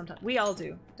all do sometimes. We all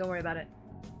do. Don't worry about it.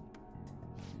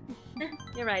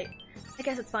 You're right. I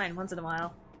guess it's fine once in a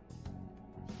while.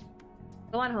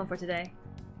 Go on home for today.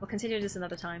 We'll continue this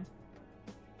another time.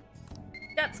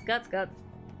 Guts, guts, guts.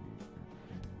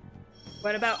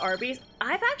 What about Arby's?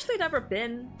 I've actually never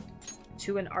been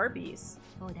to an Arby's.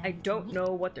 I don't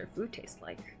know what their food tastes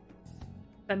like.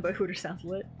 Fanboy Hooter sounds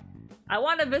lit. I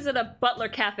want to visit a butler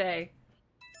cafe.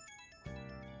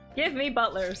 Give me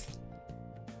butlers.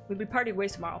 We'll be parting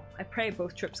ways tomorrow. I pray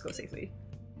both trips go safely.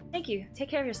 Thank you. Take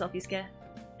care of yourself, Yusuke.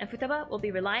 And Futaba will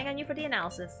be relying on you for the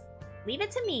analysis. Leave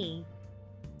it to me.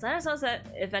 So let us know that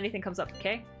if anything comes up,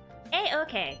 okay? Hey,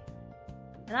 okay.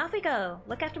 And off we go.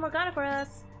 Look after Morgana for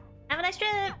us. Have a nice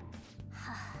trip.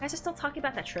 You guys are still talking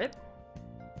about that trip?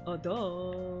 Oh,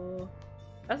 duh.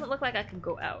 Doesn't look like I can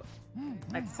go out.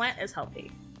 My plant is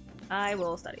healthy. I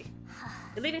will study.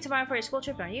 You're leaving tomorrow for your school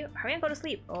trip, aren't you? Hurry and go to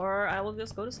sleep, or I will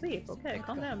just go to sleep. Okay,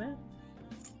 calm down, man.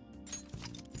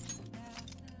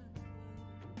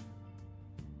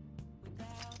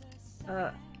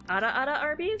 Ada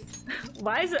Arby's?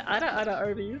 Why is it Ada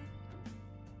Arby's?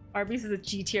 Arby's is a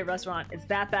G tier restaurant. It's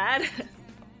that bad?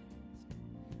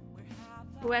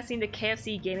 Who has seen the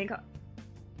KFC gaming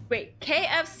Wait,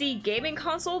 KFC gaming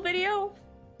console video?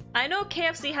 I know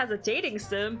KFC has a dating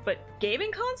sim, but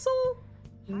gaming console?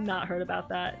 Not heard about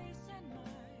that.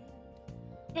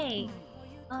 Hey.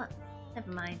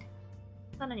 Never mind.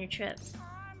 Fun on your trip.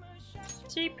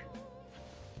 Cheap.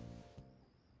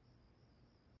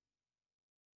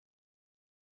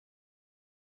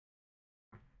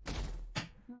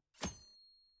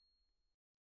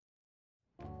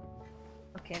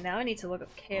 Okay, now I need to look up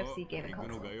KFC gaming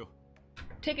console.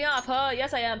 Taking off, huh?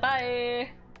 Yes, I am. Bye.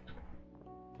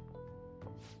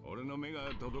 俺の目が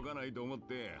届かないと思っ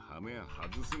てハメ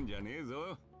外すんじゃねえ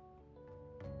ぞ。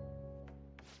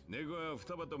猫は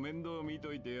双葉と面倒見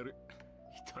といてやる。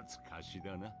一つ貸し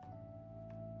だな。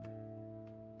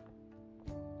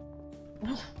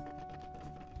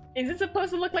Is it supposed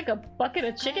to look like a bucket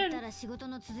of chicken?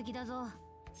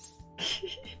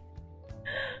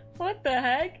 What the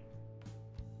heck?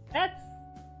 That's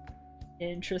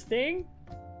interesting.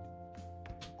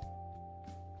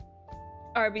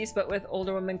 Arby's, but with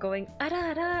older women going ada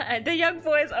ada, and the young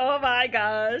boys. Oh my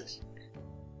gosh,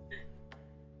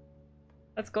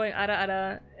 that's going ada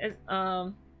ada.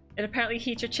 It apparently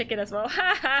heats your chicken as well.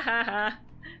 Ha ha ha ha.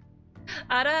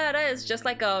 Ada ada is just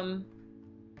like an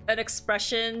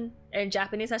expression in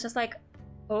Japanese that's just like,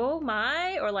 oh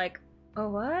my, or like, oh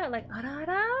what, like ada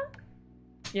ada.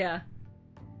 Yeah.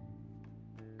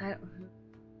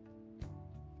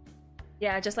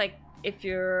 Yeah, just like if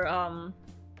you're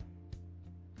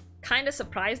kind of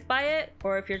surprised by it,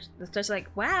 or if you're just like,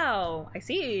 wow, I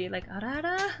see, like ara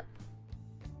ara.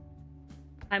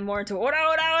 I'm more into ora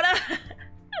ora ora.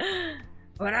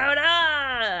 Ora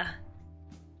ora.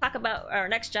 Talk about our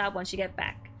next job once you get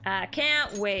back. I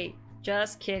can't wait.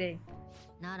 Just kidding.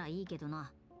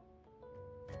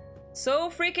 So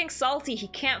freaking salty he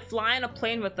can't fly on a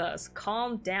plane with us.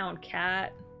 Calm down,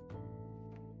 cat.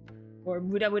 Or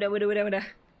muda muda muda muda muda.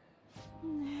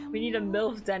 We need a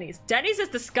MILF Denny's. Denny's is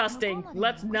disgusting.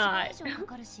 Let's not.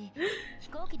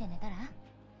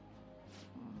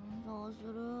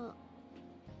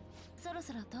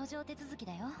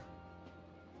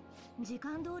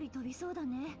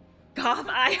 God,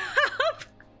 I hope.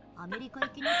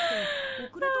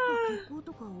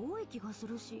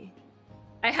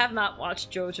 I have not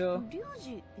watched JoJo.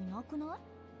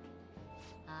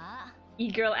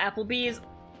 E-girl Applebee's.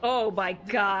 Oh my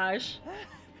gosh.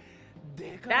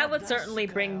 That would certainly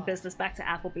bring business back to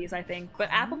Applebee's, I think. But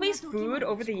Applebee's food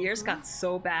over the years got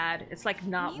so bad, it's like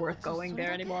not worth going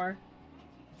there anymore.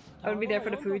 I wouldn't be there for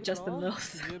the food, just the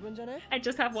meals. I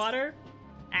just have water?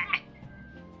 Ah.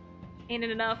 Ain't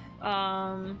it enough?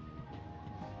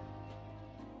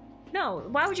 No,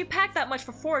 why would you pack that much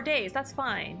for 4 days? That's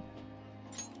fine.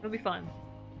 It'll be fun.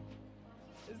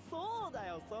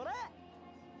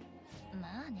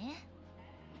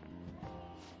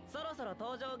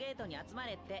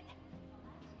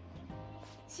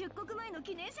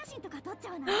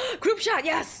 Group shot,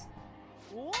 yes!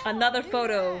 Another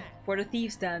photo for the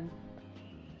thieves' den.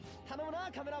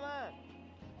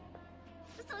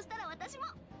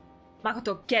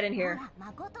 Makoto, get in here.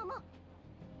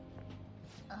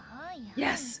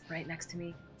 Yes, right next to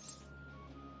me.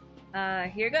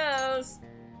 Here goes.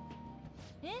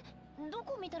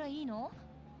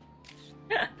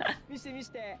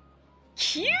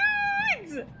 Cute!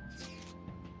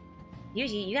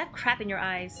 Yuji, you got crap in your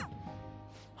eyes.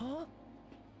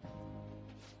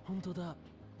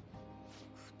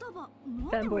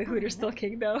 Fanboy Hooter's still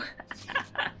king though.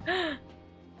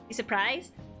 You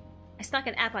surprised? I snuck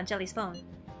an app on Jelly's phone.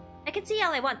 I can see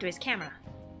all I want through his camera.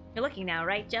 You're looking now,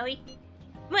 right, Jelly?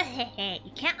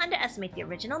 You can't underestimate the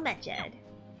original method.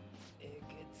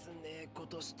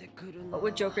 What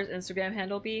would Joker's Instagram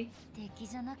handle be?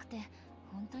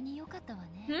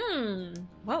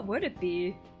 What would it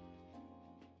be?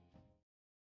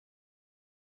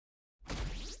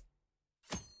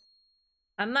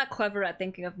 I'm not clever at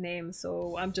thinking of names,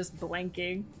 so I'm just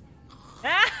blanking.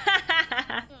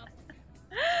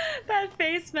 That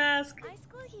face mask.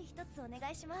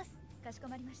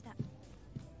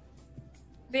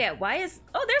 But yeah, why is...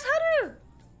 Oh, there's Haru!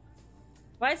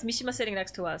 Why is Mishima sitting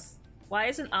next to us? Why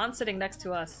isn't An sitting next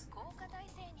to us?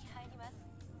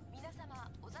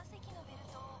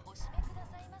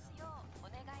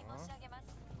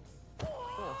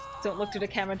 Don't look through the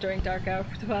camera during dark hour.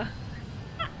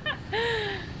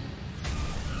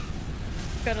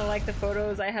 Gonna like the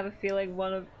photos. I have a feeling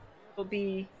one of will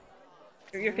be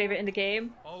your favorite in the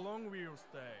game. How long will you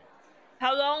stay?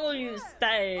 How long will you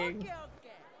stay? Okay.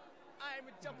 I'm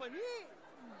Japanese.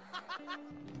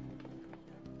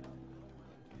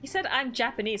 He said I'm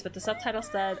Japanese, but the subtitle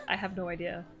said I have no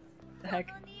idea. The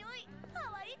heck?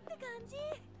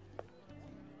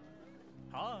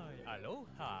 Hi,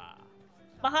 aloha.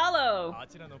 Mahalo!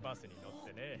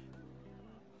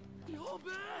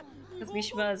 Because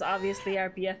Mishima is obviously our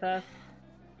BFF.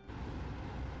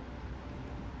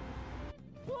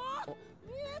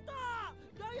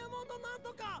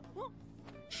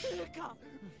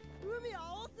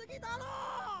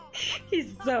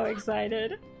 He's so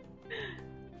excited.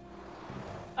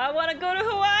 I want to go to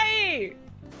Hawaii!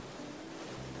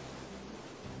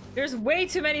 There's way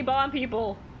too many bomb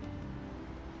people.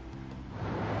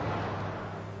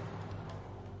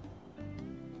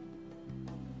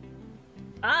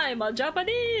 I'm a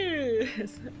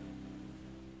Japanese!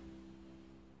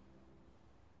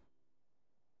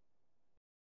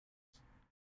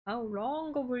 How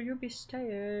long will you be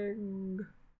staying?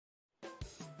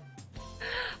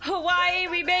 Hawaii,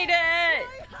 we made it!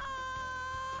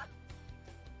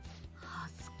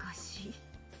 恥ずかしい。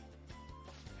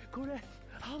これ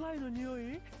ハワイの匂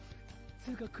い？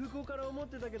つうか空港から思っ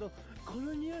てたけど、こ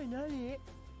の匂い何？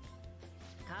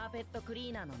カーペットク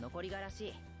リーナーの残りがらし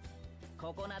い。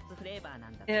ココナッツフレーバーな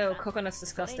んだって。Ew, coconut's そ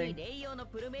れ disgusting. にレイ用の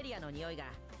プルメリアの匂いが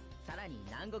さらに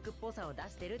南国っぽさを出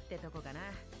してるってとこかな。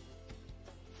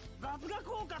雑学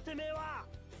効果てめえは。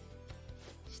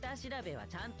下調べは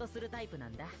ちゃんとするタイプな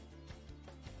んだ。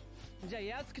じゃあ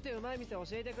安くてうまい店教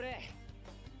えてくれ。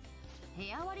部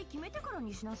屋割り決めてから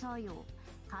にしなさいよ。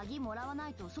鍵もらわな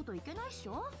いと外行けないっし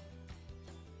ょ。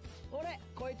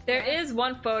 There is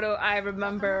one photo I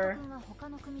remember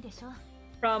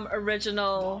from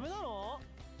original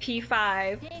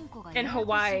P5 in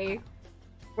Hawaii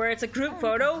where it's a group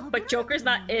photo, but Joker's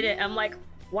not in it. I'm like,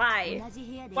 why?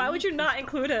 Why would you not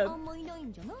include him?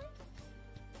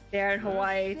 There in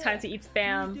Hawaii, time to eat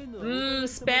spam. Mmm,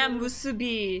 spam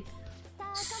musubi.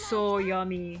 So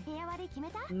yummy.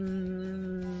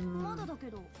 Mmm.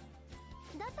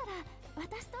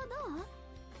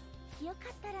 よか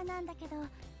ったらなんだけど、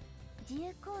自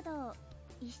由行動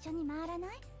一緒に回ら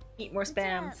ない？ Eat more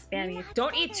spam, spammies.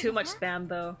 Don't eat too much spam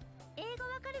though.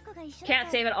 Can't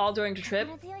save it all during the trip.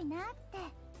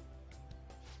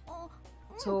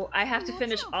 So I have to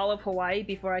finish all of Hawaii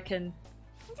before I can...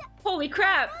 Holy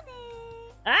crap!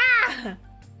 Ah!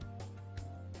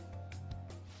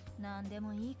 なんで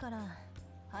もいいから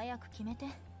早く決めて。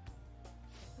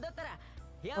だったら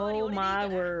部屋割り Oh 俺でいいか my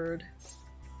ら。 word.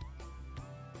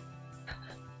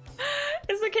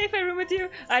 Is it okay if I room with you?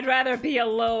 I'd rather be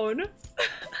alone.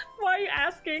 Why are you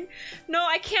asking? No,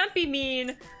 I can't be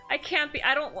mean. I can't be.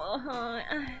 I don't.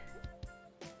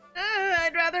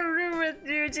 I'd rather room with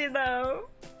Yuji though.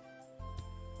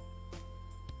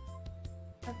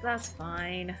 That's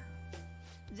fine.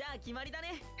 じゃあ決まりだ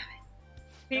ね。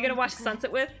 Who are you gonna watch the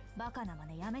sunset with? バカな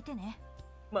真似やめてね。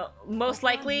 Well, most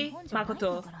likely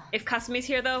Makoto. If Kasumi's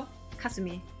here though,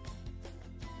 Kasumi.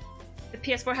 The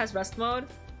PS4 has rest mode,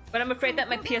 but I'm afraid that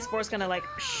my PS4 is gonna like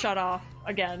shut off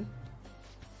again.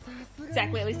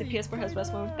 Exactly, at least the PS4 has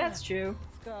rest mode. That's true.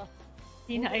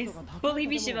 Be nice. Bully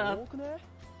Mishima.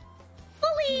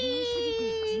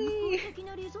 Bully!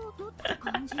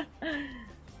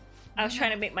 I was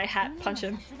trying to make my hat punch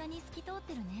him.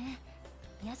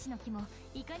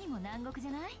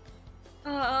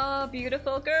 Oh,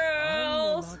 beautiful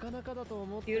girls!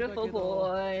 Beautiful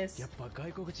boys!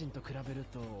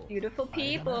 Beautiful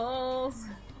peoples!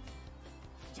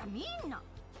 じゃあみんな。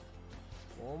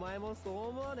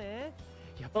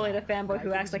 Bully the fanboy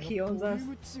who acts like he owns us.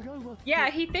 Yeah,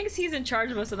 he thinks he's in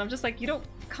charge of us, and I'm just like, you don't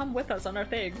come with us on our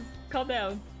things. Calm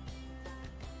down.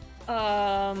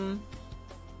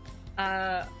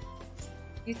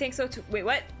 You think so too? Wait,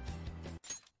 what?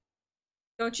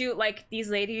 Don't you like these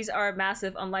ladies are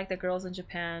massive, unlike the girls in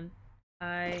Japan?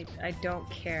 I don't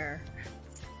care.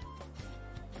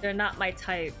 They're not my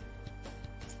type.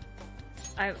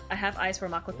 I have eyes for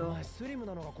Makoto.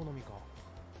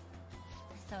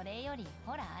 それより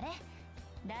ほらあれ。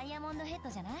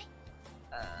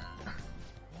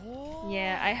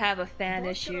Yeah, I have a fan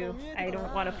issue. I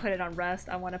don't want to put it on rest.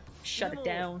 I want to shut it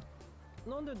down.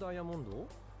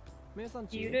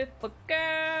 Beautiful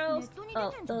girls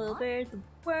all over the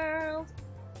world.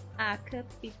 I could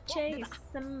be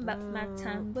chasing, but my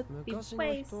time would be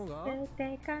wasted.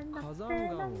 They got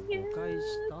nothing on you,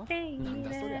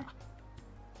 baby.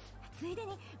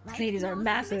 These ladies are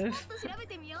massive.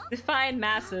 Define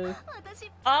massive.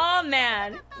 Oh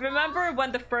man! Remember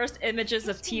when the first images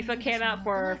of Tifa came out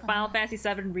for Final Fantasy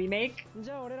VII Remake?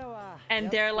 And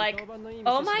they're like,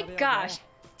 oh my gosh,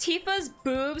 Tifa's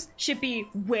boobs should be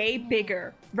way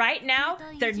bigger. Right now,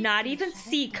 they're not even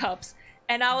C cups.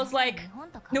 And I was like,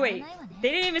 no wait,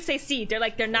 they didn't even say C. They're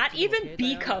like, they're not even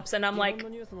B cups. And I'm like,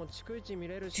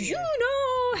 do you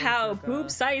know how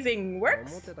boob sizing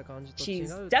works?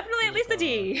 She's definitely at least a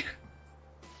D.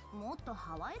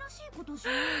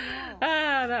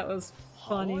 Ah, that was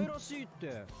funny.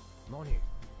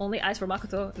 Only eyes for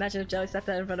Makoto. Imagine if Jelly said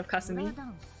that in front of Kasumi.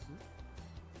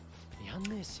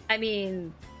 I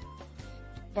mean,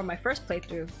 for my first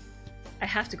playthrough, I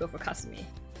have to go for Kasumi.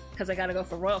 Because I gotta go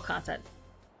for royal content.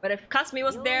 But if Kasumi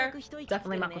wasn't there,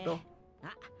 definitely Makoto.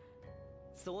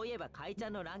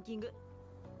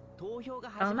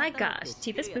 Oh my gosh,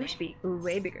 Tifa's boobs should be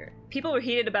way bigger. People were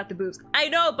heated about the boobs. I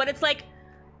know, but it's like,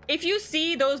 if you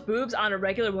see those boobs on a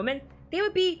regular woman, they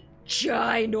would be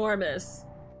ginormous.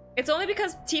 It's only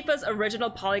because Tifa's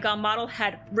original polygon model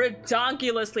had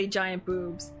redonkulously giant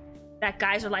boobs that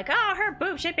guys are like, oh, her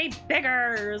boobs should be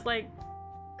bigger. It's like,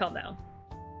 calm down.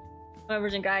 I'm a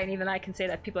virgin guy, and even I can say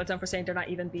that people are dumb for saying they're not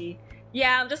even B.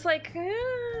 Yeah, I'm just like,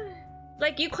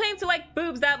 like, you claim to like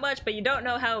boobs that much, but you don't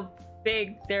know how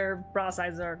big their bra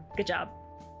sizes are. Good job.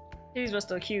 These were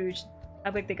still huge.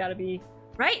 How big they gotta be.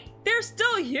 Right? They're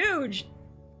still huge!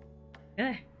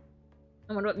 I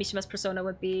wonder what Mishima's persona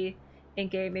would be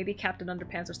in-game. Maybe Captain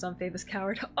Underpants or some famous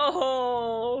coward.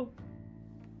 Oh!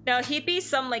 Now, he'd be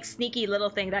some, like, sneaky little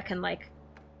thing that can, like,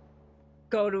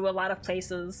 go to a lot of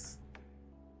places.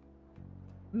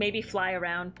 Maybe fly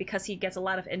around, because he gets a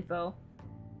lot of info.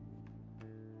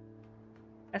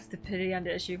 That's stupidity on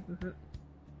the issue.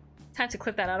 Time to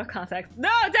clip that out of context. No,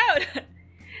 don't!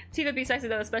 Tifa be sexy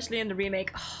though, especially in the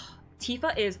remake. Oh,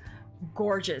 Tifa is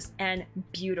gorgeous and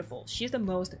beautiful. She's the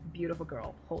most beautiful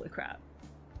girl. Holy crap.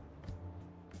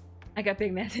 I got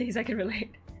big man titties, I can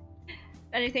relate.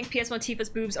 And I think PS1 Tifa's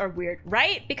boobs are weird,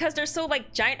 right? Because they're so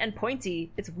like giant and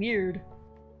pointy. It's weird.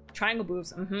 Triangle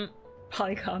boobs,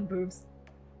 Polygon boobs.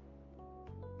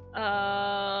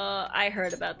 I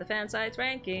heard about the fan sites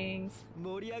rankings.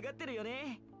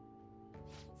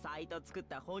 サイト作っ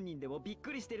た本人でもびっ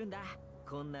くりしてるんだ。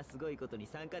こんなすごいことに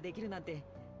参加できるなんて、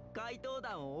怪盗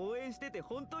団を応援してて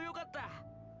本当よかった。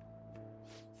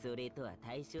それとは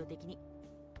対照的に、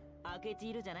明智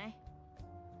いるじゃない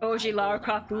OG Lara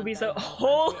Croft boobies, so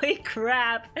holy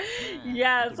crap!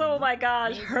 Yes, oh my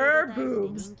gosh, her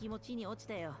boobs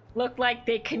look like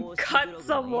they can cut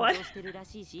someone.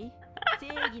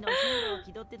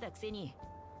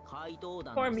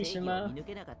 Poor Mishima.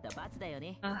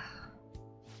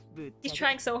 He's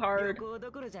trying so hard.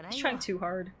 He's trying too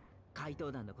hard. Thanks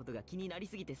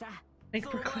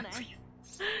for please.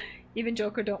 Even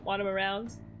Joker don't want him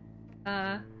around.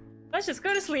 Let's just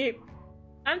go to sleep.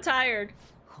 I'm tired.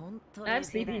 I'm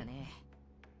sleepy.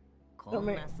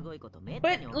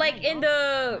 But like in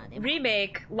the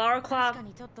remake, Lara Croft,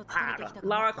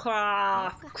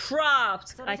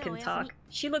 I can talk.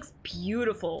 She looks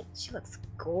beautiful. She looks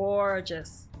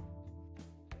gorgeous.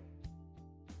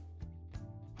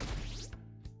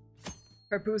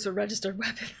 Her boobs are registered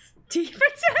weapons.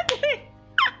 Exactly.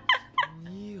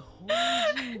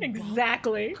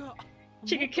 Exactly.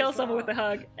 She could kill someone with a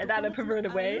hug, and not in a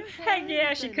perverted way. Heck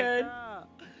yeah, she could.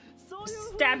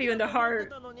 Stab you in the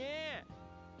heart.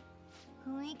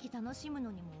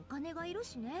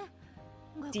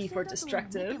 D for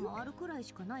destructive.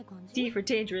 D for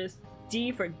dangerous.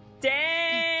 D for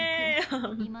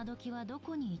damn.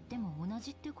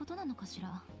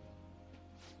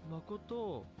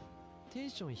 Makoto, テン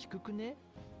ション低くね？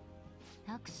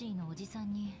タクシーのおじさ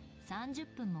んに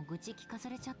30分も愚痴聞かさ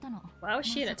れちゃったの。Why was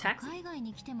she in a taxi? 海外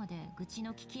に来てまで愚痴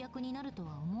の聞き役になると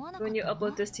は思わなかった。 When you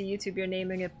upload this to YouTube, you're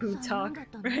naming it Boo Talk,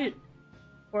 right?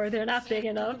 Or they're not big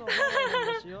enough.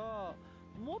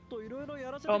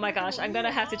 Oh my gosh, I'm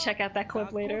gonna have to check out that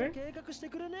clip later.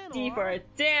 D for a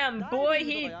damn boy,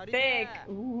 he thick.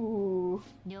 Ooh.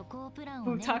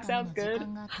 Boo Talk sounds good.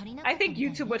 I think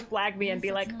YouTube would flag me and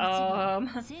be like,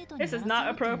 this is not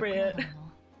appropriate.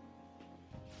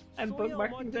 I'm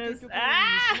bookmarking this.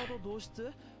 Ah!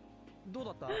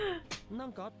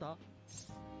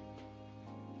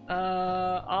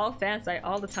 All fan site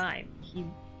all the time. He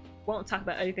won't talk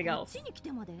about anything else.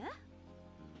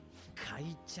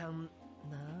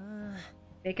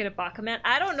 Make it a bot command?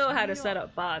 I don't know how to set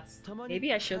up bots.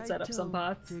 Maybe I should set up some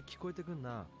bots.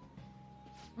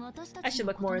 I should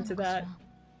look more into that.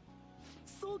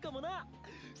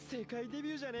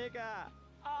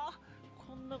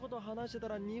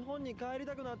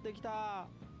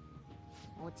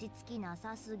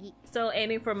 Still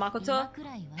aiming for Makoto?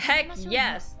 Heck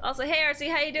yes! Also, hey RC,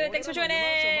 how you doing? Thanks for joining!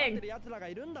 I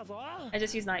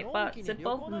just use Nightbot.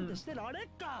 Simple.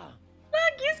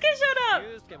 Look, Yusuke showed up!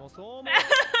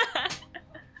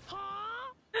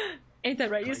 Ain't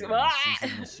that right, Yusuke?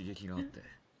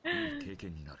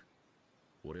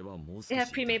 They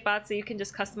have pre-made bots so you can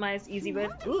just customize easy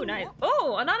with. Ooh, nice.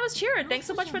 Oh, Anonymous Cheerer! Thanks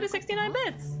so much for the 69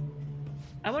 bits!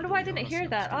 I wonder why I didn't hear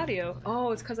that audio.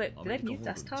 Oh, it's because did I mute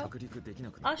desktop?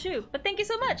 Oh shoot, but thank you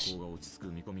so much!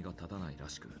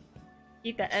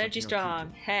 Keep that energy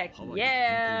strong. Heck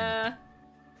yeah!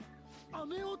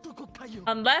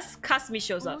 Unless Kasumi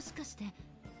shows up.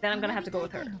 Then I'm gonna have to go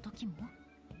with her.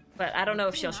 But I don't know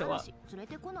if she'll show up.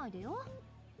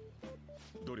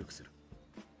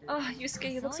 Oh,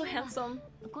 Yusuke, you look so handsome.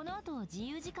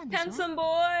 Handsome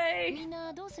boy!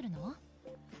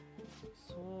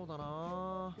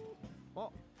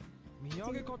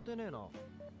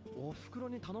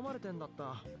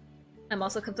 I'm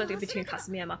also conflicted between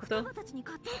Kasumi and Makoto.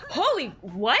 Holy,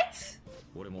 what?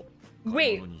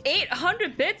 Wait,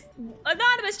 800 bits?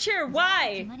 Anonymous cheer,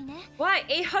 why? Why?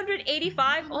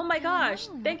 885? Oh my gosh,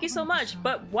 thank you so much,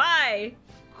 but why?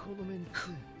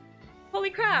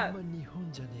 Holy crap.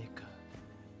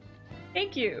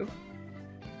 Thank you.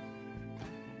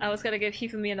 I was gonna give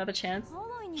Hifumi another chance.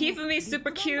 Hifumi's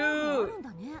super cute!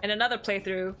 In another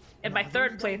playthrough, in my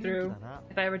third playthrough,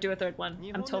 if I ever do a third one,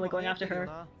 I'm totally going after her.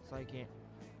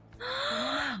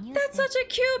 That's such a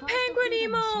cute penguin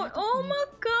emote! Oh my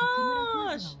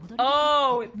gosh!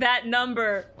 Oh, that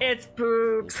number! It's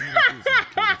boobs!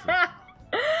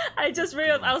 I just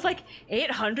realized, I was like,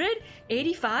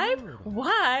 885?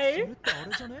 Why?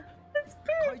 It's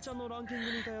boobs!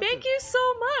 Thank you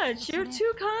so much! You're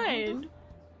too kind!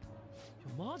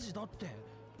 What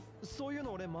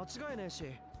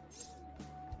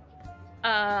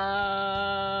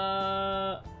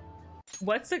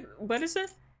is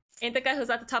it? Ain't the guy who's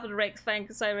at the top of the rank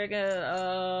thanks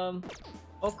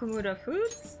Okumura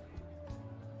Foods?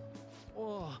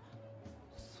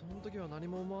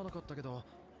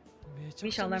 We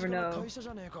shall never know.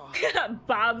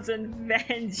 Bob's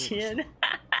Invention.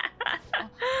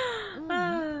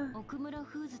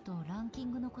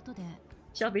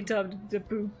 Shall be dubbed the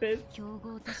boob bits. The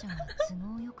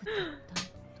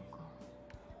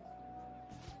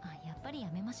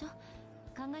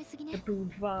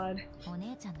boob VOD.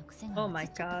 Oh my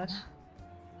gosh.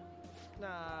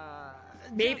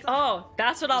 Maybe. Oh,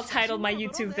 that's what I'll title my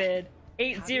YouTube vid.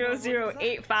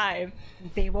 80085.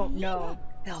 They won't know.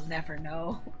 They'll never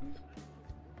know.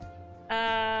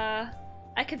 I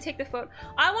can take the photo.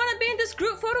 I want to be in this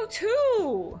group photo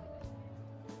too.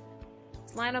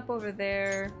 Let's line up over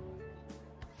there.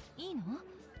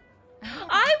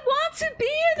 I want to be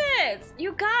in it!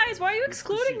 You guys, why are you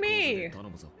excluding me?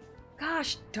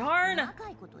 Gosh darn.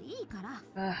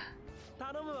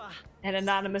 An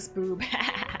anonymous boob.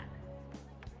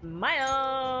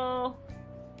 Smile.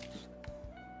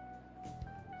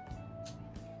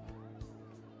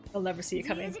 They'll never see it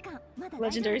coming.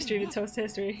 Legendary stream in toast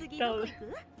history. They'll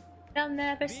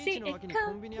never see it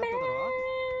coming.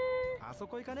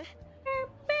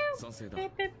 The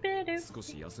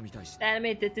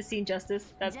anime did the scene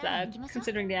justice. That's sad,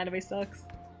 considering the anime sucks.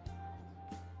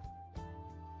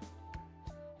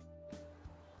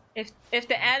 If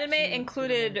the anime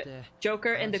included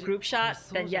Joker in the group shot,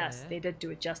 then yes, they did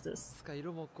do it justice.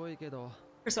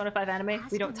 Persona 5 anime,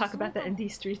 we don't talk about that in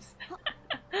these streets.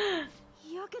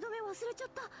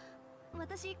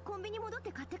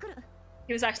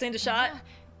 He was actually in the shot?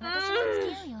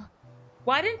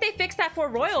 Why didn't they fix that for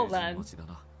Royal then?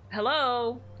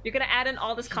 Hello? You're gonna add in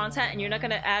all this content and you're not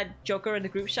gonna add Joker in the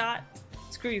group shot?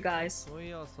 Screw you guys.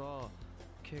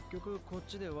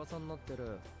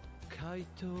 K2.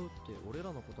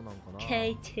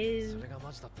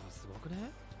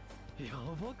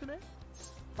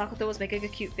 Makoto was making a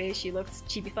cute face. She looked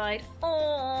chibified.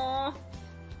 Aww.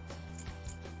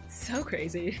 So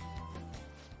crazy.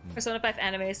 Persona 5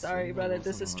 anime, sorry brother,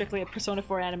 this is strictly a Persona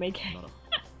 4 anime game.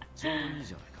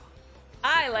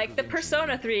 I like the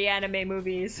Persona 3 anime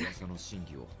movies.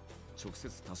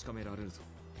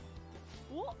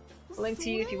 Link to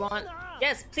you if you want.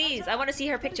 Yes, please, I want to see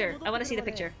her picture. I want to see the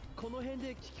picture.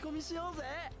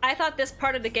 I thought this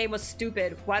part of the game was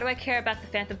stupid. Why do I care about the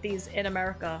Phantom Thieves in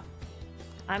America?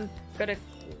 I'm gonna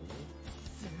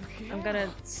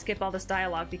skip all this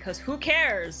dialogue because who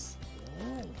cares?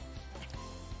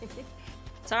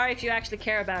 Sorry if you actually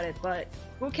care about it, but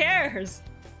who cares?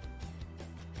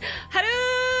 Haru!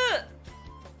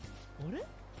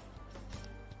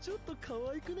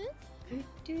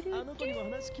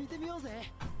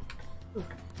 Ooh,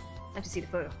 I have to see the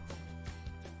photo.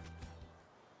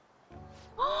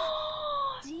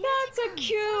 That's a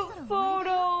cute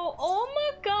photo! Oh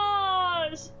my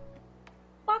gosh!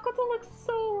 Makoto looks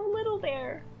so little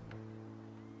there.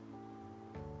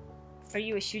 Are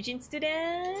you a Shujin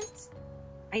student?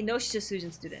 I know she's a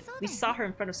Shujin student. We saw her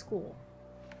in front of school.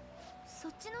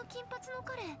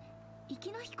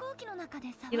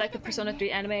 You like the Persona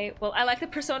 3 anime? Well, I like the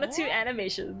Persona 2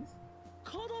 animations.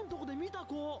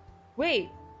 Wait,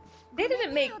 they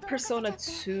didn't make Persona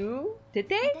 2? Did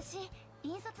they?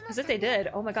 Because if they did,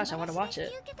 oh my gosh, I want to watch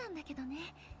it.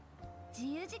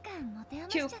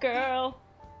 Cute girl.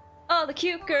 Oh, the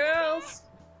cute girls.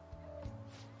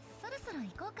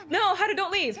 No, Haru,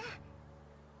 don't leave.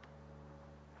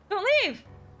 Don't leave.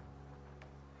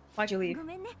 Why'd you leave?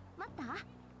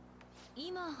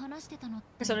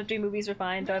 Persona 3 movies were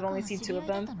fine, though I've only seen 2 of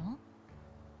them.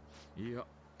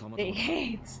 They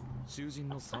hate.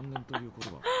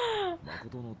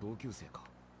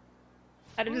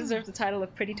 Haru deserves the title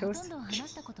of Pretty Toast.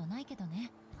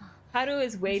 Haru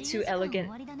is way too elegant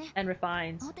and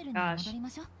refined. Gosh.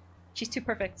 She's too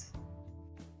perfect.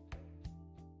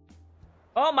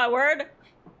 Oh my word!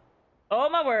 Oh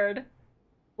my word.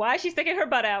 Why is she sticking her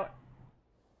butt out?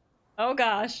 Oh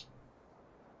gosh.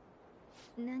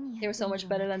 They were so much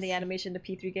better than the animation in the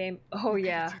P3 game. Oh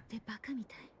yeah.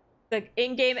 The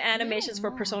in-game animations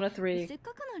for Persona 3.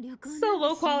 So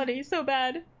low quality, so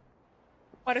bad.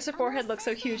 Why does her forehead look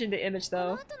so huge in the image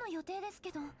though?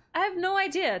 I have no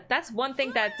idea. That's one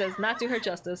thing that does not do her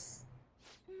justice.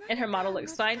 And her model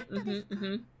looks fine.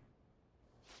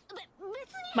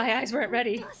 My eyes weren't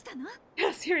ready.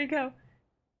 Yes, here we go.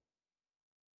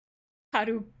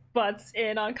 Haru butts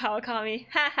in on Kawakami.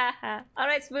 Ha ha ha.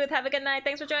 Alright, Smooth, have a good night.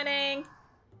 Thanks for joining.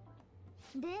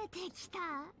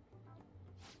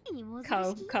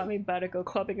 Kawakami better go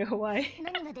clubbing in Hawaii.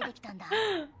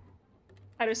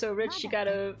 Haru's so rich, she got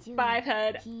a 5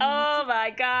 head. Oh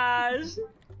my gosh.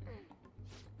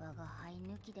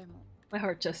 My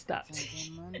heart just stopped.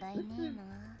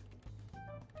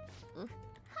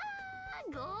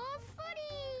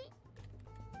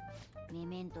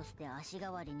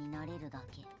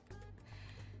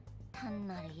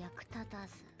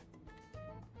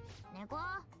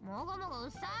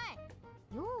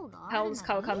 How old is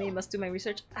Kawakami? Must do my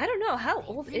research. I don't know. How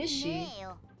old is she?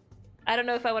 I don't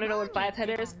know if I want to know what 5 head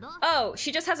is. Oh,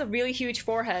 she just has a really huge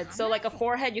forehead. So like a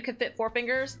forehead, you can fit 4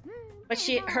 fingers. But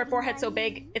her forehead's so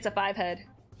big, it's a 5 head.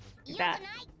 Like that.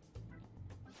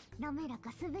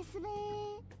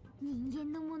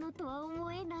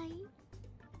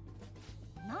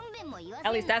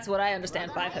 At least that's what I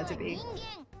understand 5 head to be.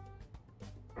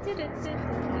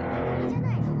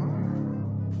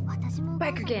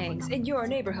 Biker gangs in your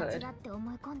neighborhood.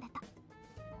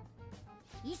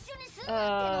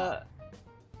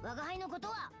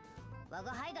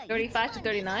 35 to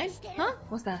 39? Huh?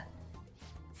 What's that?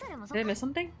 Did I miss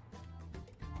something?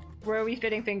 Where are we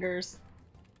fitting fingers?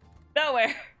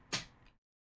 Nowhere!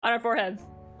 On our foreheads.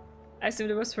 I assumed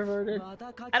it was perverted.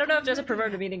 I don't know if there's a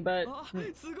perverted meaning, but...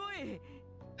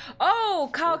 Oh!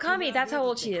 Kawakami! That's how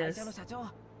old she is.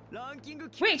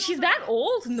 Wait, she's that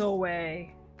old? No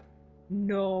way.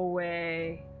 No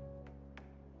way.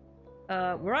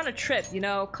 We're on a trip, you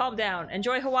know? Calm down.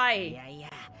 Enjoy Hawaii.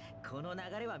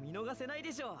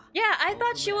 Yeah, I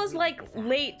thought she was like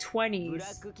late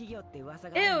 20s.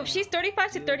 Ew, if she's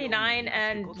 35 to 39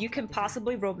 and you can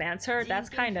possibly romance her, that's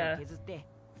kinda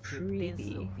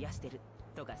creepy.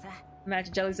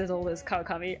 Imagine Jelly's as old as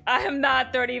Kawakami. I am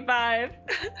not 35!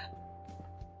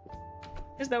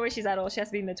 There's no way she's that old. She has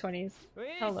to be mid-20s.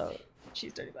 Hello.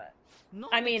 She's 35.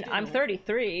 I mean, I'm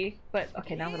 33, but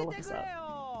okay, now I'm gonna look this up.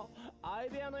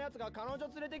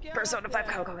 Persona 5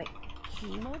 Kawakami.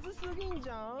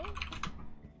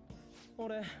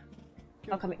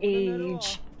 Kawakami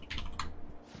age.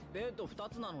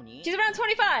 She's around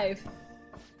 25!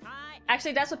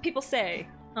 Actually, that's what people say.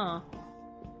 Huh.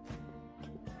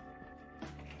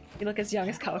 You look as young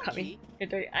as Kawakami. You're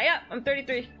 30. Yeah, I'm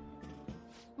 33.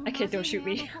 I can't, don't shoot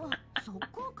me.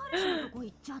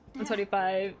 I'm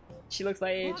 25. She looks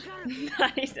my age.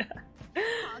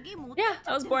 Yeah,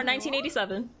 I was born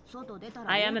 1987.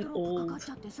 I am an old.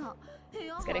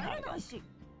 It's getting hot again.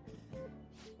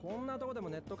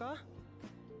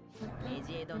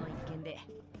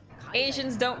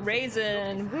 Asians don't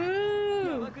raisin.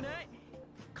 Woo!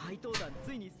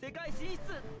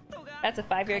 That's a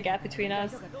 5-year gap between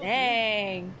us.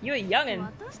 Dang, you a youngin'.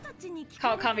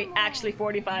 Call me actually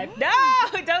 45. No,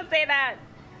 don't say that.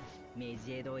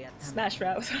 Smash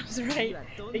Rouse, I was right.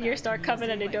 The years start coming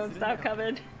and they don't stop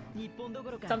coming.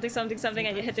 Something, something, something,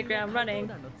 and you hit the ground running.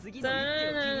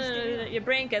 Your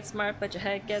brain gets smart, but your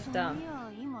head gets dumb.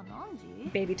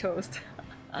 Baby toast.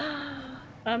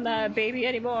 I'm not a baby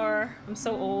anymore. I'm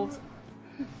so old.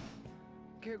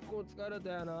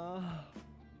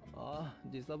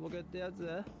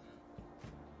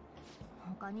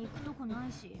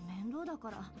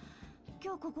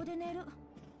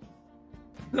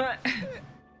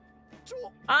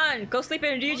 On, go sleep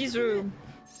in Ryuji's room.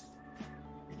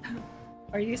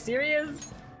 Are you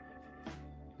serious?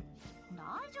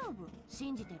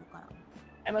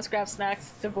 I must grab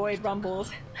snacks to avoid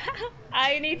rumbles.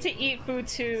 I need to eat food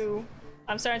too.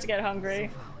 I'm starting to get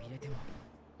hungry.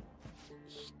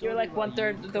 You're like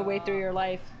 1/3 of the way through your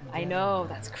life. I know,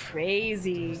 that's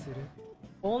crazy.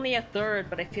 Only a third,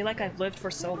 but I feel like I've lived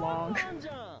for so long.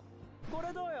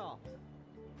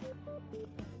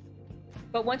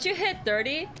 But once you hit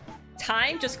 30,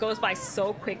 time just goes by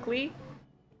so quickly.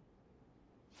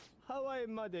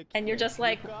 And you're just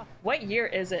like, what year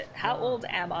is it? How old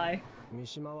am I?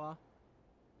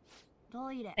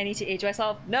 I need to age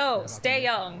myself? No, stay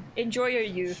young. Enjoy your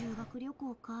youth.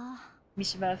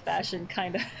 Mishima fashion,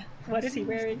 kinda. What is he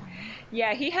wearing?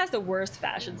 Yeah, he has the worst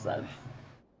fashion sense.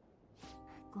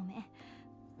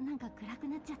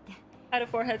 How the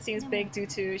forehead seems big due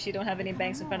to she don't have any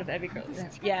bangs in front of every girl.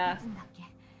 Yeah.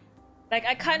 Like,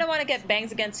 I kind of want to get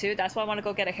bangs again too. That's why I want to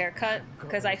go get a haircut,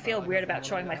 because I feel weird about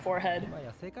showing my forehead.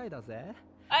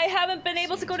 I haven't been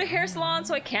able to go to hair salon,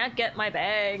 so I can't get my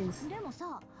bangs.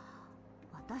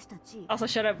 Also,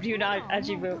 shut up, Ryuna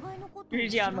Ajibu.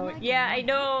 Ryujiamo. Yeah, I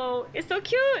know. It's so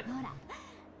cute.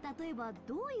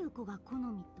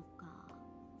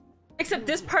 Except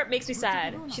this part makes me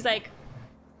sad. She's like,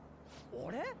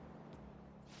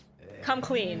 come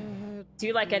clean. Do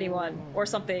you like anyone? Or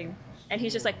something. And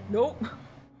he's just like, nope.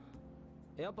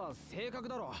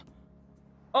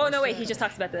 Oh no, wait, he just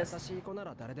talks about this.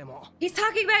 He's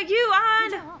talking about you,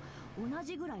 On!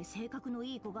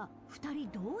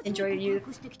 Enjoy your youth.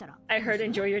 I heard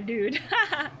enjoy your dude.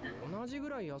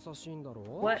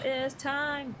 What is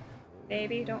time?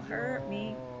 Baby, don't hurt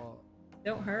me.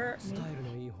 Don't hurt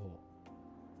me.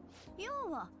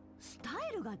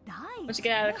 Once you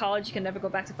get out of college, you can never go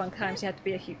back to fun times. You have to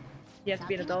be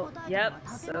an adult. Yep,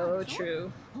 so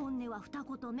true.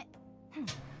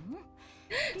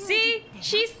 See?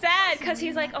 She's sad because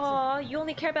he's like, oh, you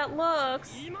only care about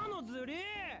looks.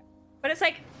 But it's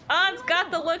like, An's got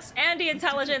the looks and the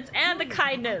intelligence and the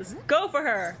kindness. Go for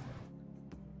her.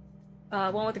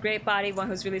 One with a great body, one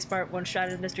who's really smart, one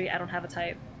shrouded in mystery. I don't have a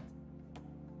type.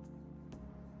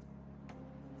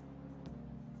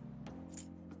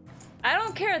 I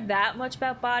don't care that much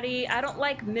about body. I don't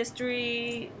like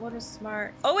mystery. What is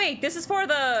smart? Oh wait, this is for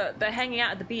the hanging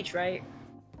out at the beach, right?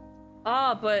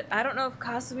 Oh, but I don't know if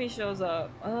Kasumi shows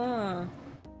up.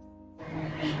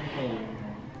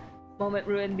 Moment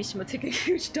ruined. Mishima took a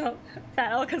huge dump.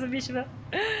 Fat L because of Mishima.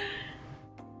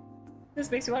 This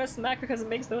makes me want to smack her because it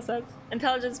makes no sense.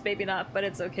 Intelligence, maybe not, but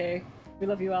it's okay. We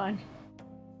love you, on.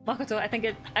 Makoto, I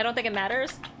don't think it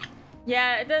matters.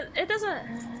 Yeah, it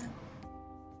doesn't.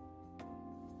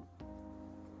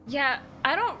 Yeah,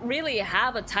 I don't really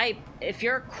have a type. If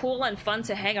you're cool and fun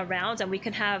to hang around and we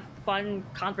can have fun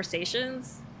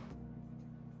conversations,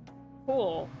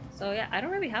 cool. So yeah, I don't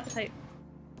really have a type.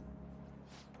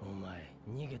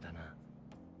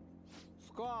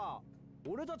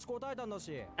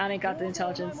 Annie got the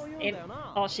intelligence. Ain't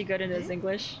all she good in is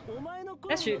English.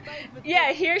 That's true.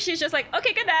 Yeah, here she's just like,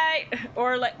 okay, good night.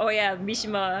 Or like, oh yeah,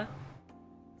 Mishima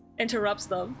interrupts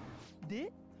them.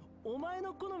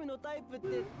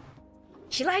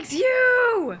 She likes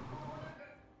you!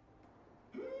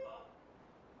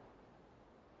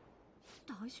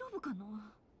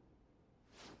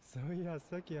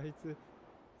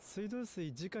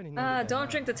 Don't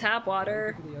drink the tap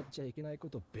water.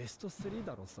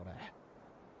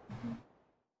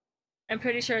 I'm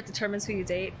pretty sure it determines who you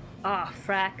date. Ah,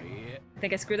 frack. I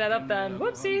think I screwed that up then.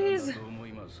 Whoopsies!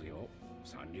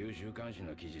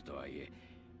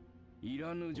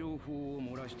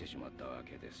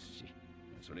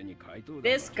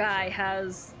 This guy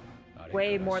has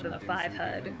way more than a 5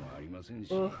 head.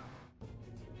 Ugh.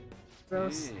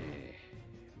 Gross.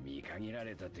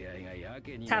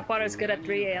 Tap water is good at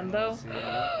 3 AM though.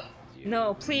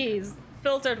 No, please.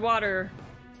 Filtered water.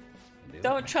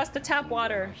 Don't trust the tap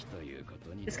water.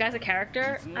 This guy's a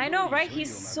character? I know, right?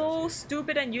 He's so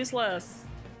stupid and useless.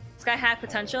 This guy had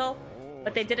potential,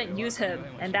 but they didn't use him,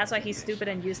 and that's why he's stupid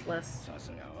and useless.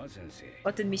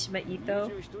 What did Mishima eat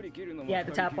though? Yeah,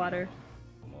 the tap water.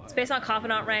 It's based on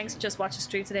confidant ranks. Just watched the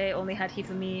stream today. Only had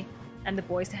Hifumi and the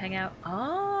boys to hang out.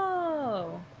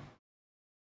 Oh.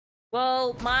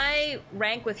 Well, my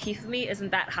rank with Hifumi isn't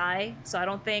that high, so I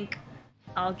don't think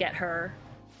I'll get her.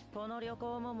 So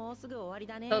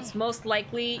it's most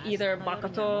likely either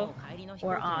Makoto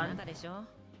or An.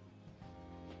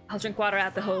 I'll drink water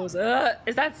at the hose.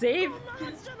 Is that safe?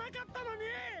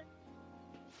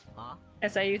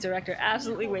 SIU director,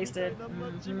 absolutely wasted.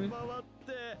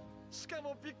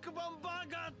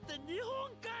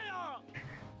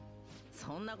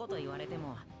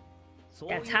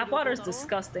 Yeah, tap water is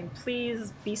disgusting.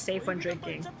 Please be safe when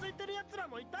drinking.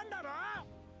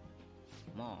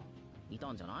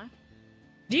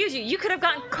 Ryuji, you could have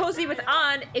gotten cozy with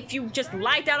An if you just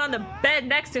lied down on the bed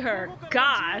next to her.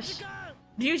 Gosh.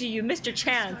 Ryuji, you missed your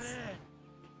chance.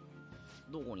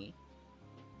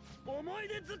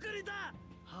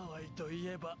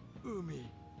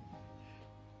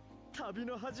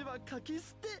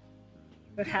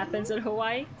 What happens in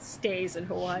Hawaii stays in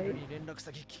Hawaii.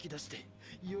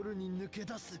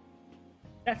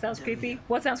 That sounds creepy.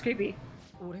 What sounds creepy?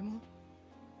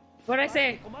 What did I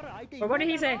say? Or what did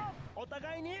he say?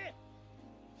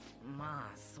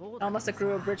 I must have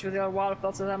grew a bridge with your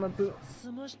waterfall, so I'm a be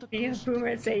a boomer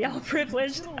and say y'all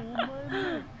privileged.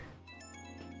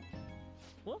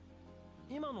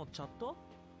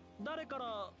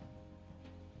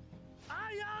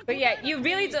 But yeah, you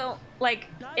really don't, like,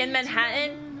 in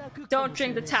Manhattan, don't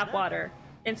drink the tap water.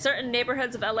 In certain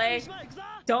neighborhoods of LA,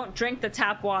 don't drink the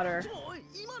tap water.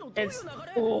 It's,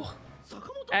 oh,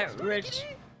 at Rich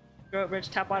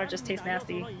tap water just tastes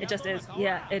nasty. It just is.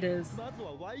 Yeah, it is.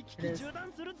 It is.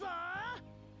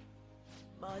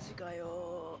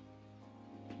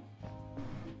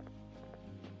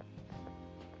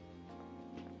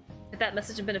 If that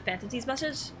message had been a Phantom's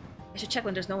message, I should check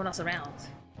when there's no one else around.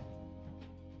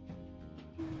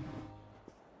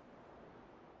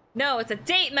 No, it's a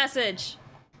date message!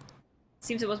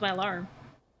 Seems it was my alarm.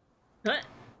 What?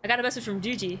 I got a message from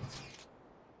Juji.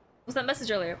 What was that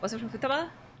message earlier? Was it from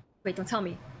Futaba? Wait, don't tell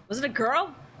me. Was it a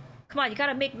girl? Come on, you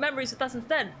gotta make memories with us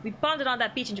instead. We bonded on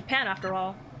that beach in Japan after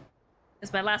all.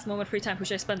 It's my last moment of free time. Who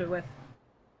should I spend it with?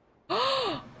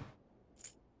 I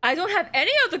don't have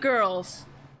any of the girls!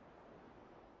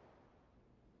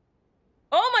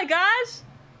 Oh my gosh!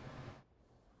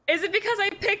 Is it because I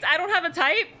picked I don't have a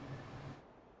type?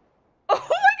 Oh my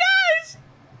gosh!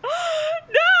 No!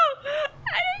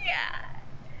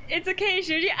 It's okay,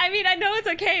 Shuji. I mean, I know it's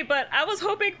okay, but I was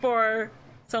hoping for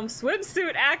some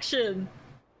swimsuit action.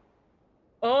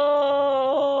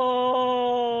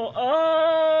 Oh!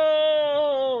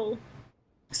 Oh!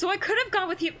 So I could have gone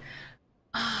with you.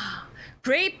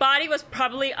 Great Body was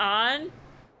probably on.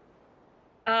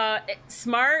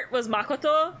 Smart was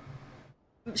Makoto.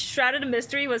 Shrouded in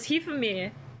Mystery was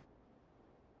Hifumi.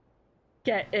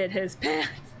 Get in his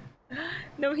pants.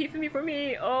 No Hifumi for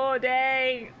me. Oh,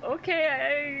 dang.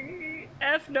 Okay,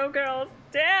 F no girls.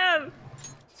 Damn!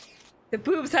 The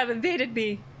boobs have invaded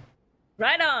me.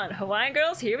 Right on. Hawaiian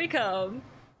girls, here we come.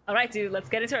 Alright, dude, let's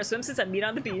get into our swimsuits and meet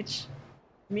on the beach.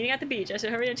 Meeting at the beach. I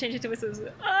should hurry and change it to a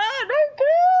swimsuit. Ah, no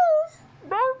girls!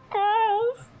 No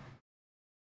girls!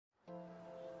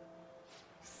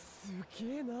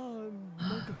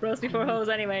 Bros before hoes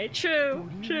anyway. True,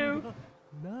 true.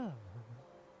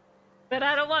 But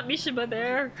I don't want Mishima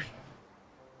there.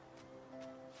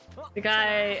 The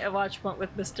guy I watched went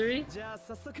with Mystery.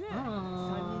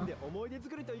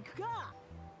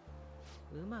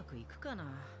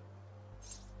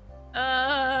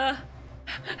 Aww.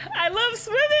 I love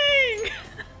swimming!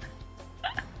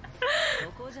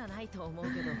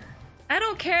 I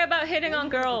don't care about hitting on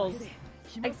girls.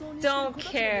 I don't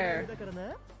care.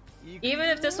 Even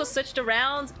if this was switched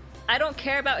around, I don't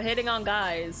care about hitting on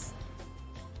guys.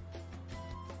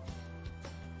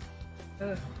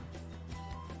 Ugh.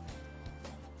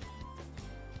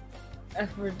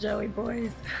 F for Joey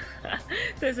boys.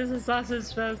 This is a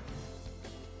sausage fest.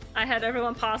 I had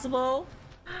everyone possible.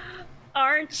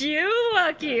 Aren't you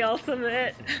lucky,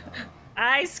 Ultimate?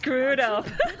 I screwed up.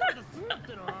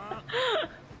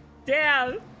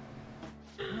 Damn.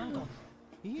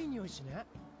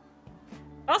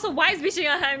 Also, why is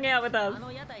Mishima hanging out with us?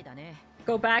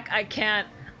 Go back, I can't.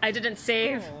 I didn't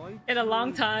save in a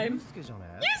long time.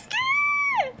 Yusuke!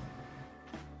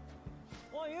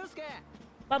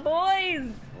 My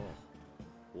boys!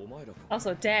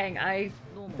 Also, dang, I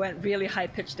went really high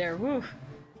pitched there. Woo.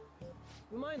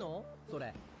 うまいのそ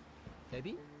れ。エ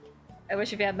ビ？ I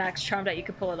wish if you had Max Charm that you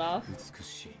could pull it off. 美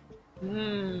しい。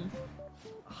Mmm.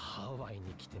 ハワイ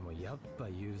に来てもやっぱ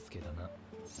ユウスケだな。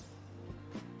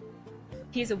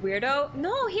 He's a weirdo?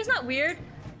 No, he's not weird.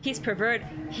 He's perverted.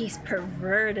 He's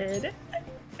perverted.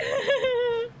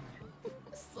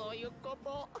 そういうこ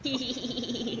と。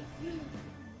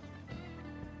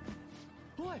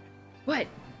What?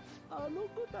 あの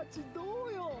子たちど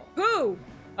うよ。 Who?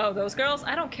 Oh, those girls?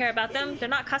 I don't care about them. They're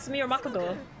not Kasumi or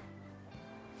Makoto.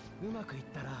 うまくいっ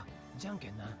たらじゃんけ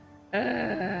んな。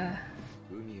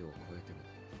海を越えても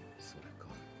それか。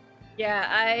 Yeah,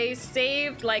 I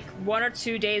saved like 1 or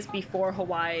 2 days before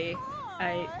Hawaii.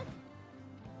 I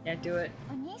can't do it.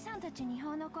 お兄さんたち日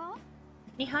本の子？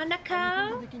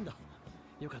 Nihonaka? できんだ。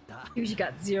よかった。 Usually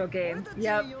got 0 game.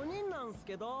 Yep. 4人なんす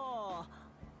けど。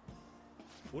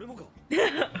俺もか。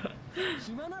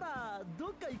暇ならど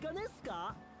っか行かねえっす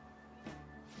か？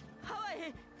ハワ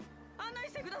イ案内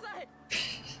してください。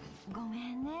ご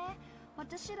めんね。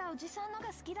私らおじさんのが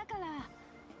好きだから。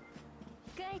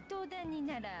街頭団に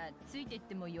ならついてっ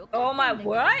てもよかったんだけど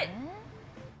ね。 Oh my, what?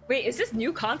 Wait, is this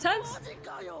new content? マジ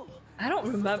かよ。 I don't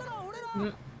remember.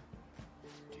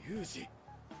 リュウジ。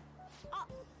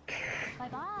バイ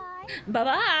バイ。 Bye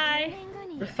bye!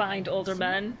 Refined older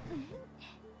men.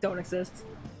 Don't exist.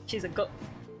 She's a gold.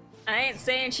 I ain't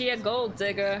saying she a gold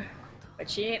digger, but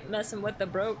she ain't messing with the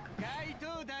broke.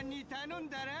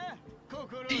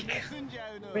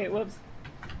 Wait, whoops.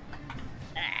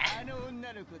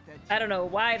 I don't know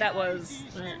why that was.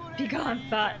 Be gone,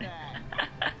 thought.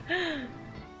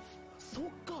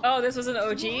 Oh, this was an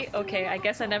OG? Okay, I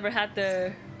guess I never had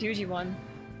the Ryuji one.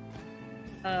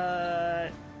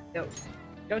 No.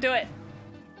 Don't do it!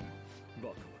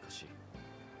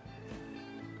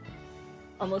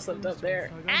 Almost lived up there.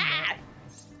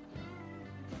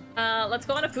 Ah! Let's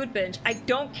go on a food binge. I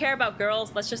don't care about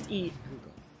girls, let's just eat.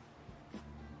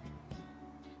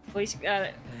 At least you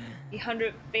gotta be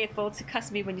 100 faithful to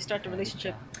Kasumi when you start the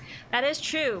relationship. That is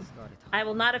true. I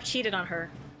will not have cheated on her.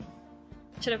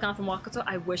 Should have gone for Makoto.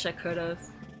 I wish I could have.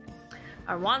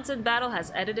 Our wanted battle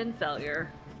has ended in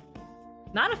failure.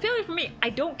 Not a failure for me. I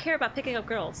don't care about picking up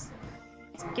girls.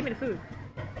 So give me the food.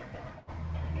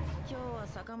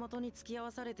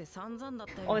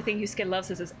 Only thing Yusuke loves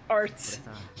is his arts.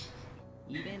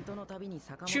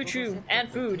 True, true, and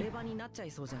food.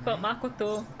 But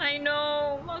Makoto, I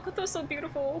know, Makoto's so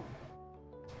beautiful.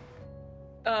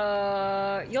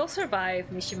 You'll survive,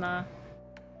 Mishima.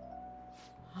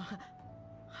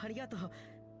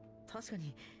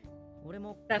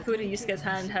 That food in Yusuke's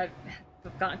hand had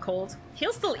gotten cold.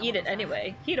 He'll still eat it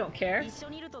anyway. He don't care.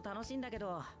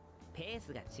 ペー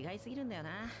スが違いすぎるんだよな。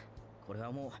これ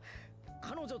はもう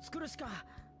彼女作るしか。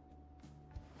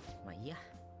まあいいや。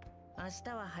明日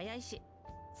は早いし、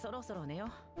そろそろ寝よ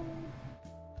う。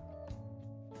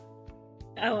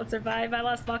I won't survive. I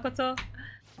lost Makoto.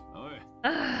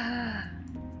 Ah,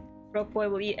 broke boy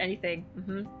will eat anything.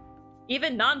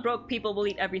 Even non-broke people will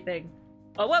eat everything.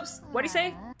 Oh, whoops! What do you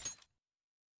say?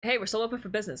 Hey, we're still open for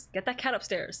business. Get that cat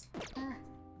upstairs.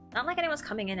 Not like anyone's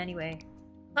coming in anyway.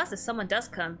 Plus, if someone does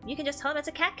come, you can just tell them it's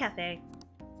a cat cafe.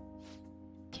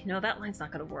 You know, that line's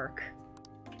not gonna work.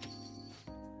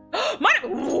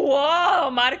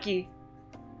 Whoa, Maruki!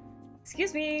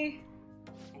 Excuse me.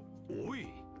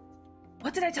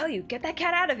 What did I tell you? Get that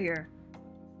cat out of here.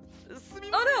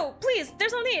 Oh no, please,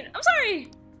 there's no need. I'm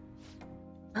sorry.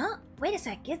 Huh? Wait a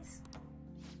sec, it's...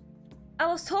 I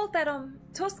was told that,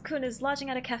 Toast-kun is lodging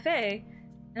at a cafe,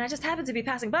 and I just happened to be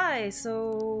passing by,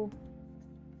 so...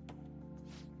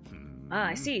 Ah,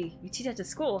 I see. You teach at the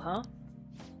school, huh?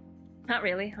 Not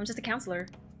really. I'm just a counselor.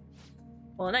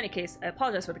 Well, in any case, I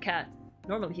apologize for the cat.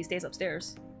 Normally he stays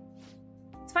upstairs.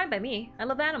 It's fine by me. I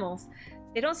love animals.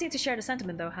 They don't seem to share the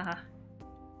sentiment, though, haha.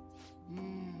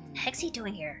 The heck's he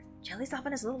doing here? Jelly's off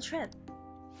on his little trip.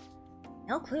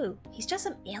 No clue. He's just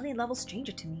some alien-level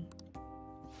stranger to me.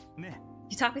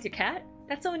 You talk with your cat?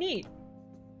 That's so neat.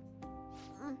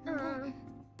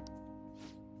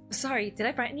 Sorry, did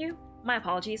I frighten you? My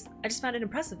apologies. I just found it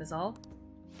impressive is all.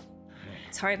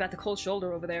 Sorry about the cold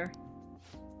shoulder over there.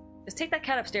 Just take that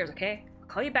cat upstairs, okay? I'll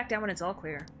call you back down when it's all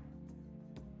clear.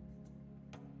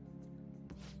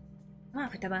 Come on,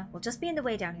 Futaba. We'll just be in the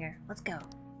way down here. Let's go.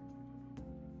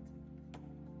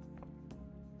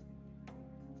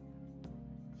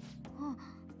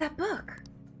 That book!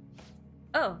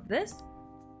 Oh, this?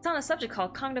 It's on a subject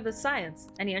called cognitive science.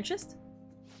 Any interest?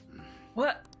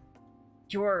 What?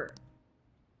 You're...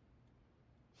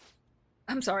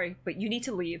 I'm sorry, but you need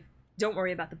to leave. Don't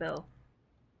worry about the bill.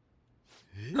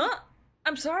 Huh?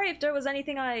 I'm sorry if there was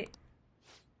anything I...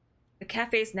 The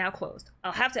cafe is now closed.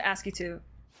 I'll have to ask you to...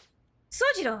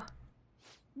 Sojiro!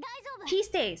 He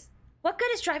stays. What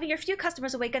good is driving your few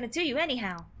customers away gonna do you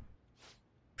anyhow?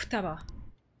 Futaba.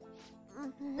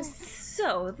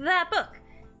 So, that book.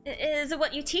 Is it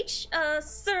what you teach,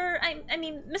 sir? I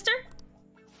mean, mister?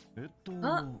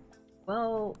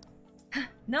 Well...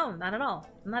 No, not at all.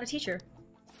 I'm not a teacher.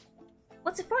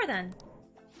 What's it for, then?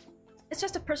 It's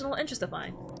just a personal interest of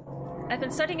mine. I've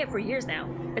been studying it for years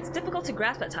now. It's difficult to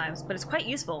grasp at times, but it's quite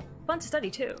useful. Fun to study,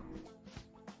 too.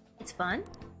 It's fun?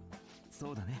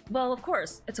 Well, of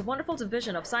course. It's a wonderful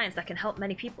division of science that can help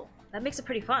many people. That makes it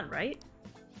pretty fun, right?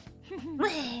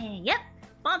 Yep.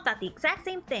 Mom thought the exact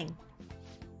same thing.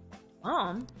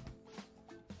 Mom?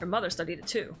 Her mother studied it,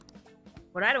 too.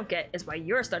 What I don't get is why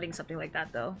you're studying something like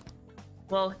that, though.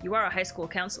 Well, you are a high school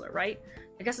counselor, right?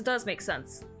 I guess it does make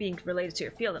sense, being related to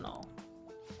your field and all.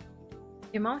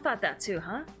 Your mom thought that too,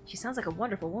 huh? She sounds like a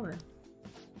wonderful woman.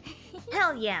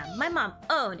 Hell yeah, my mom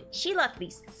owned. She loved me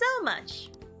so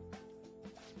much.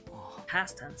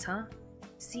 Past tense, huh?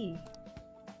 See.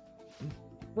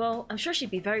 Well, I'm sure she'd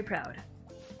be very proud.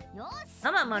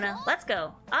 Come on, Mona, let's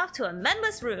go. Off to a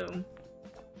medless room.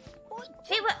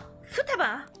 Hey, what?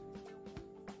 Futaba!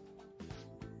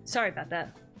 Sorry about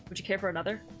that. Would you care for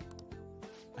another?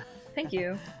 Thank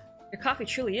you. Your coffee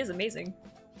truly is amazing.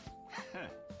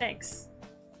 Thanks.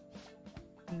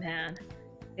 Man,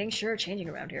 things sure are changing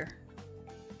around here.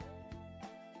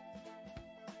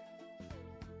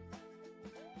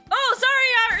 Oh,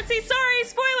 sorry, Artsy! Sorry!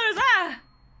 Spoilers! Ah!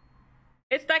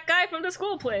 It's that guy from the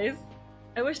school plays.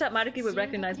 I wish that Maruki would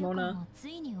recognize Mona.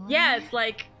 Yeah, it's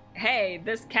like, hey,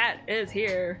 this cat is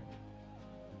here.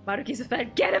 Maruki's a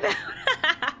fan. Get him out!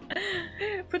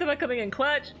 Futaba coming in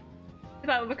clutch.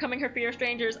 About becoming her fear of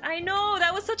strangers. I know!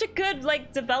 That was such a good,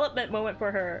 like, development moment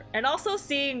for her. And also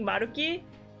seeing Maruki.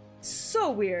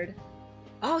 So weird.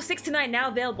 Oh, 6 to 9 now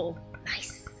available.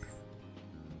 Nice.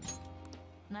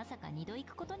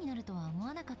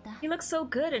 He looks so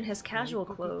good in his casual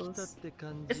clothes.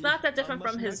 It's not that different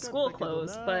from his school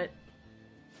clothes, but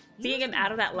seeing him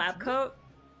out of that lab coat.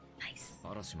 Nice.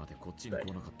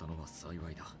 Good.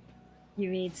 You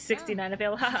mean 69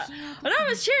 available? Haha.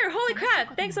 Anonymous cheer! Holy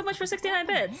crap! Thanks so much for 69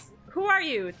 bits! Who are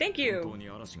you? Thank you!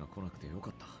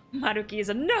 Maruki is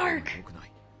a narc!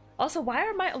 Also, why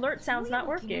are my alert sounds not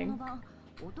working?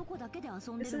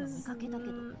 This is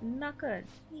not good.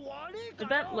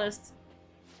 Event list.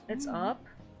 It's up.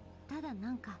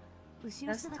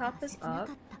 Desktop is up.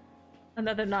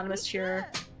 Another anonymous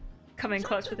cheer. Coming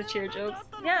clutch with the cheer jokes.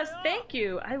 Yes, thank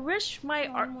you! I wish my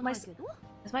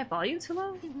is my volume too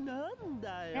low?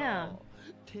 Yeah.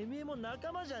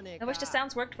 I wish the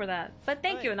sounds worked for that. But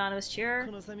thank you, anonymous cheer.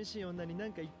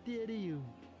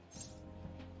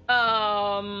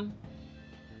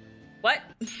 What?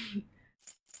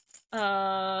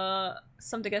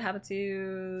 Something good happened to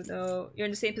you. No, you're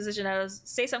in the same position as.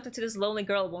 Say something to this lonely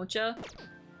girl, won't ya?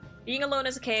 Being alone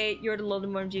is okay. You're the lonely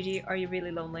one, Gigi. Are you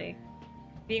really lonely?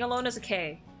 Being alone is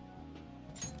okay.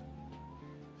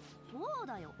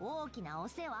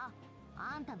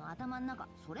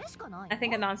 I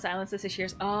think a non-silence is his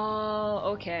ears. Oh,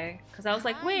 okay. Because I was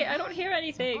like, wait, I don't hear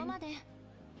anything.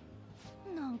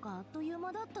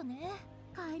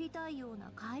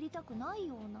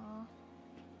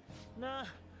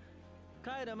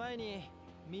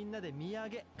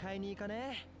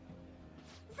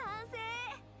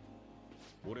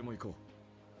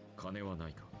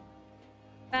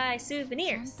 Buy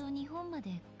souvenirs.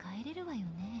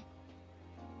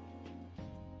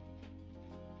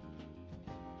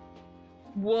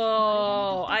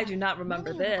 Whoa, I do not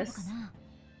remember this.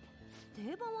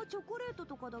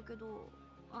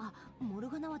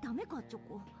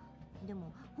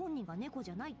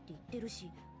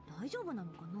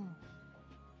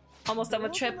 Almost done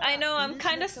with trip. I know, I'm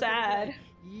kind of sad.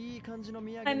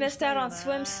 I missed out on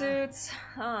swimsuits.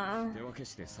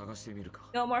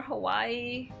 No more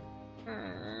Hawaii.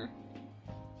 Haru!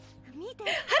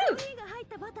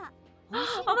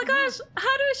 Oh my gosh!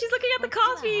 Haru! She's looking at the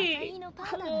coffee!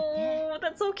 Oh,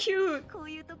 that's so cute!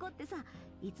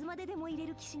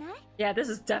 Yeah, this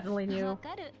is definitely new.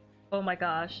 Oh my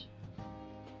gosh.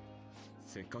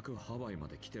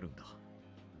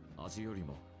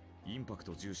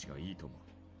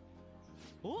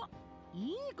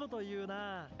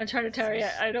 Uncharted Terry,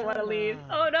 I don't want to leave.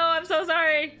 Oh no, I'm so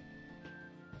sorry!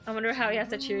 I wonder how he has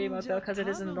that cheery emote though, because it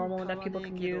isn't a normal one that people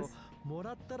can use.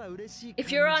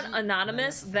 If you're on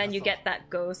Anonymous, then you get that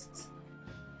ghost.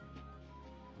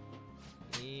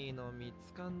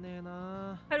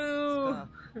 Haru!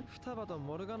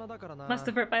 Must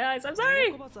have hurt my eyes, I'm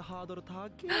sorry!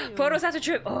 Photos after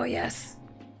trip, oh yes!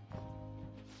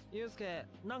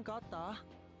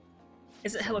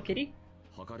 Is it Hello Kitty?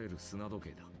 測れる砂時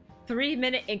計だ。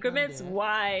 3-minute increments?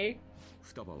 Why?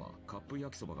 双葉はカップ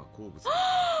焼きそばが好物だ。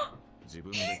自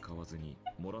分で買わずに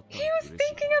もらった He ら was 嬉しい。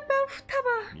 thinking about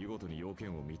Futaba! 見事に要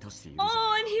件を満たしている。 Oh,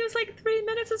 and he was like 3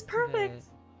 minutes is perfect!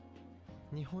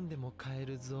 日本でも買え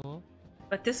るぞ。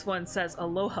 But this one says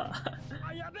aloha.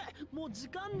 あ、やべ、もう時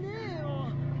間ねえよ。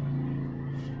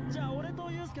じゃあ俺と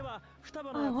ユウスケは双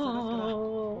葉のやつ探すから。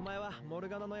お前はモル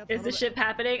ガナのやつ。 Is this ship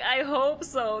happening? I hope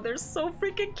so. They're so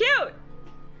freaking cute!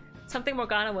 Something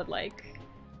Morgana would like.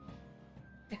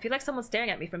 I feel like someone's staring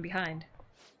at me from behind.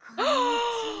 What?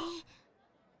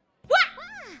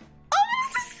 Oh,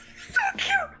 this is so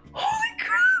cute! Holy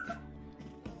crap!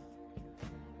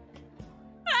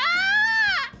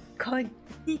 Ah!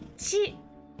 Konnichiwa!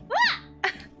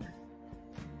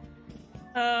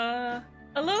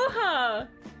 Aloha!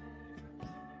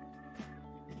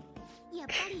 やっ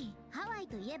ぱりハワイ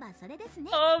といえばそれですね。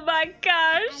 Oh my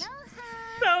gosh!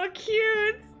 So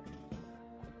cute!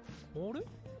 あれ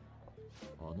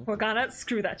Morgana,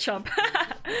 screw that chump.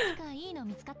 いいの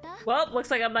見つかった？ Well, looks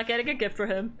like I'm not getting a gift for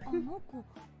him. あの子。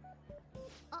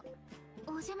あ、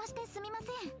お邪魔してすみま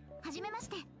せん。はじめまし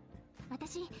て。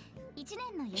私、一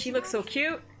年の She looks so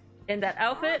cute in that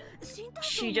outfit.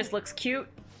 She just looks cute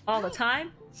all the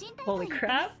time. Holy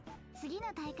crap. 次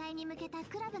の大会に向けた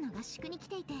クラブの合宿に来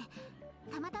ていて、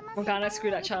たまたま Morgana,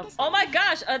 screw that chump. Oh my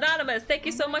gosh, Anonymous, thank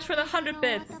you so much for the 100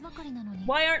 bits.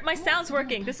 Why aren't my sounds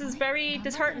working? This is very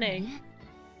disheartening.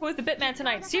 Who is the Bitman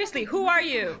tonight? Seriously, who are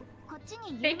you?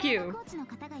 Thank you. コーチの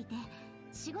方がいて、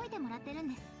しごいてもらってるん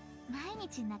です。毎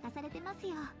日泣かされてます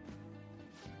よ。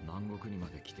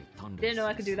 Didn't know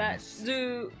I could do that.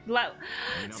 So,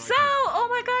 oh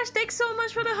my gosh, thanks so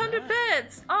much for the 100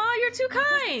 bits. Oh, you're too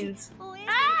kind.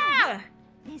 Ah!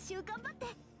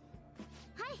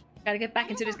 Gotta get back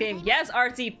into this game. Yes,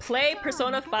 RT, play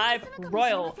Persona 5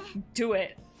 Royal. Do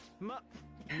it.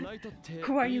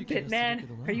 Who are you, Bitman?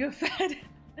 Are you a fan?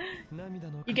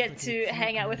 You get to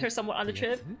hang out with her somewhat on the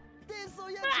trip.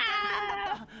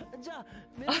 Ah!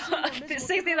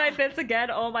 69 bits again.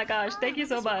 Oh my gosh, thank you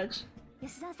so much.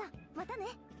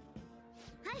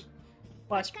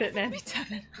 Watch Bitman beat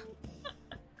 7.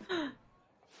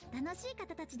 楽しい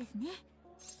方たちですね。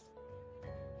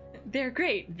 They're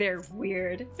great. They're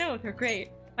weird. No, they're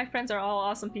great. My friends are all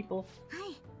awesome people. は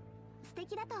い、素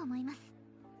敵だと思います。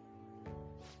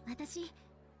私、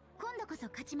今度こそ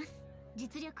勝ちます。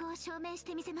実力を証明し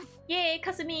てみせます。 Yay,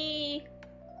 Kasumi!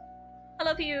 I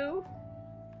love you!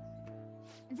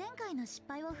 前回の失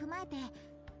敗を踏まえて、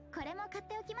これも買っ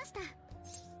ておきました。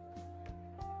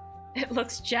 It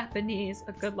looks Japanese.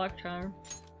 A good luck charm.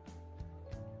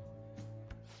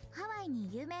 ハワイ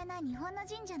に有名な日本の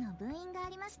神社の分院があ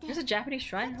りまして、 There's a Japanese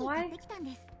shrine in さっき買っ Hawaii? てきたん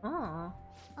です。 Oh.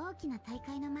 大きな大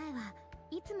会の前は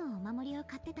いつもお守りを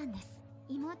買ってたんです。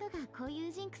妹がこうい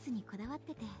うジンクスにこだわっ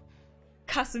てて。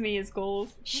 Kasumi is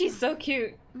goals. She's so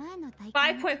cute.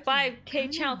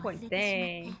 5.5k channel points.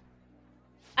 Dang.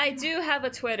 I do have a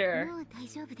Twitter.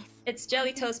 It's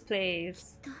Jelly Toast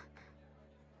Plays.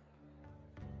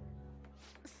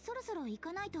 そろそろ行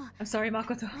かないと。 I'm sorry,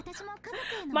 Makoto. 私も家族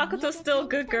への Makoto's still a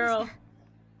good girl.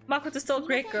 Makoto's still a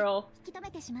great girl. 引き止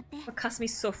めてしまって。 But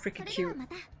Kasumi's so freaking それでは cute. ま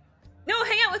た。 No,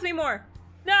 hang out with me more.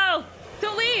 No,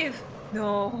 don't leave.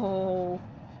 No.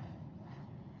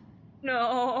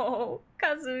 No,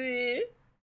 Kasumi.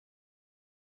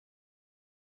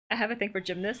 I have a thing for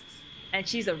gymnasts, and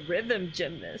she's a rhythm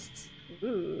gymnast.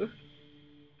 Ooh.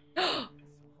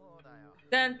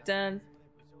 Dun dun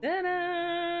dun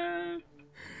dun.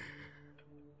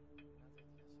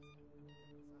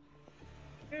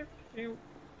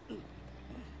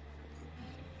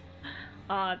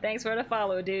 Aw, thanks for the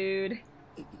follow, dude.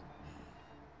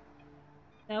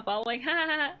 Now following,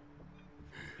 ha.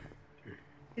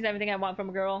 She's everything I want from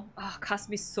a girl. Oh,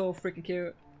 Kasumi's so freaking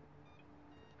cute.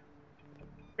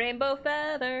 Rainbow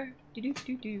feather. Do do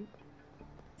do do.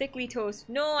 Sickly toast.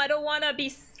 No, I don't wanna be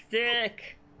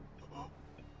sick.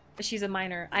 She's a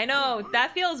minor. I know,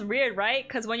 that feels weird, right?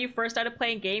 Because when you first started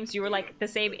playing games, you were like the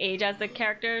same age as the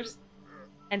characters.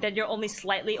 And then you're only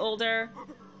slightly older.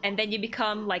 And then you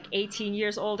become like 18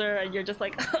 years older and you're just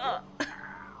like,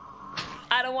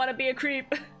 I don't want to be a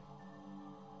creep.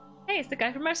 Hey, it's the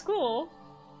guy from our school.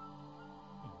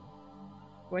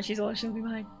 When she's old, she'll be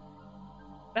mine.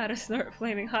 Batter snort,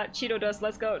 flaming hot Cheeto dust,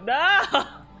 let's go. No!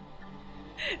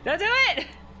 Don't do it!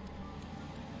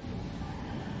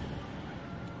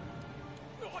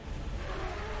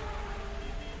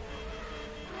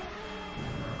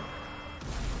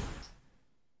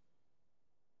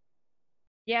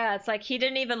 Yeah, it's like he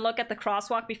didn't even look at the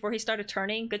crosswalk before he started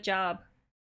turning. Good job.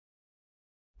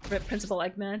 Rip Principal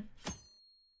Eggman.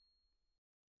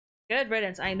 Good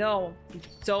riddance, I know. You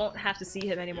don't have to see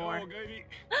him anymore.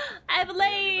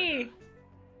 Evelyn!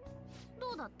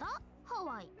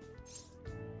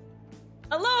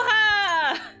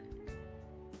 Aloha!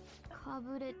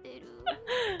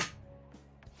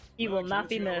 He will not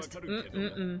be missed.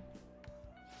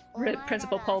 Rip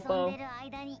Principal Pulpo.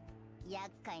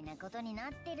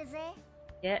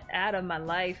 Get out of my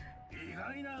life.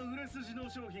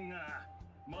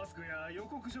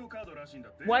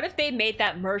 What if they made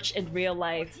that merch in real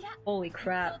life? Holy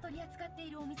crap.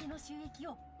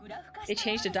 They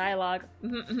changed the dialogue.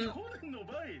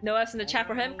 No F's in the chat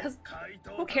for him, cause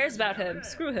who cares about him?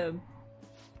 Screw him.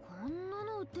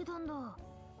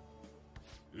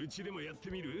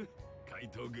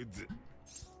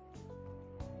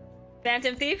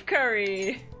 Phantom Thief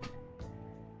Curry!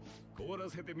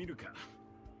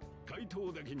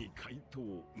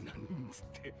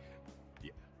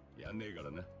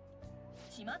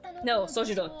 No,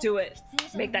 Sojiro, do it.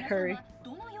 Make that curry.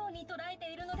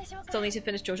 Still need to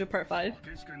finish JoJo Part 5.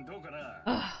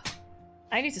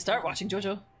 I need to start watching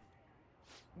JoJo.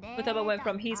 Futaba went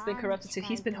from he's been corrupted to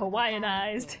he's been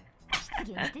Hawaiianized.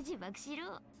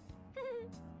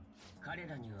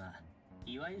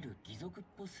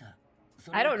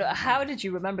 I don't know, how did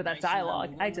you remember that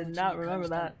dialogue? I did not remember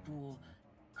that.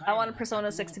 I wanted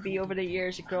Persona 6 to be over the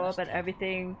years, you grow up and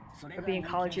everything for being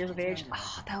college years of age.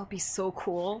 Oh, that would be so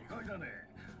cool.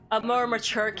 A more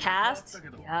mature cast?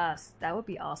 Yes, that would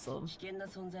be awesome.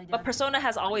 But Persona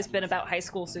has always been about high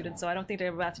school students, so I don't think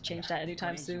they're about to change that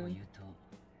anytime soon.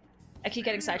 I keep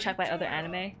getting sidetracked by other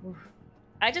anime. Oof.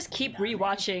 I just keep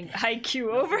rewatching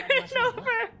Haikyuu over and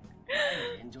over.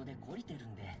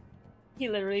 He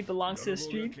literally belongs to the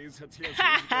streets.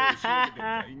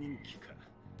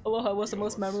 Aloha was the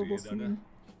most memorable scene.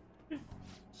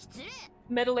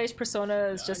 Middle-aged Persona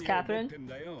is just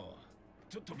Catherine.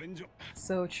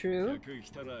 So true.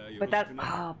 But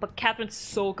but Catherine's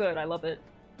so good, I love it.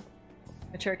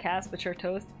 Mature cast, mature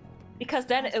toast. Because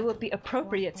then it would be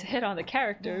appropriate to hit on the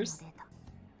characters.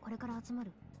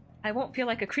 I won't feel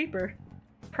like a creeper,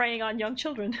 preying on young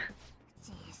children.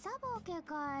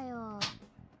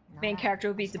 Main character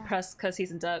will be depressed because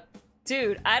he's in debt.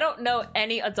 Dude, I don't know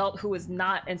any adult who is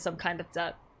not in some kind of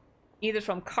debt. Either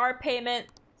from car payment,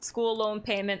 school loan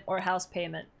payment, or house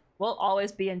payment. We'll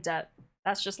always be in debt.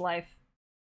 That's just life.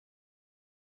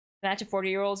 Imagine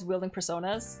 40-year-olds wielding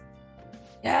personas.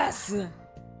 Yes!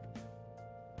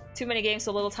 Too many games,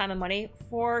 so little time and money?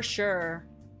 For sure.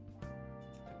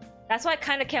 That's why I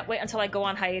kind of can't wait until I go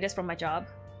on hiatus from my job.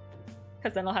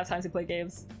 Because then I'll have time to play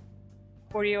games.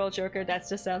 40-year-old Joker, that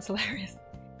just sounds hilarious.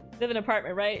 Live in an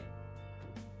apartment, right?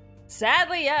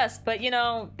 Sadly, yes, but you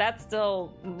know, that's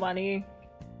still money.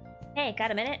 Hey,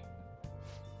 got a minute?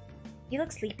 You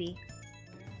look sleepy.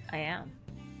 I am.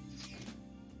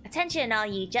 Attention, all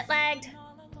ye jet-lagged!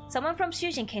 Someone from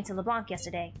Shujin came to LeBlanc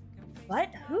yesterday. What?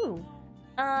 Who?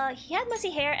 He had messy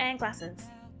hair and glasses.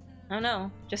 I don't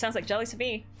know. Just sounds like jelly to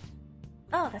me.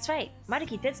 Oh, that's right.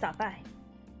 Maruki did stop by.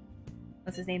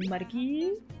 What's his name,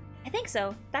 Maruki? I think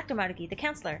so. Dr. Maruki, the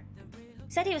counselor.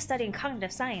 Said he was studying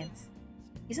cognitive science.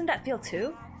 He's in that field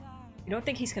too? You don't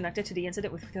think he's connected to the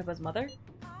incident with Futaba's mother?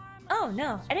 Oh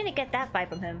no, I didn't get that vibe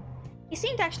from him. He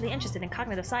seemed actually interested in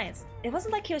cognitive science. It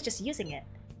wasn't like he was just using it.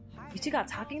 You two got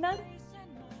talking then?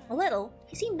 A little.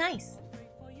 He seemed nice.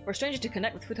 For a stranger to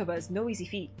connect with Futaba is no easy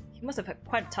feat. He must have had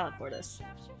quite a talent for this.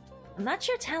 I'm not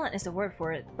sure talent is the word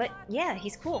for it, but yeah,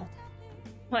 he's cool.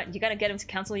 What, you gotta get him to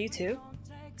counsel you too?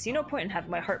 See no point in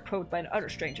having my heart probed by an utter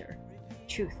stranger.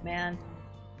 Truth, man.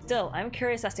 Still, I'm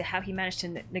curious as to how he managed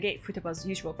to negate Futaba's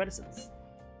usual reticence.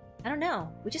 I don't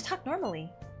know. We just talked normally.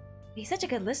 He's such a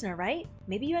good listener, right?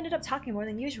 Maybe you ended up talking more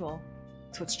than usual.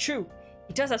 So it's true.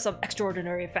 He does have some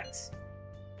extraordinary effects.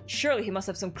 Surely he must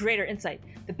have some greater insight,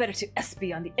 the better to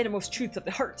SB on the innermost truths of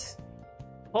the heart.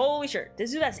 Holy shit,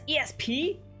 this dude has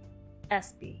ESP?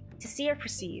 SB. To see or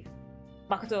perceive.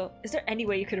 Makoto, is there any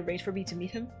way you could arrange for me to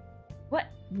meet him? What?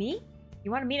 Me?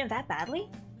 You want to meet him that badly?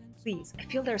 Please, I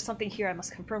feel there is something here I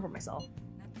must confirm for myself.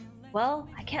 Well,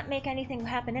 I can't make anything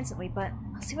happen instantly, but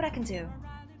I'll see what I can do.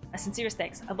 My sincerest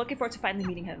thanks. I'm looking forward to finally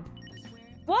meeting him.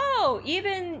 Whoa!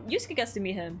 Even Yusuke gets to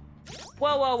meet him.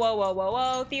 Whoa, whoa, whoa, whoa, whoa,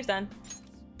 whoa. Thieves done.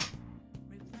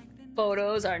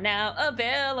 Photos are now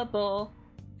available.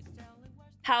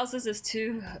 Houses is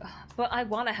too... But I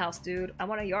want a house, dude. I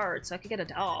want a yard so I could get a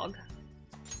dog.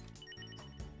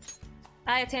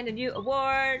 I attend a new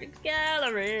award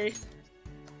gallery.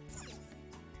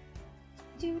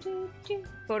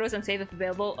 Photos and save if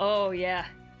available. Oh, yeah.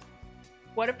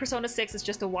 What if Persona 6 is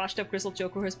just a washed-up grizzled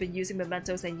Joker who has been using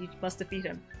mementos and you must defeat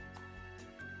him?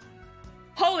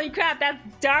 Holy crap, that's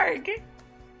dark!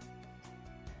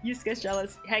 Yusuke's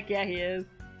jealous. Heck yeah, he is.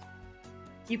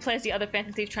 He plays the other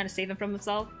Phantom Thief trying to save him from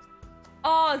himself.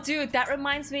 Oh, dude, that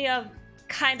reminds me of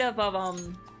kind of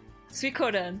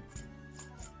Suikoden.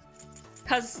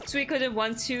 Cause Suikoden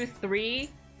 1, 2, 3,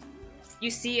 you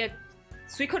see a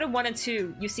Suikoden 1 and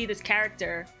 2, you see this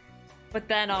character, but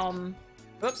then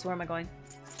whoops, where am I going?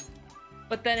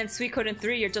 But then in Suikoden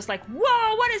 3, you're just like,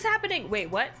 whoa, what is happening? Wait,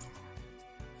 what?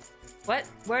 What?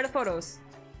 Where are the photos?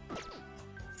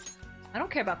 I don't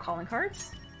care about calling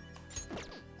cards.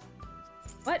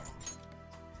 What?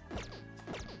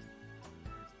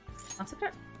 Concept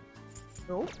art?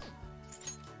 No.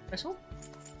 Special?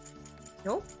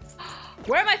 No.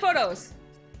 Where are my photos?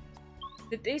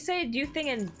 Did they say new thing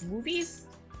in movies?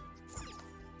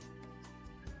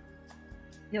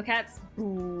 No cats?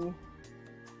 Ooh.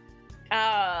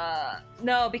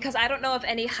 No, because I don't know of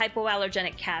any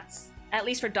hypoallergenic cats. At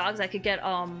least for dogs, I could get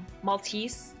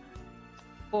Maltese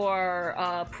or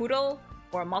Poodle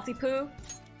or Maltipoo.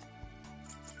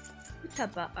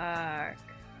 Utabaark.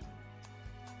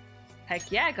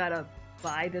 Heck yeah, I gotta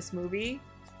buy this movie.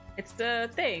 It's the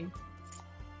thing.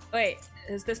 Wait,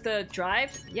 is this the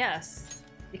drive? Yes,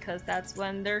 because that's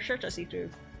when their shirts are see-through.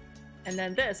 And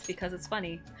then this, because it's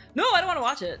funny. No, I don't want to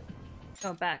watch it.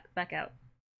 Oh, back out.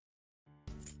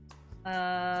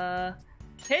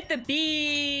 Hit the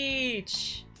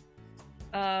beach!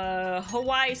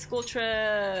 Hawaii school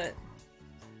trip!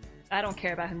 I don't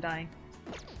care about him dying.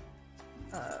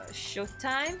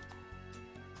 Showtime?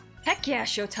 Heck yeah,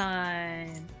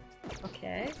 showtime!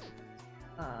 Okay.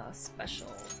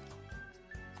 Special.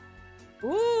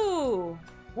 Ooh!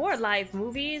 More live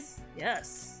movies?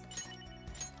 Yes.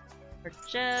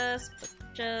 Purchase.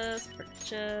 Did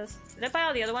I buy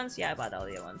all the other ones? Yeah, I bought all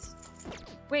the other ones.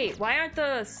 Wait, why aren't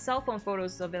the cell phone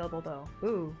photos available though?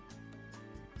 Ooh.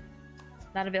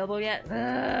 Not available yet?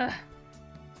 Ugh.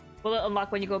 Will it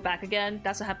unlock when you go back again?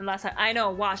 That's what happened last time. I know,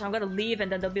 watch, I'm gonna leave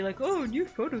and then they'll be like, oh, new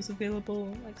photos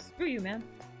available. I'm like, screw you, man.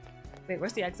 Wait,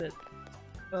 where's the exit?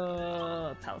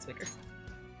 Palace Maker.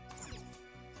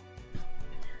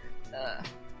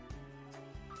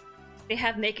 They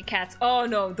have naked cats. Oh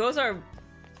no, those are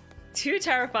too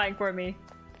terrifying for me.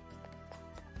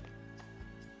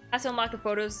 I have to unlock the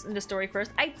photos in the story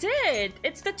first. I did!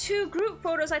 It's the 2 group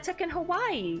photos I took in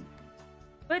Hawaii.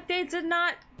 But they did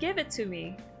not give it to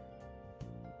me.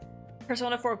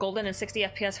 Persona 4 Golden and 60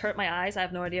 FPS hurt my eyes. I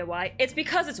have no idea why. It's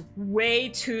because it's way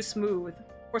too smooth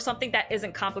for something that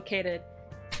isn't complicated.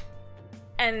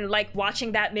 And like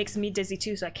watching that makes me dizzy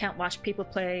too, so I can't watch people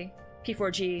play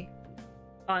P4G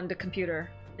on the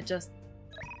computer. It just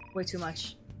way too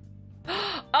much.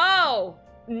 Oh!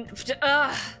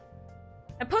 Ugh.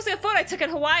 I'm posting a photo I took in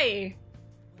Hawaii.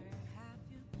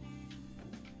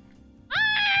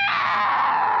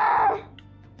 Ah!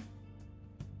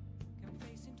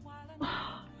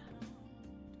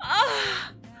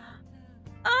 Ah!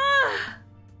 Ah!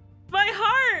 My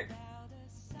heart!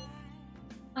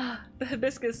 Ah, the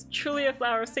hibiscus, truly a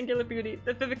flower of singular beauty.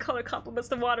 The vivid color complements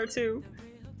the water too.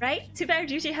 Right? Too bad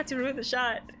Ryuji had to ruin the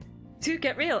shot. Dude,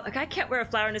 get real. A guy can't wear a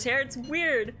flower in his hair. It's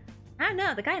weird. I don't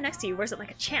know. The guy next to you wears it like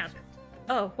a champ.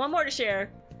 Oh, one more to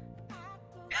share.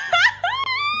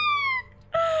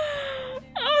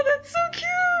 Oh, that's so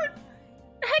cute!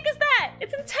 The heck is that?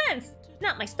 It's intense!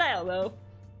 Not my style, though.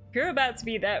 If you're about to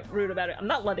be that rude about it, I'm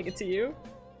not lending it to you.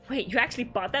 Wait, you actually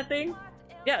bought that thing?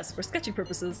 Yes, for sketching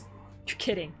purposes. You're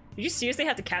kidding. Did you seriously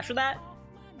have to capture that?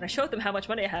 When I showed them how much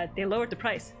money I had, they lowered the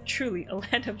price. Truly, a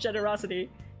land of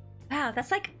generosity. Wow, that's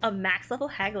like a max level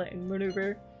haggling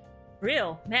maneuver.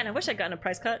 Real. Man, I wish I'd gotten a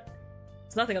price cut.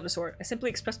 It's nothing of the sort. I simply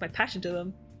expressed my passion to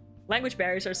them. Language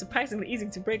barriers are surprisingly easy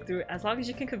to break through as long as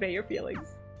you can convey your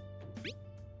feelings.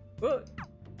 Whoa.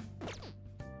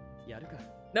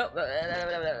 Nope.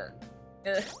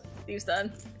 Steve's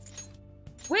done.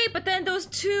 Wait, but then those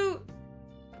two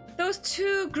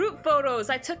group photos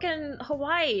I took in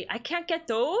Hawaii, I can't get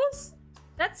those?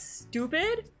 That's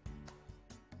stupid.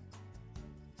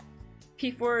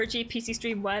 P4G PC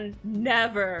Stream 1,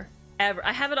 never, ever.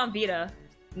 I have it on Vita.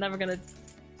 I'm never gonna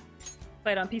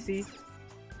play it on PC.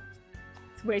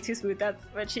 It's way too smooth, that's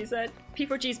what she said.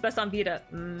 P4G is best on Vita.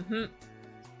 Mm-hmm.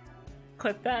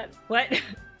 Clip that. What?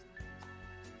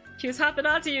 She was hopping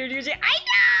onto you, Ryuji. I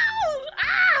know!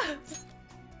 Ah!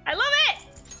 I love it!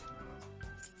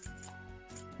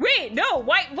 Wait, no,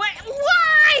 why? Why is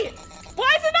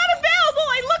it not available?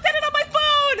 I looked at it on my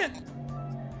phone!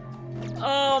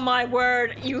 Oh my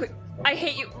word, I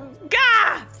hate you.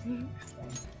 Gah!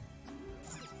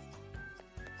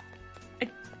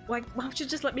 Why don't you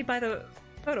just let me buy the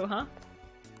photo, huh?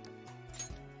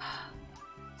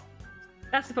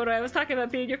 That's the photo I was talking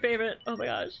about being your favorite. Oh my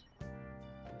gosh.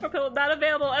 Pro pillow not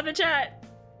available in the chat.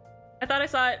 I thought I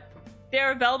saw it.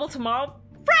 They're available tomorrow.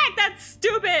 Frack, that's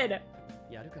stupid!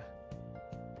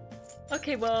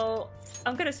 Okay, well,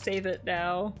 I'm gonna save it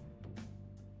now.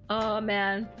 Oh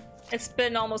man. It's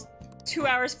been almost 2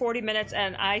 hours, 40 minutes,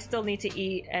 and I still need to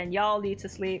eat, and y'all need to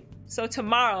sleep. So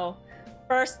tomorrow,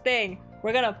 first thing,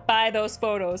 we're gonna buy those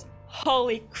photos.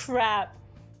 Holy crap.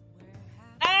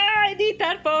 I need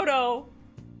that photo!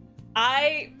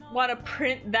 I want to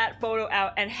print that photo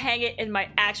out and hang it in my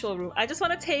actual room. I just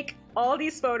want to take all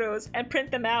these photos and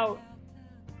print them out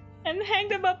and hang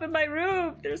them up in my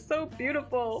room. They're so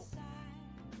beautiful.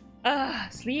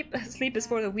 Sleep is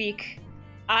for the weak.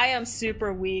 I am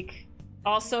super weak.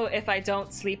 Also, if I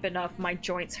don't sleep enough, my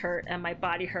joints hurt and my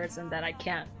body hurts and then I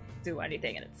can't do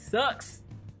anything and it sucks.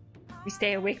 We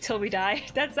stay awake till we die.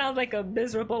 That sounds like a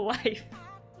miserable life.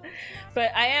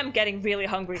 But I am getting really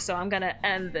hungry, so I'm gonna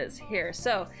end this here.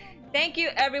 So, thank you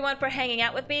everyone for hanging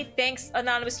out with me. Thanks,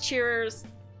 Anonymous Cheerers,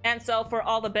 Ansel, for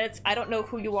all the bits. I don't know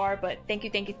who you are, but thank you,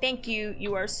 thank you, thank you.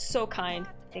 You are so kind.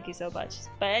 Thank you so much.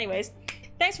 But anyways,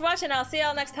 thanks for watching. I'll see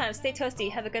y'all next time. Stay toasty.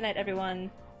 Have a good night,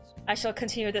 everyone. I shall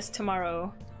continue this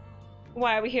tomorrow.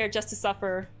 Why are we here? Just to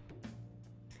suffer.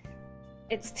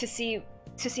 It's to see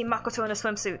Makoto in a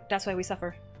swimsuit. That's why we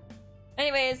suffer.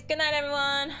 Anyways, good night,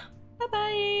 everyone.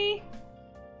 Bye-bye.